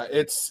 Yeah,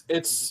 this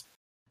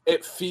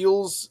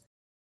feels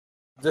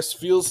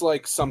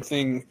like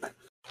something.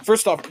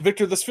 First off,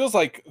 Victor, this feels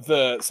like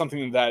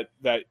something that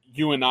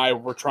you and I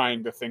were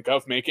trying to think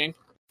of making.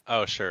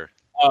 Oh, sure.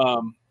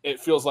 It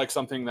feels like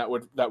something that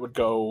would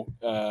go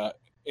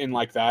in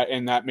like that,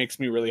 and that makes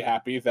me really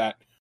happy that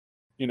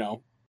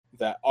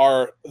that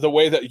the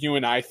way that you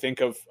and I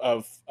think of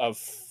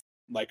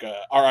like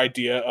our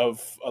idea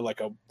of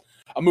like a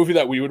movie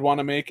that we would want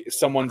to make,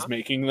 someone's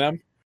making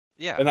them.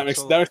 Yeah, and that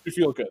makes me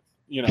feel good.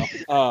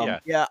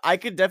 Yeah, I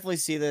could definitely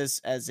see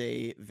this as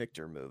a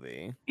Victor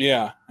movie.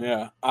 Yeah.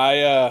 But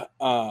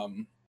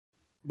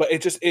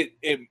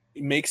it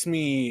makes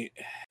me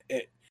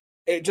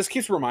it just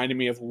keeps reminding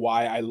me of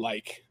why I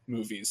like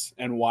movies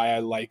and why I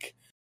like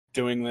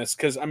doing this.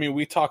 Because I mean,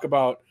 we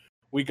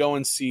go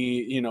and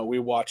see, we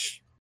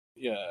watch,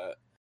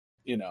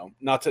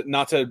 not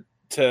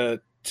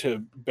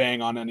to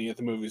bang on any of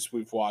the movies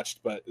we've watched,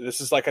 but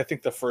this is like, I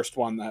think the first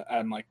one that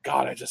I'm like,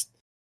 God,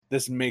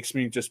 this makes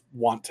me just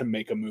want to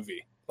make a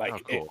movie.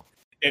 Like, cool.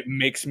 It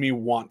makes me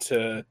want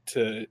to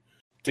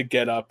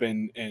get up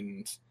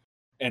and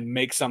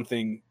make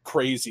something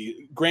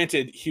crazy.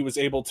 Granted, he was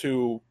able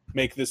to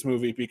make this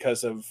movie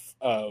because of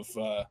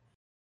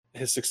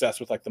his success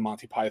with like the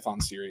Monty Python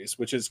series,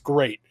 which is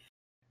great.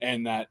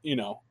 And that,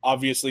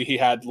 obviously he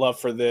had love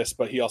for this,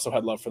 but he also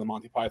had love for the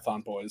Monty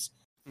Python boys.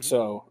 Mm-hmm.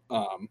 So,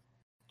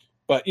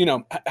 but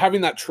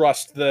having that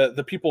trust,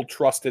 the people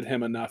trusted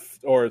him enough,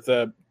 or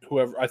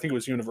whoever, I think it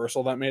was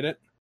Universal that made it.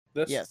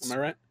 Yes. Am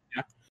I right?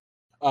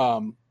 Yeah.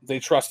 They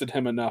trusted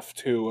him enough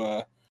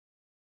to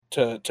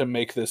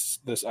make this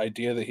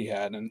idea that he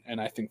had,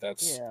 and I think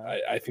that's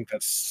I think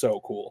that's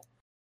so cool.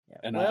 Yeah.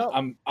 And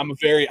I'm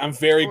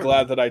very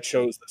glad that I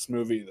chose this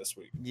movie this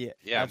week. Yeah,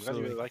 I'm glad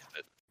you really liked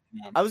it.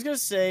 Yeah. I was gonna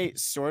say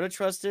sort of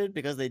trusted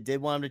because they did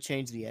want him to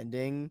change the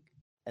ending,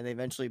 and they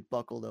eventually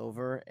buckled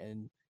over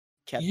and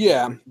kept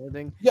the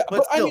ending. Yeah,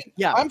 but still,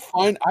 I'm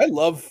fine. I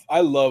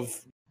love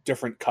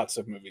different cuts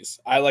of movies.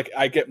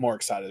 I get more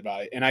excited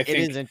about it, and I think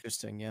it is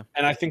interesting. Yeah,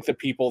 and I think the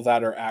people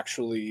that are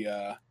actually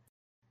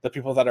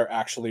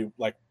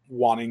like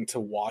wanting to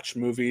watch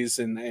movies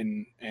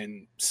and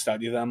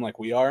study them like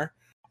we are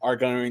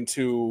going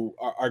to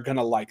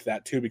like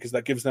that too, because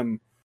that gives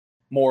them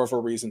more of a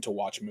reason to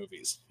watch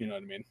movies. You know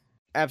what I mean?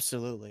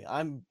 Absolutely.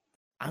 I'm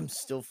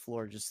still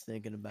floored just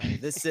thinking about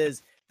it.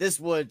 This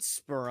would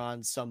spur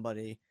on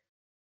somebody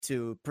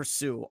to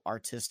pursue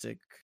artistic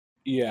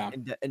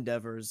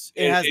endeavors.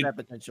 It has that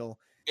potential.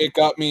 It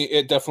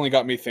definitely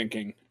got me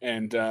thinking,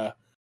 and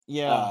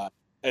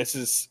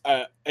it's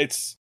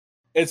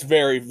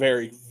very,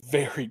 very,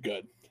 very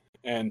good,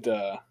 and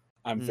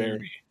I'm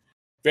very,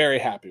 very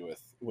happy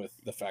with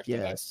the fact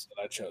that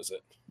I chose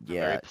it.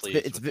 Yeah, it's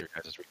with your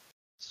guys'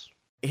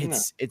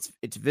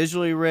 it's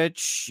visually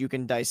rich. You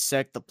can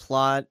dissect the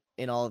plot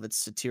in all of its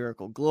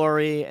satirical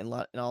glory and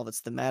all of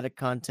its thematic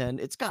content.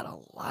 It's got a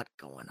lot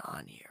going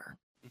on here.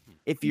 Mm-hmm.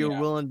 If you're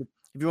willing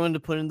to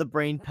put in the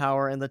brain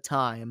power and the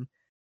time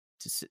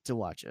to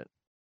watch it.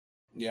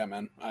 Yeah,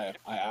 man, I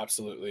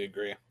absolutely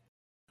agree.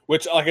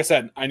 Which, like I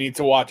said, I need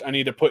to watch. I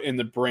need to put in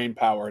the brain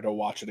power to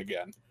watch it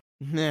again.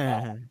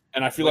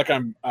 And I feel like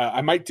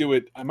I might do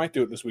it. I might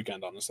do it this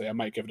weekend. Honestly, I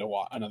might give it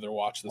another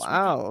watch this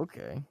Wow.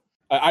 weekend. Okay.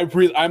 I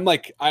really.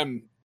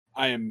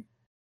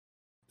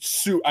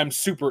 I'm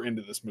super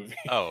into this movie.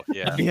 Oh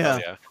yeah, Yeah.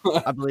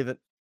 yeah. I believe it.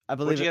 I What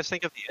believe do you it. guys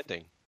think of the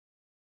ending?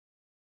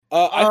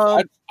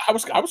 I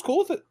was cool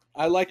with it.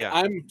 I like.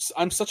 Yeah.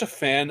 I'm such a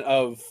fan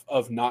of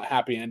not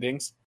happy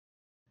endings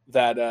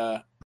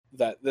that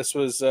that this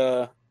was.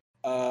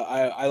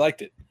 I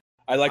liked it.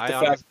 I like the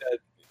fact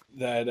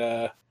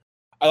that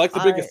I like the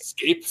big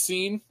escape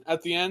scene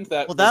at the end.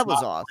 That Well, that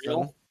was not awesome.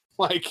 real.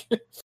 Like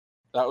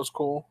that was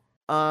cool.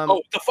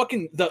 Oh, the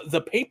fucking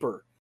the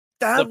paper.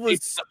 that the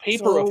was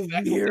paper so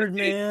effect weird,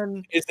 they did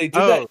man. Is they did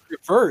that in Oh.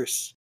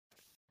 reverse.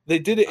 They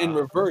did it in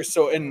Oh. reverse.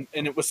 So and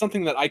it was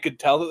something that I could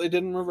tell that they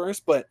did in reverse,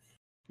 but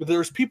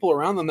there's people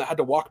around them that had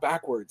to walk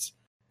backwards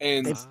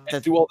and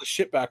do all the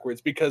shit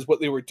backwards because what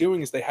they were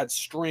doing is they had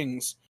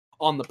strings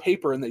on the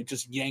paper and they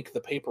just yank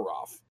the paper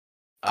off.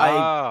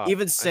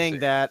 Even I saying see.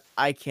 that,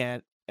 I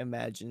can't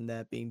imagine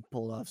that being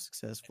pulled off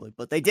successfully.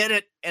 But they did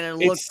it, and it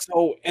looks It's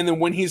so. And then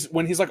when he's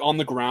like on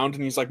the ground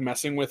and he's like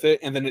messing with it,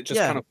 and then it just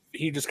Yeah.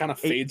 kind of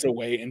fades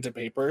away into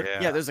paper.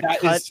 yeah. There's a That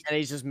cut, is and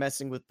he's just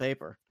messing with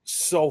paper.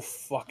 so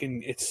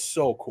fucking. It's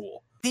so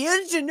cool. The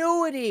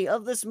ingenuity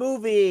of this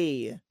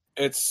movie.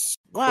 It's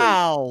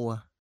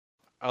Wow.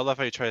 I love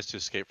how he tries to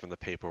escape from the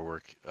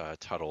paperwork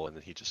tunnel, and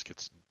then he just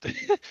gets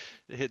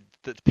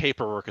the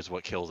paperwork is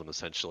what kills him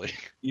essentially,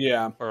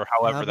 Yeah. or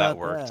How however that about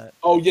worked. that?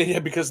 Oh yeah,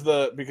 because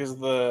the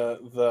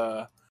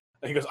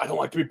he goes, I don't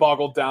like to be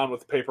boggled down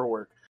with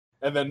paperwork,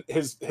 and then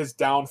his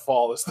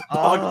downfall is the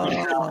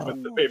boggling down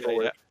with the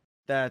paperwork. Yeah.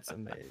 That's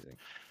amazing.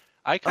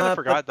 I kind of but-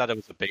 forgot that it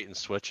was a bait and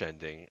switch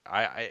ending.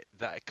 I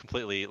that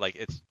completely like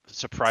it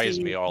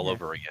surprised me all yeah.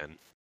 over again.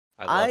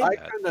 I love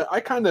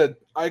that.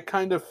 I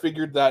kind of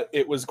figured that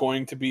it was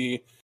going to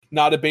be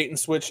not a bait and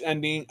switch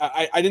ending.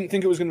 I didn't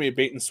think it was going to be a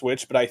bait and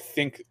switch, but I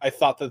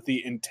thought that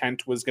the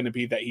intent was going to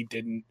be that he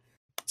didn't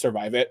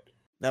survive it.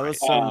 That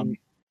was Um, some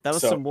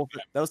so,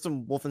 that was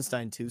some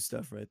Wolfenstein 2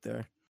 stuff right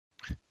there.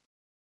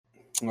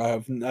 I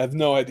have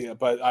no idea,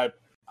 but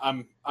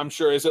I'm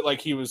sure. Is it like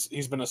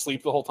he's been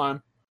asleep the whole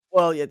time?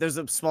 Well, yeah, there's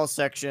a small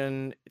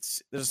section.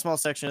 There's a small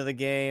section of the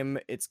game.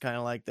 It's kind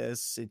of like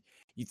this.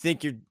 You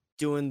think you're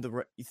doing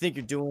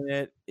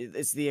it.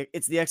 It's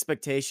the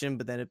expectation,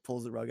 but then it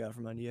pulls the rug out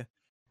from under you.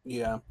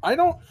 Yeah, I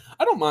don't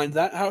mind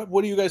that.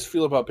 What do you guys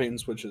feel about bait and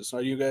switches?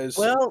 Are you guys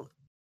Well,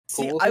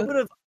 see, cool with I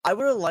it?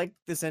 would have liked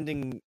this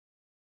ending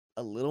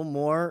a little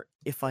more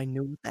if I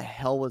knew what the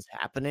hell was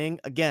happening.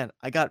 Again,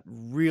 I got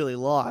really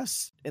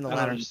lost in the I don't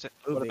latter understand.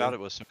 movie. What about it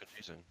was so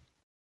confusing?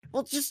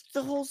 Well, just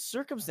the whole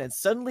circumstance.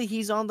 Suddenly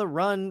he's on the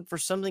run for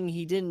something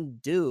he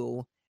didn't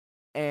do,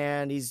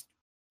 and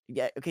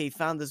he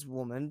found this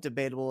woman.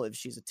 Debatable if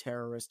she's a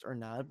terrorist or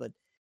not, but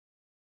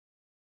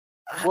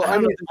Well, I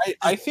don't know, mean,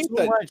 I think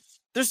so that much,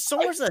 there's so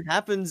much that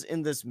happens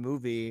in this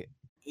movie.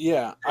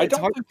 yeah, I It's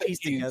don't hard think to that piece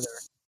together.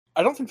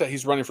 I don't think that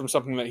he's running from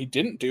something that he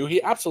didn't do.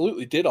 He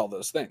absolutely did all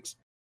those things.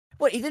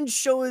 But he didn't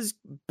show his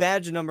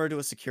badge number to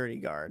a security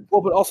guard.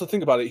 Well, but also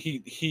think about it.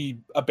 He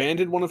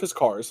abandoned one of his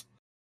cars.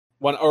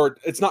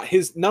 It's not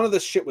his. None of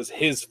this shit was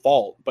his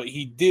fault, but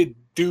he did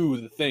do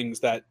the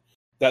things that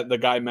the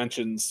guy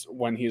mentions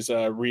when he's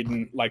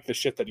reading like the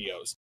shit that he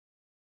owes.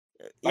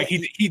 Like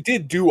he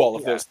did do all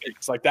of those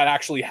things. Like that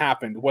actually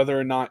happened. Whether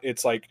or not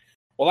it's like,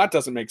 well, that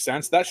doesn't make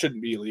sense. That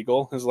shouldn't be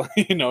illegal. Is like,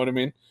 you know what I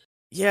mean?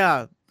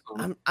 Yeah,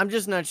 I'm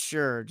just not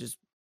sure. Just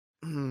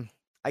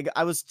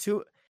I was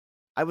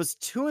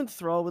too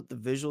enthralled with the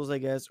visuals, I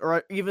guess,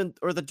 or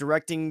the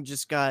directing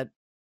just got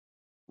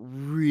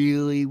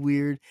really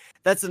weird.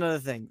 That's another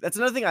thing. That's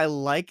another thing I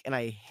like and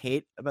I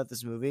hate about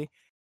this movie.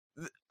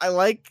 I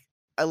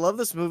love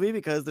this movie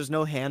because there's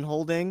no hand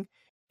holding.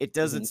 It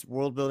does its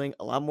world building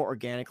a lot more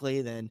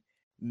organically than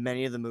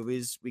many of the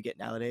movies we get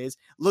nowadays.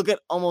 Look at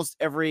almost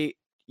every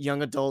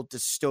young adult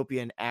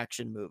dystopian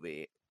action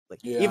movie.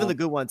 Like even the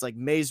good ones like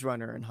Maze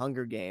Runner and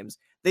Hunger Games,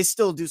 they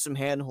still do some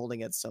hand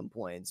holding at some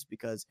points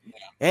because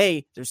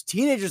hey, there's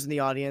teenagers in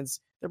the audience.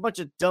 They're a bunch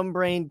of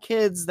dumb-brained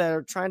kids that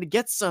are trying to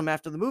get some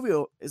after the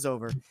movie is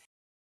over.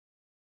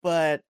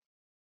 But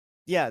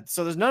yeah,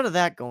 so there's none of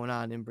that going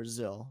on in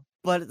Brazil.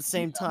 But at the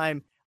same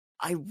time,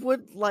 I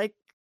would like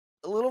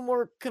a little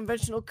more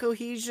conventional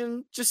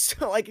cohesion just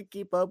so I could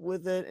keep up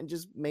with it and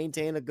just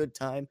maintain a good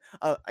time.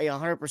 A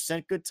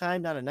 100% good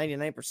time, not a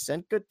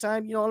 99% good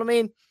time. You know what I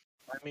mean?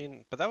 I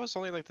mean, but that was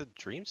only like the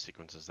dream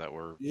sequences that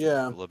were a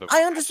Yeah. little bit.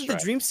 I understood the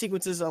abstract. dream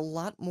sequences a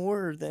lot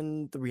more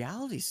than the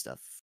reality stuff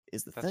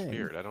is the That's thing.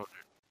 weird. I don't.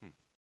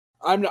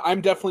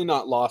 I'm definitely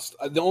not lost.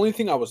 The only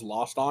thing I was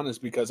lost on is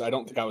because I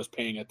don't think I was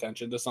paying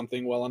attention to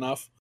something well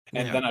enough,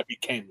 and Yeah. then I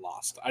became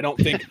lost. I don't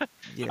think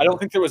Yeah. I don't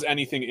think there was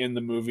anything in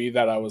the movie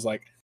that I was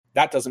like,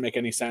 that doesn't make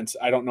any sense.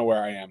 I don't know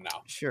where I am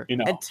now. Sure. You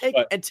know, and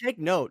but- take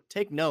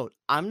note.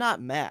 I'm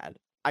not mad.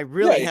 I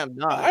really am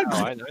not. I- No,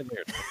 I know.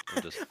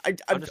 I'm just.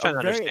 I'm just trying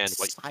to very understand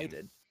what you mean.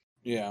 excited.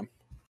 Yeah.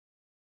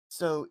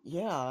 So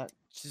yeah,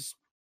 just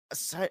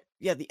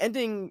the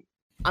ending,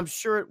 I'm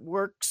sure it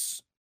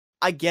works.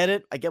 I get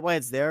it. I get why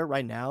it's there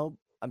right now.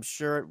 I'm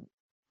sure it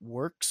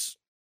works.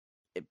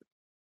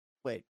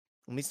 Wait,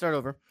 let me start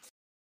over.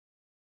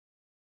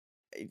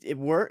 It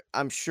work.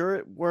 I'm sure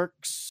it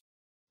works.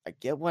 I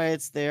get why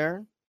it's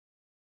there.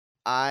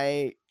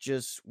 I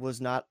just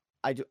was not.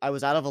 I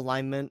was out of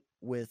alignment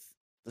with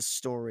the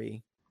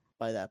story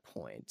by that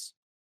point.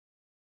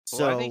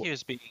 Well, I think So he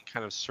was being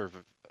kind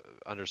of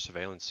under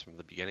surveillance from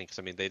the beginning, because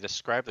I mean, they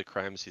described the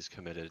crimes he's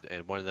committed,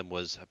 and one of them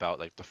was about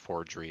like the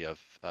forgery of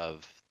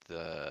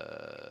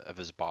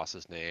his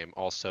boss's name,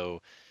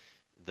 also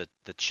the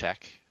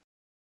check,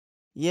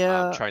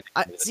 yeah, trying to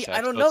I get the see. I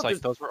check. don't So know it's like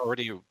 'cause- those were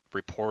already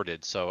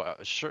reported. So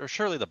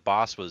surely the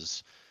boss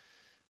was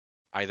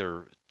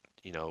either,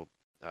 you know,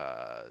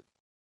 uh,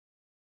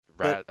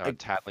 but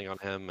tattling on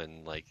him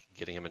and like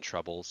getting him in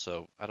trouble.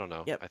 So I don't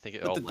know. yeah, I think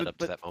it but all the led up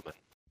to that moment.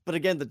 but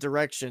again, the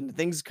direction,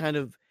 things kind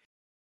of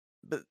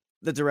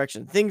the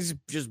direction, things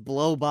just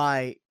blow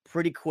by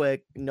pretty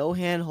quick. No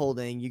hand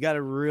holding. You got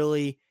to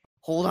really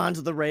hold on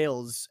to the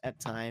rails at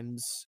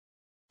times.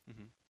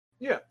 Hmm.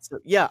 Yeah, So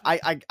yeah,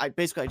 I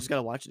basically I just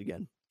gotta watch it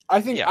again.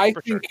 I think Yeah, I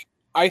for think sure.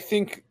 I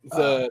think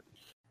the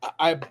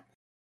I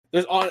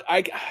there's on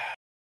I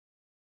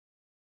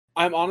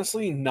I'm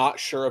honestly not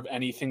sure of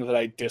anything that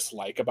I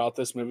dislike about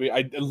this movie.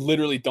 I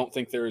literally don't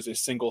think there is a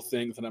single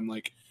thing that I'm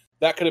like,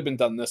 that could have been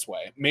done this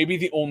way. Maybe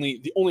the only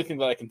thing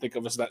that I can think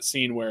of is that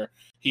scene where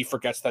he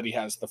forgets that he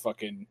has the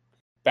fucking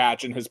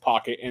badge in his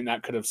pocket, and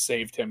that could have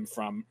saved him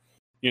from,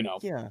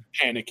 Yeah,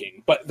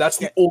 panicking. But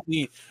that's yeah. the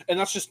only, and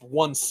that's just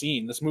one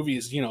scene. This movie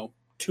is 2.5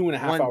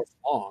 One hours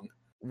long.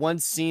 one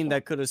scene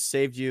that could have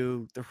saved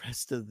you the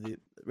rest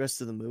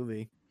of the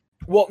movie.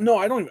 Well, no,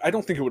 I don't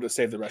think it would have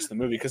saved the rest of the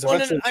movie, because Well,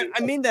 no, eventually,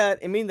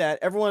 I mean that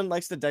everyone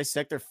likes to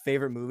dissect their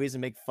favorite movies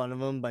and make fun of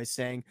them by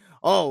saying,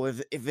 "Oh,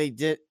 if they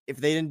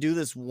didn't do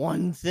this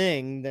one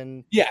thing,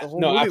 then yeah, the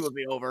whole no, movie would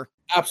be over."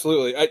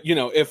 absolutely.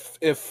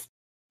 If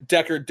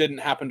Deckard didn't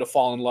happen to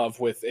fall in love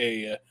with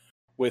a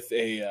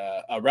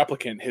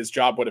replicant, his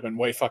job would have been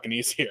way fucking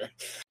easier.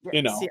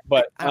 Yeah, see,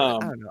 But I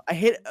don't know. I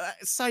hate.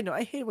 Side note: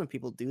 I hate when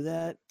people do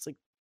that. It's like,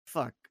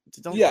 fuck,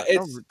 yeah,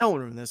 don't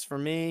ruin this for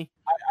me.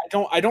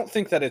 I don't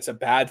think that it's a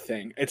bad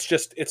thing. It's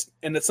just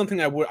and it's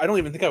something I don't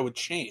even think I would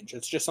change.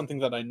 It's just something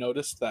that I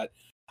noticed that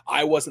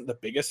I wasn't the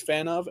biggest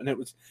fan of, and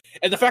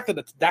the fact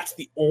that that's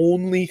the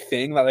only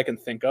thing that I can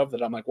think of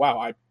that I'm like, wow,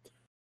 I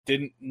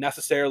didn't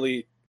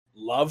necessarily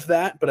love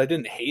that, but I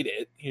didn't hate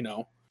it.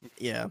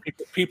 Yeah,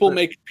 People but-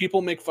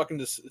 make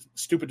fucking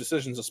stupid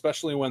decisions,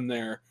 especially when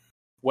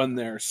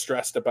they're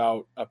stressed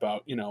about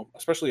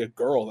especially a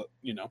girl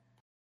that.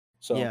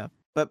 So yeah,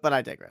 but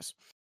I digress.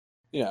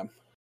 yeah.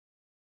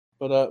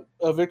 But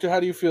Victor, how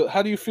do you feel?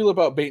 How do you feel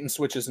about bait and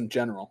switches in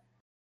general?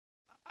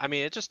 I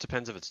mean, it just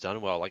depends if it's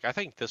done well. Like, I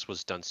think this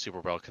was done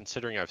super well,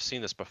 considering I've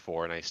seen this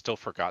before and I still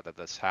forgot that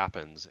this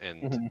happens,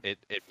 and Mhm. it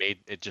made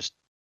it just.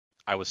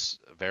 I was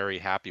very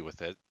happy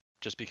with it,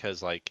 just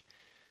because like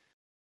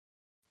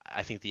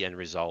I think the end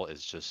result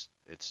is just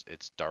it's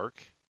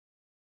dark,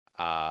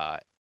 uh,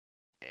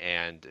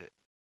 and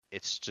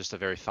it's just a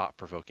very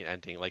thought-provoking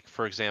ending. Like,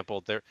 for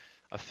example,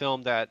 a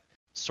film that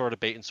sort of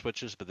bait and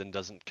switches but then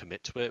doesn't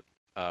commit to it.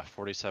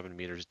 47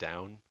 Meters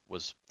Down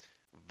was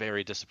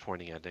very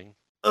disappointing ending.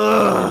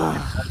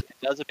 Ugh. It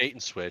does a bait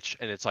and switch,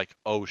 and it's like,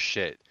 oh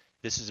shit,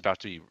 this is about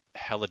to be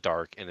hella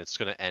dark, and it's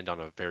gonna end on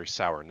a very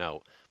sour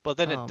note. But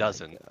then Oh it my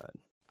doesn't.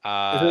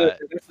 God.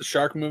 Is this the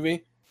shark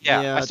movie?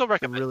 Yeah, I still the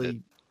recommend it.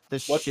 the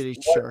shitty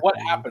What, shark. what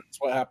movie. happens?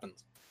 What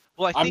happens?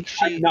 Well, I think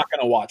I'm not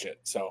gonna watch it,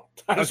 so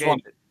I just Okay,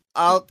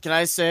 want. can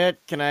I say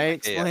it? Can I Yeah,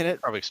 explain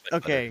it? probably explain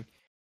it better. Okay,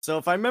 so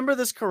if I remember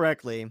this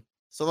correctly,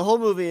 so the whole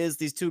movie is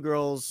these two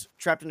girls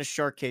trapped in a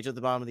shark cage at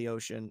the bottom of the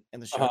ocean,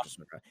 and the shark just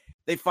swim around.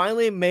 They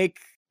finally make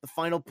the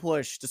final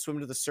push to swim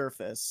to the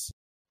surface,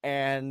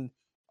 and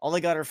all they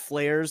got are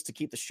flares to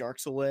keep the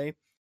sharks away.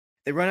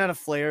 They run out of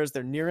flares.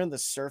 They're nearing the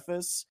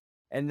surface,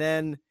 and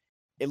then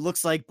it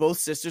looks like both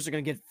sisters are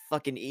gonna get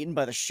fucking eaten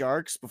by the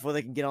sharks before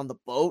they can get on the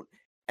boat.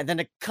 And then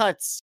it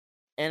cuts,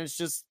 and it's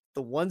just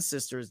the one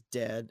sister is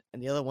dead,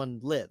 and the other one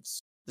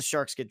lives. The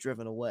sharks get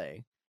driven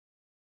away,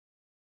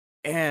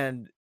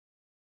 and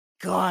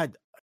God,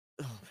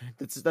 oh man,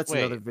 that's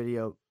another Wait.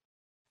 video.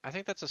 I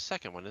think that's the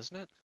second one, isn't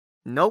it?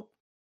 Nope.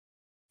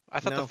 I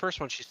thought No. the first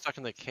one she's stuck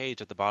in the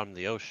cage at the bottom of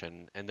the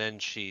ocean, and then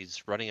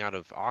she's running out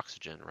of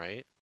oxygen,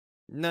 right?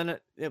 No.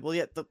 Yeah, well,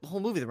 yeah, the whole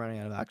movie they're running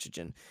out of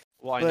oxygen.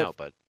 Well, I But- know,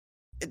 but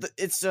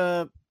It's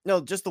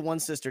no, just the one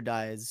sister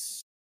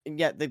dies. And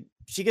yeah,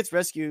 she gets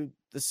rescued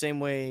the same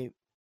way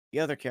the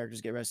other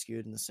characters get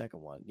rescued in the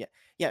second one.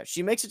 Yeah,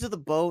 she makes it to the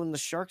boat, and the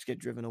sharks get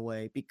driven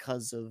away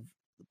because of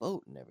the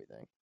boat and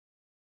everything.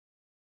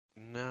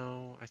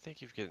 no, I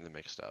think you're getting them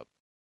mixed up.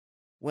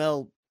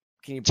 Well,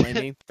 can you blame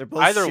me? They're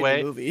both Either shitty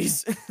way,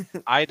 movies.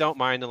 I don't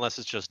mind unless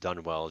it's just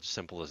done well. It's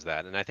simple as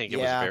that, and I think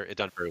Yeah. it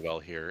done very well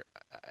here.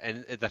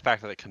 And the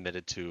fact that it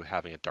committed to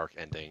having a dark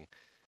ending,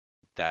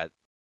 that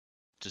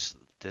just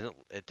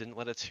didn't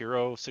let its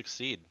hero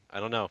succeed. I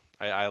don't know.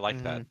 I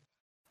like that.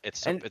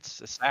 It's And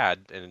it's sad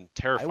and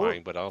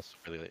terrifying, but I also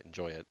really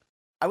enjoy it.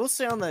 I will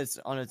say on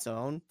its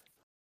own,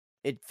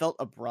 it felt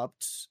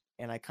abrupt,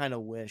 and I kind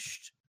of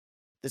wished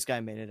this guy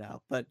made it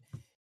out. But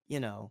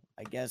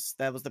I guess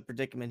that was the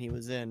predicament he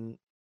was in,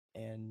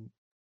 and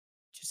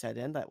just had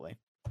to end that way.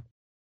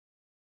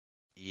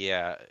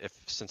 Yeah,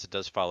 since it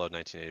does follow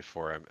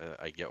 1984,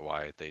 I get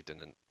why they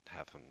didn't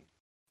have him.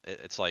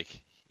 It's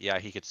like, yeah,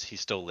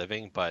 he's still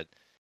living, but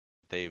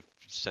they've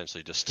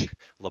essentially just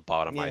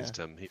lobotomized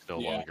him. He's no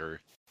Yeah.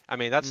 longer. I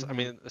mean, that's. I Mhm.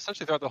 mean,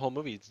 essentially throughout the whole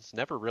movie, it's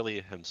never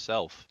really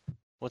himself.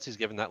 Once he's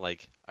given that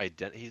like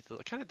identity, he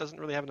kind of doesn't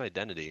really have an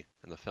identity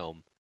in the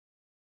film.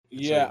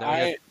 And so Yeah, now he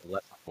has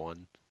less of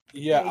one.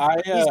 He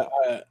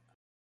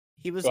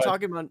was Go ahead.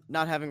 talking about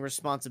not having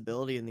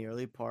responsibility in the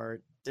early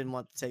part. Didn't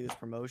want to take this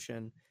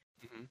promotion,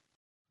 Mhm.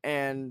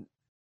 and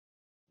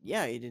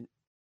yeah, he didn't.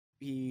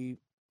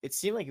 It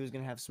seemed like he was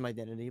gonna have some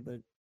identity,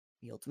 but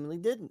he ultimately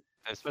didn't.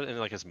 And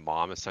like his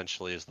mom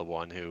essentially is the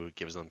one who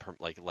gives him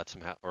like lets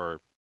him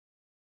or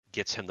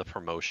gets him the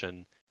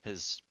promotion.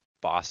 His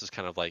boss is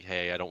kind of like,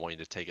 hey, I don't want you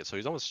to take it. So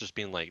he's almost just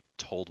being like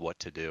told what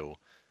to do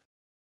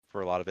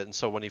for a lot of it. And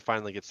so when he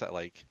finally gets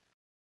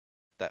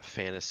that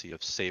fantasy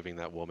of saving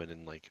that woman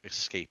and like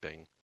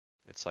escaping,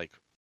 it's like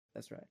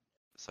That's right.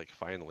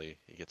 finally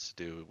he gets to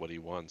do what he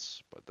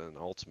wants. But then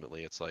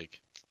ultimately it's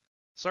like,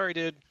 sorry,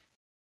 dude,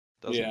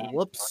 doesn't Yeah. not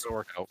Whoops. gonna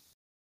work out.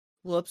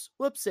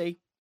 Whoopsie.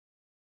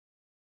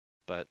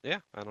 But yeah,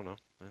 I don't know.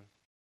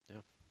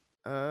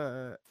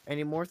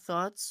 Any more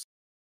thoughts?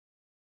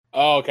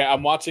 Oh, okay.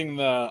 I'm watching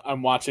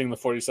the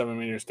 47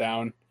 meters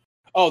down.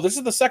 Oh, this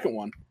is the second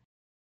one.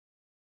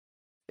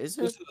 Is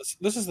This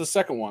it? is the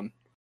second one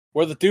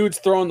where the dude's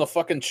throwing the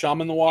fucking chum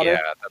in the water.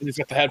 Yeah, And he's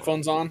got the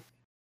headphones on.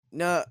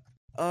 No.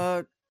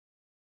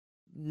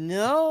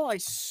 No. I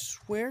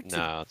swear to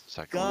No, it's the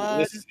second one.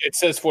 God. It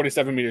says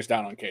 47 meters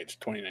down on Cage,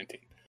 2019.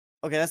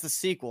 Okay, that's the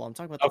sequel. I'm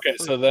talking about. Okay,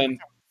 so then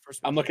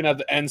I'm looking at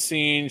the end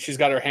scene. She's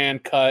got her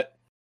hand cut.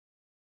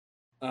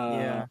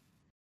 Yeah.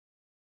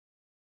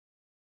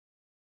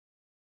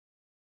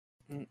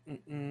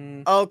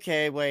 Mm-mm-mm.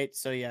 Okay, wait.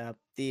 So yeah,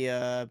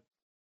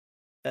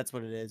 that's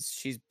what it is.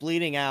 She's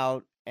bleeding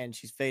out and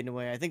she's fading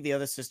away. I think the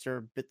other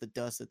sister bit the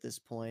dust at this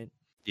point.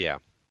 Yeah.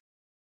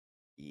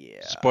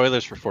 Yeah.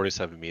 Spoilers for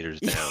 47 meters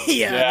down.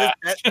 Yeah.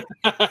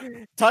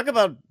 Talk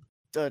about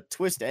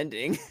twist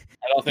ending.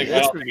 I don't think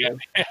That's pretty good.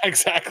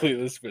 exactly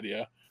this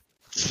video.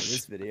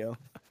 This video.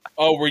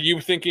 Oh, were you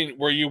thinking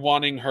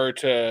having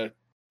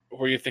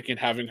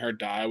her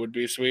die would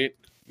be sweet?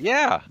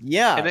 Yeah.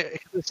 Yeah. And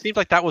it seemed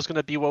like that was going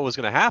to be what was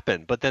going to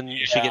happen, but then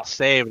she Yeah. gets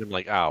saved, and I'm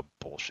like, oh,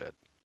 bullshit.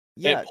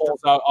 Yeah. It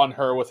pulls out on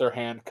her with her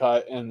hand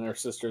cut, and her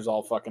sister's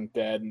all fucking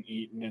dead and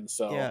eaten, and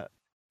so Yeah.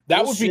 that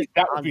would Bullshit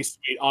be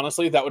sweet.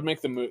 Honestly, that would make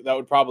that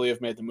would probably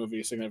have made the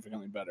movie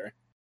significantly better.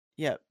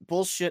 Yeah.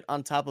 Bullshit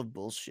on top of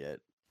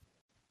bullshit.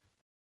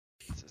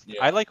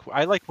 Yeah. I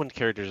like when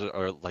characters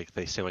are like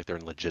they seem like they're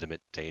in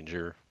legitimate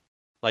danger.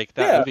 Like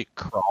that movie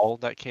Crawl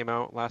that came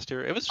out last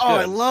year. It was good. Oh,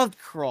 I loved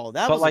Crawl.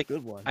 That But, was like, a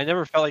good one. I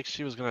never felt like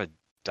she was gonna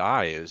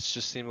die. It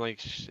just seemed like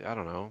I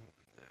don't know.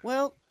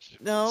 Well,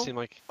 It no. seemed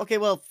like Okay,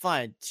 well,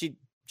 fine. She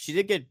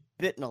did get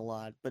bitten a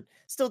lot, but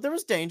still, there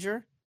was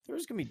danger. There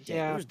was gonna be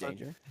there was but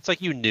danger. it's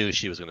like you knew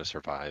she was gonna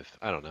survive.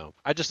 I don't know.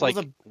 I just It was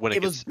like when it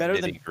it was gets better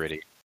than- nitty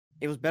gritty.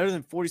 It was better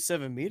than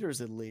 47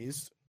 meters, at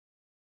least.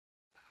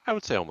 I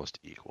would say almost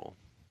equal.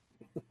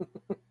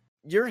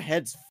 Your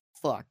head's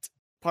fucked.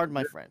 Pardon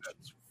my French.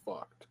 That's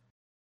fucked.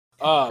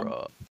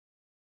 Bruh.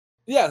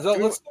 Yeah, so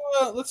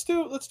let's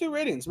do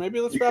ratings. Maybe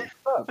let's wrap this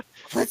up.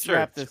 Let's Sure,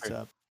 wrap this sure.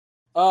 up.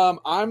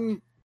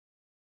 I'm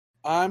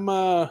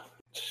gonna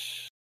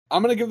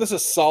give this a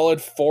solid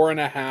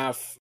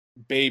 4.5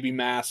 baby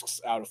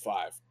masks out of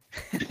 5.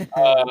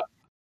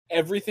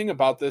 Everything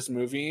about this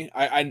movie,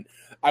 I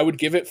would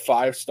give it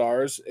 5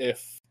 stars.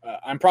 If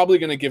I'm probably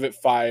gonna give it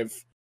 5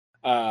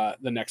 the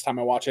next time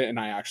I watch it, and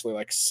I actually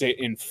like sit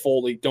in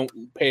fully, don't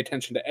pay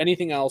attention to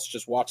anything else,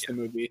 just watch the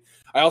movie.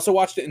 I also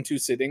watched it in 2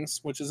 sittings,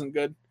 which isn't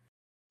good.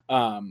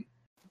 I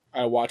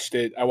watched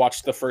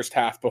the first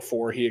half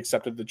before he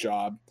accepted the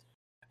job,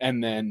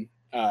 and then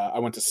I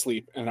went to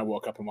sleep and I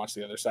woke up and watched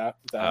the other half.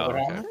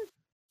 Okay.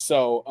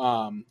 So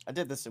I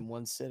did this in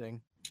one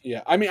sitting.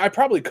 yeah, I mean, I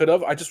probably could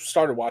have. I just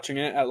started watching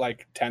it at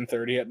like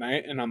 10:30 at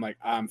night, and I'm like,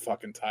 I'm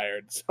fucking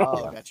tired. So.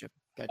 Oh, gotcha.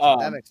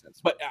 That makes sense.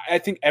 But I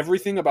think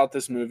everything about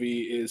this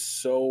movie is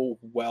so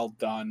well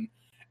done,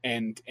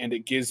 and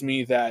it gives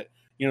me that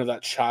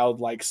that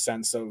childlike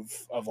sense of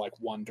like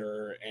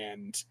wonder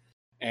and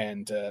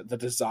the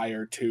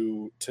desire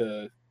to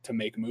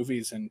make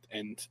movies, and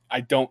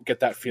I don't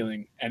get that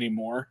feeling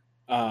anymore.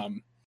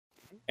 I'm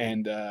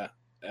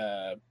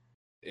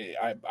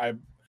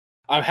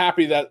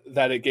happy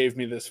that it gave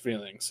me this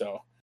feeling. So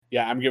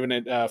yeah, I'm giving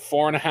it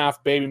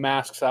 4.5 baby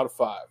masks out of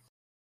 5.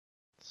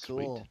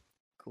 Sweet.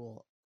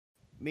 Cool.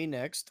 Me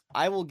next.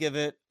 I will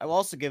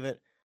also give it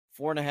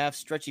 4.5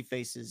 stretchy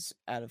faces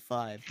out of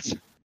 5.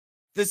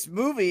 This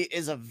movie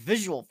is a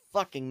visual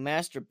fucking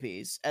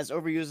masterpiece. As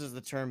overused as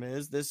the term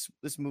is, this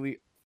movie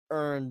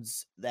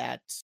earns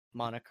that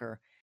moniker.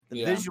 The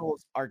Yeah.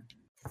 visuals are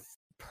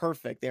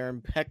perfect. They're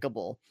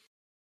impeccable.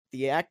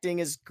 The acting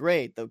is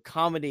great. The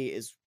comedy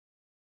is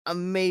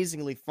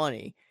amazingly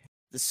funny.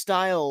 The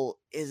style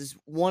is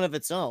one of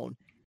its own.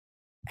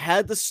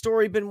 Had the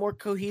story been more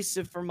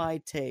cohesive for my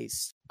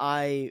taste,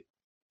 I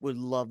would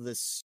love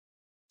this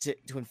to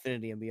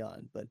infinity and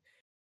beyond. But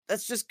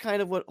that's just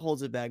kind of what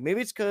holds it back.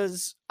 Maybe it's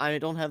because I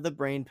don't have the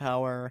brain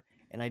power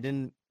and I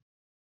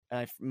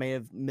may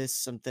have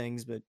missed some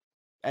things, but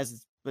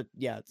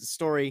yeah, the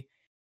story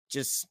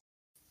just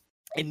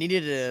it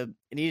needed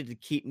to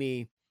keep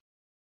me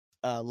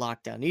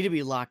locked down. It needed to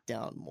be locked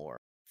down more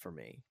for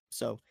me.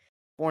 So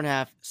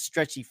 4.5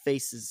 stretchy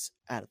faces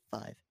out of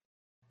 5.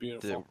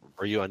 Beautiful.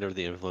 Were you under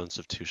the influence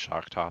of 2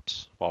 shock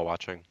tops while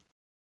watching?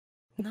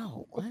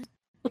 No, what?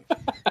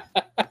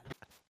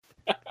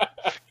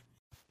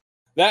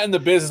 That in the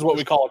biz is what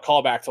we call a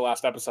callback to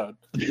last episode.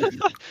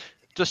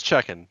 Just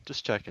checking.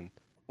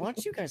 Why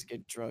don't you guys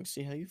get drunk?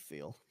 See how you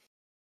feel.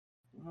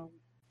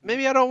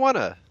 Maybe I don't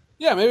wanna.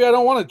 Yeah, maybe I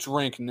don't want to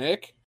drink,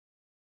 Nick.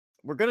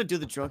 We're gonna do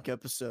the drunk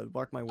episode.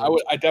 Mark my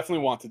words. I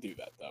definitely want to do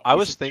that though. I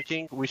was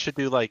thinking we should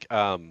do like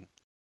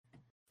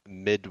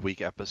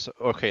midweek episode.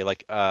 Okay,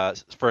 like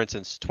for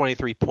instance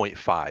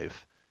 23.5,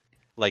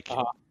 like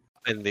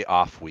in the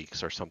off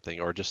weeks or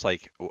something, or just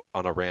like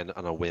on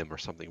a whim or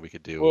something we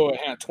could do. Whoa,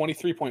 hang on,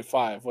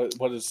 23.5. What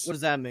What does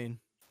that mean?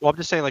 Well, I'm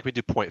just saying like we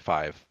do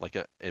 0.5, like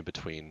in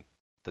between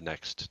the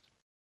next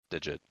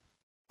digit.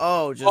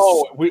 Oh, just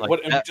Like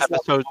what and we just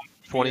want episode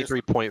years?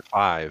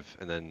 23.5,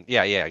 and then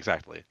yeah,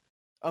 exactly.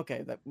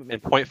 okay. That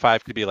And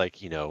 0.5 could be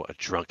like, a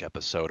drunk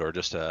episode or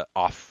just a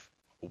off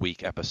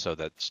week episode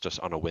that's just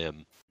on a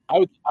whim. I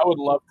would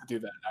love to do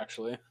that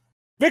actually.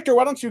 Victor,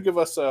 why don't you give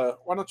us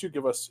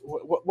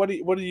what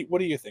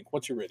do you think?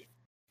 What's your rating?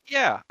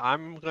 Yeah,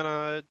 I'm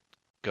gonna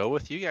go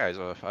with you guys.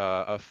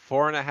 A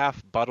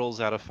 4.5 bottles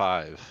out of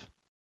 5.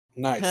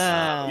 Nice.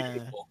 Ah.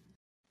 Beautiful.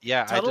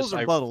 Yeah, Tuttles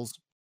or Buttles?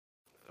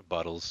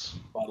 Bottles.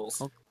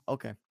 Bottles.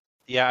 Okay.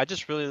 Yeah,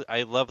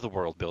 I love the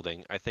world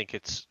building. I think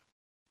it's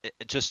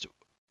just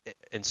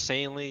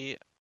insanely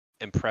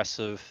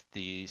impressive.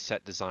 The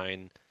set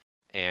design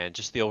and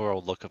just the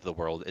overall look of the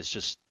world is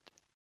just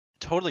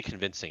totally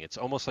convincing. It's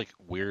almost like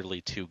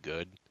weirdly too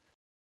good.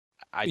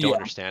 I don't Yeah.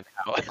 understand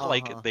how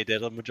they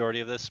did a majority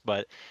of this,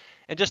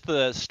 and just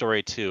the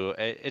story too.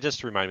 It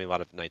just reminded me a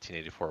lot of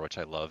 1984, which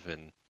I love,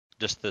 and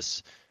just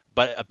this,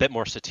 but a bit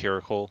more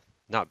satirical.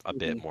 Not a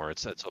bit more.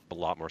 It's a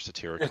lot more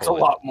satirical. It's a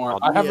lot more.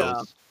 I have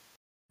Yeah.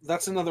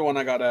 That's another one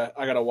I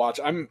gotta watch.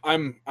 I'm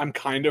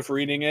kind of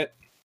reading it.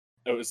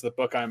 It was the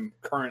book I'm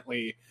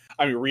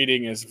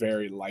reading is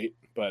very light,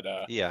 but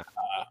yeah.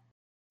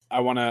 I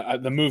wanna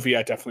the movie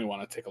I definitely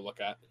want to take a look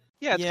at.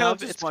 Yeah, it's I'll kind of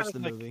just it's watch kind the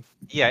of like, movie.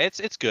 yeah,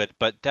 it's good,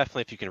 but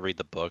definitely if you can read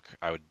the book,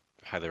 I would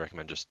highly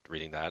recommend just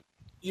reading that.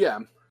 Yeah.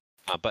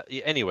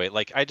 Anyway,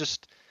 like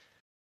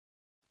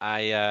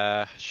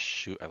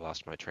shoot, I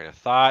lost my train of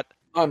thought.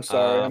 I'm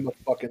sorry, I'm a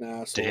fucking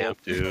asshole. Damn,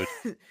 dude.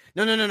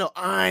 No.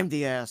 I'm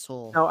the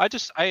asshole. No,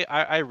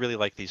 I really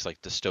like these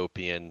like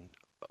dystopian,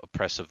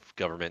 oppressive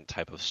government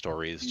type of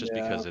stories, just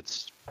because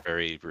it's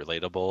very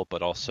relatable,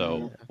 but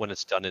also when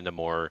it's done in a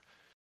more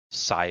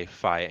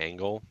sci-fi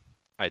angle,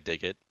 I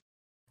dig it.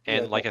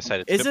 And like I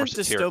said, it's a bit more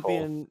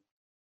satirical.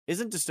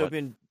 Isn't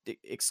dystopian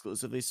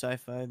exclusively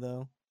sci-fi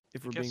though?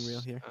 If we're being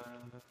real here.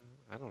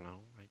 I don't know.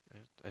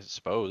 I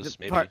suppose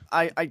maybe.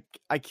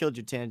 I killed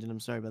your tangent. I'm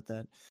sorry about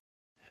that.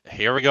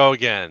 Here we go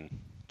again.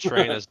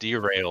 Train has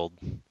derailed.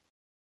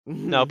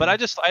 No, but I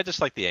just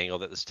like the angle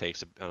that this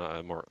takes,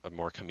 a more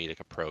comedic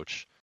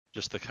approach.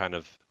 Just the kind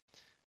of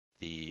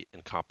the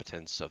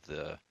incompetence of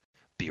the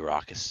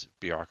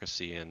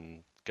bureaucracy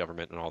and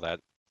government and all that.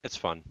 It's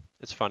fun.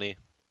 It's funny,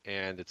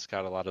 and it's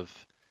got a lot of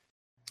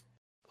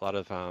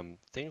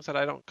things that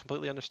I don't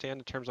completely understand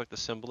in terms of like the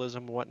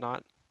symbolism and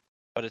whatnot.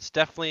 But it's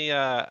definitely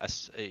a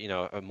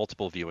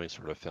multiple viewing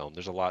sort of film.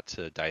 There's a lot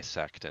to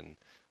dissect and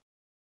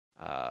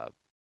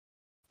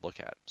look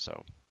at.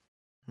 So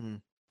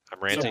I'm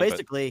ranting.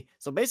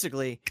 So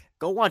basically,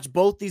 go watch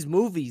both these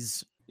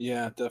movies.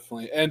 Yeah,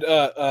 definitely. And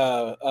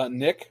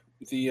Nick,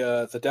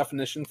 the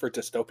definition for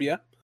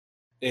dystopia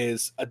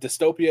is a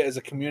dystopia is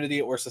a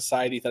community or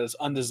society that is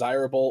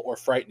undesirable or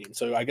frightening.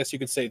 So I guess you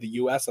could say the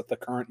U.S. at the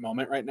current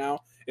moment right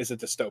now is a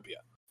dystopia.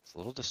 It's a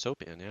little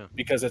dystopian, yeah.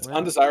 Because it's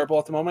undesirable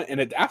at the moment, and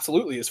it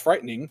absolutely is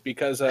frightening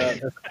because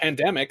there's a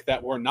pandemic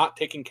that we're not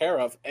taking care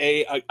of.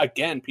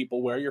 Again,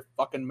 people wear your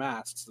fucking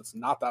masks. It's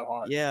not that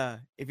hard. Yeah,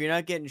 if you're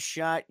not getting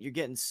shot, you're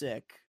getting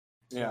sick.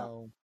 Yeah.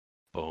 So,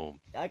 boom.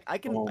 I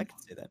can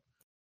say that.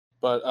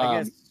 But I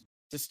guess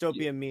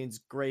dystopia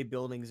means gray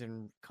buildings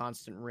and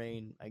constant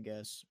rain. I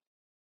guess.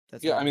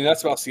 That's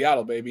about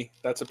Seattle, baby.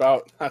 That's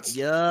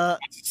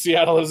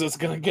Seattle as it's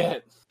gonna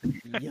get.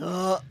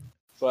 Yeah.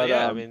 But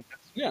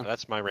yeah,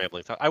 that's my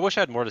rambling thought. I wish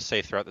I had more to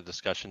say throughout the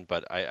discussion,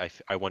 but I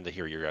wanted to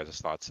hear your guys'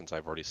 thoughts since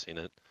I've already seen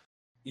it.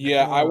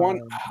 Yeah, I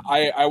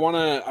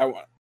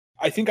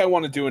think I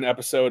want to do an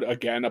episode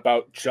again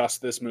about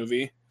just this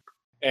movie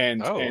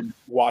and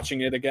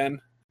watching it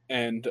again,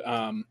 and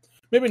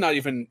maybe not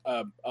even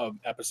a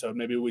episode.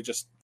 Maybe we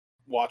just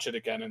watch it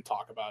again and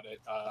talk about it.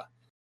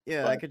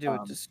 Yeah, but, I could do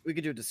it. We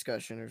could do a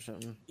discussion or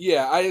something.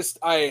 Yeah,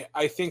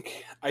 I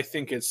think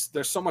it's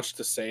there's so much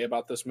to say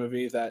about this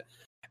movie that,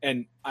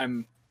 and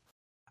I'm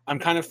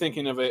kind of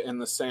thinking of it in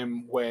the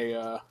same way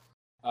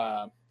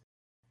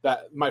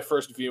that my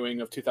first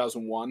viewing of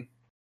 2001,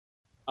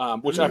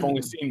 which I've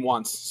only seen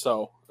once,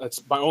 so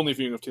that's my only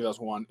viewing of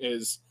 2001.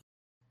 Is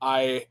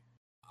I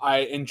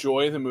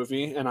enjoy the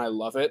movie and I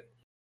love it,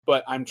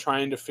 but I'm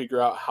trying to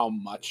figure out how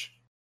much,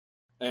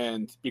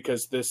 and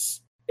because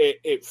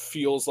it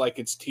feels like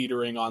it's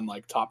teetering on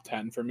like top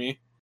 10 for me.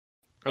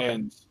 Okay.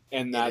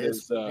 And that is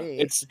is for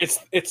me.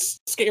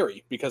 it's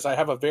scary because I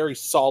have a very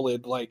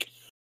solid, like,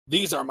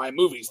 these are my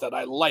movies that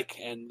I like,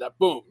 and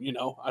boom,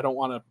 I don't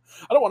want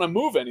to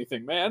move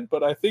anything, man.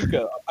 But I think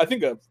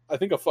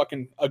a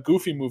fucking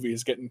Goofy movie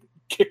is getting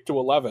kicked to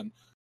 11.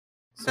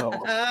 So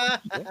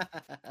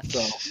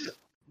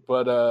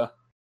but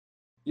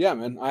yeah,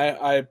 man,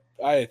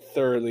 I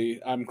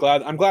thoroughly, I'm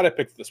glad I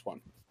picked this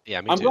one.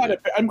 Yeah, me I'm too. glad dude.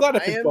 I'm glad I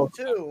I picked am both.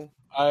 too.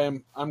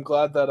 I'm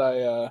glad that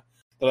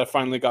I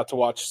finally got to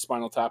watch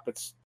Spinal Tap.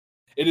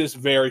 It is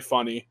very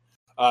funny.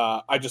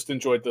 I just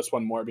enjoyed this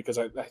one more because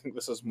I think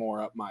this is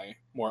more up my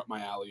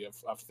alley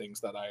of things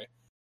that I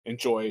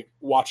enjoy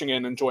watching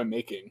and enjoy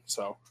making.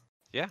 So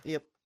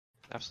Yep.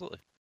 Absolutely.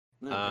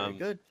 Very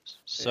good.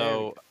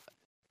 So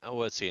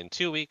let's see. In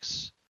 2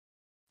 weeks,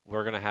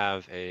 we're gonna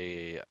have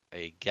a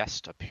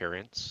guest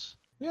appearance.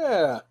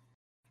 yeah.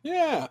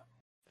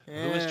 Who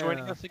is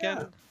joining Yeah. us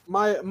again?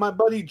 My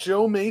buddy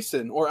Joe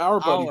Mason, or our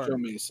buddy Our- Joe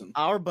Mason.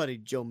 Our buddy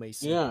Joe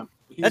Mason. Yeah,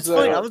 That's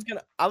funny.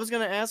 I was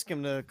gonna ask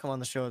him to come on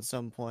the show at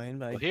some point,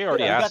 but Well, he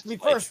already you got asked to be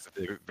like, first. at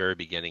the very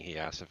beginning. He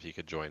asked if he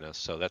could join us,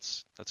 so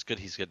that's good.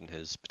 He's getting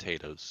his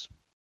potatoes.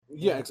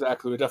 Yeah,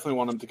 exactly. We definitely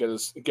want him to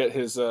get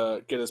his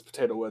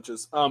potato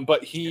wedges.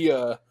 But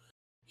him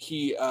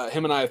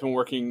and I have been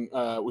working.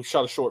 We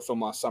shot a short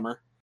film last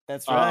summer.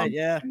 That's right. Um,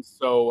 Yeah. And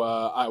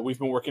so we've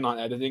been working on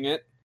editing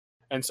it.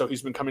 And so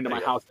he's been coming to my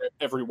house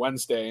every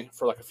Wednesday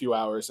for like a few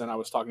hours. And I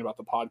was talking about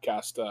the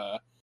podcast a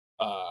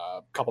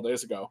couple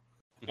days ago,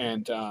 Mhm.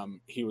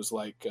 and he was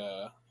like,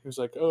 "Oh,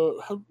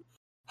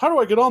 how do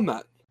I get on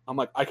that?" I'm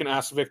like, "I can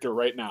ask Victor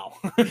right now."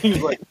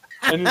 He's like,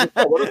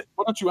 "Oh,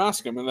 why don't you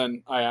ask him?" And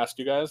then I asked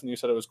you guys, and you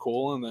said it was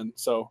cool. And then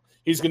so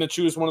he's gonna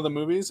choose one of the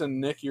movies,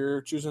 and Nick,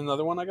 you're choosing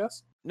another one, I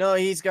guess. No,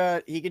 he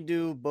could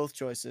do both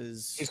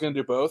choices. He's gonna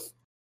do both.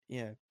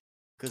 Yeah,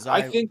 because I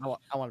I think-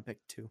 I want to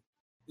pick two.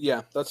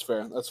 Yeah, that's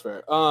fair. That's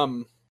fair.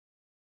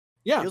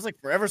 Yeah, Feels like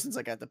forever since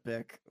I got the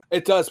pick.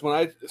 it does.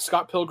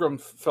 Scott Pilgrim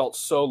felt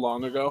so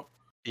long ago.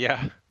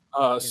 Yeah.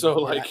 So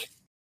did I- like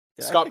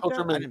Did I Scott pick that?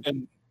 Pilgrim I and, didn't-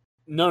 and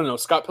no,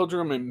 Scott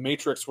Pilgrim and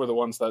Matrix were the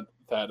ones that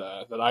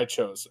I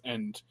chose,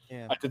 and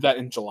Yeah. I did that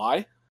in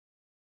July.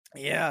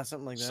 Yeah,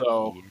 something like that.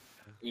 So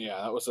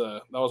yeah, that was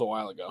a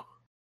while ago.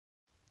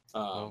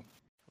 Well,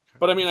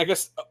 But I mean, I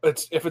guess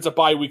if it's a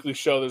bi-weekly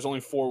show, there's only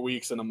 4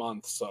 weeks in a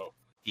month, so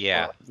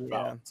yeah.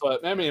 yeah. so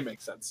I mean, it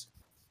makes sense.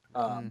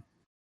 But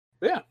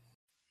yeah,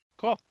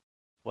 Cool.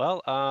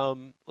 Well,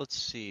 let's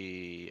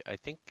see. I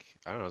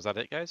don't know. Is that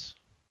it, guys?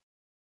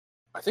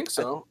 I think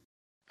so.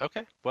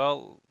 Okay.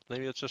 Well,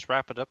 maybe let's just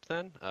wrap it up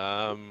then.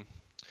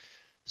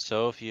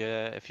 So if you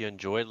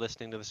enjoyed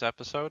listening to this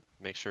episode,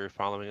 make sure you're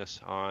following us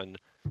on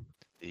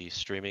the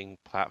streaming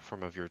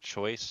platform of your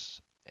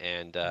choice.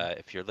 And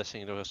if you're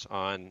listening to us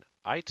on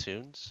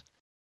iTunes,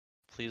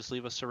 please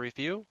leave us a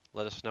review.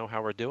 Let us know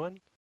how we're doing.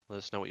 Let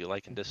us know what you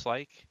like and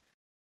dislike.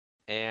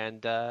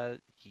 And that's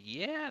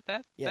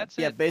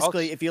it.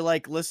 Basically, if you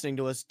like listening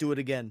to us, do it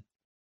again.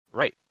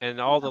 Right, and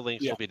all the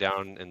links Yeah. will be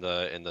down in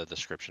the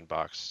description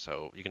box,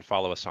 so you can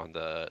follow us on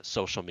the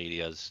social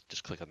medias.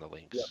 Just click on the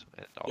links Yep.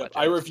 and all Yep. that.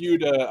 I jazz.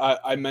 reviewed.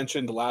 I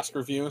mentioned the last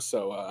review,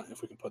 so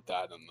if we can put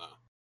that in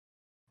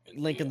the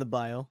Link in the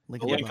bio.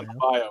 Link the in link the in the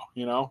bio.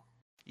 bio.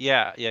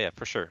 Yeah,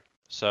 for sure.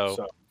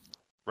 So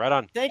right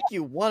on. Thank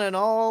you, one and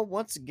all,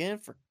 once again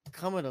for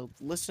coming to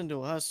listen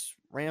to us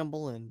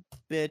ramble and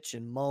bitch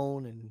and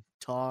moan and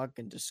talk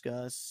and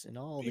discuss and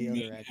all the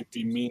other activities.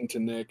 Be mean to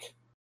Nick.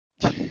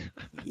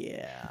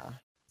 Yeah.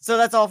 So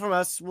that's all from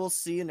us. We'll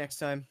see you next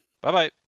time. Bye bye.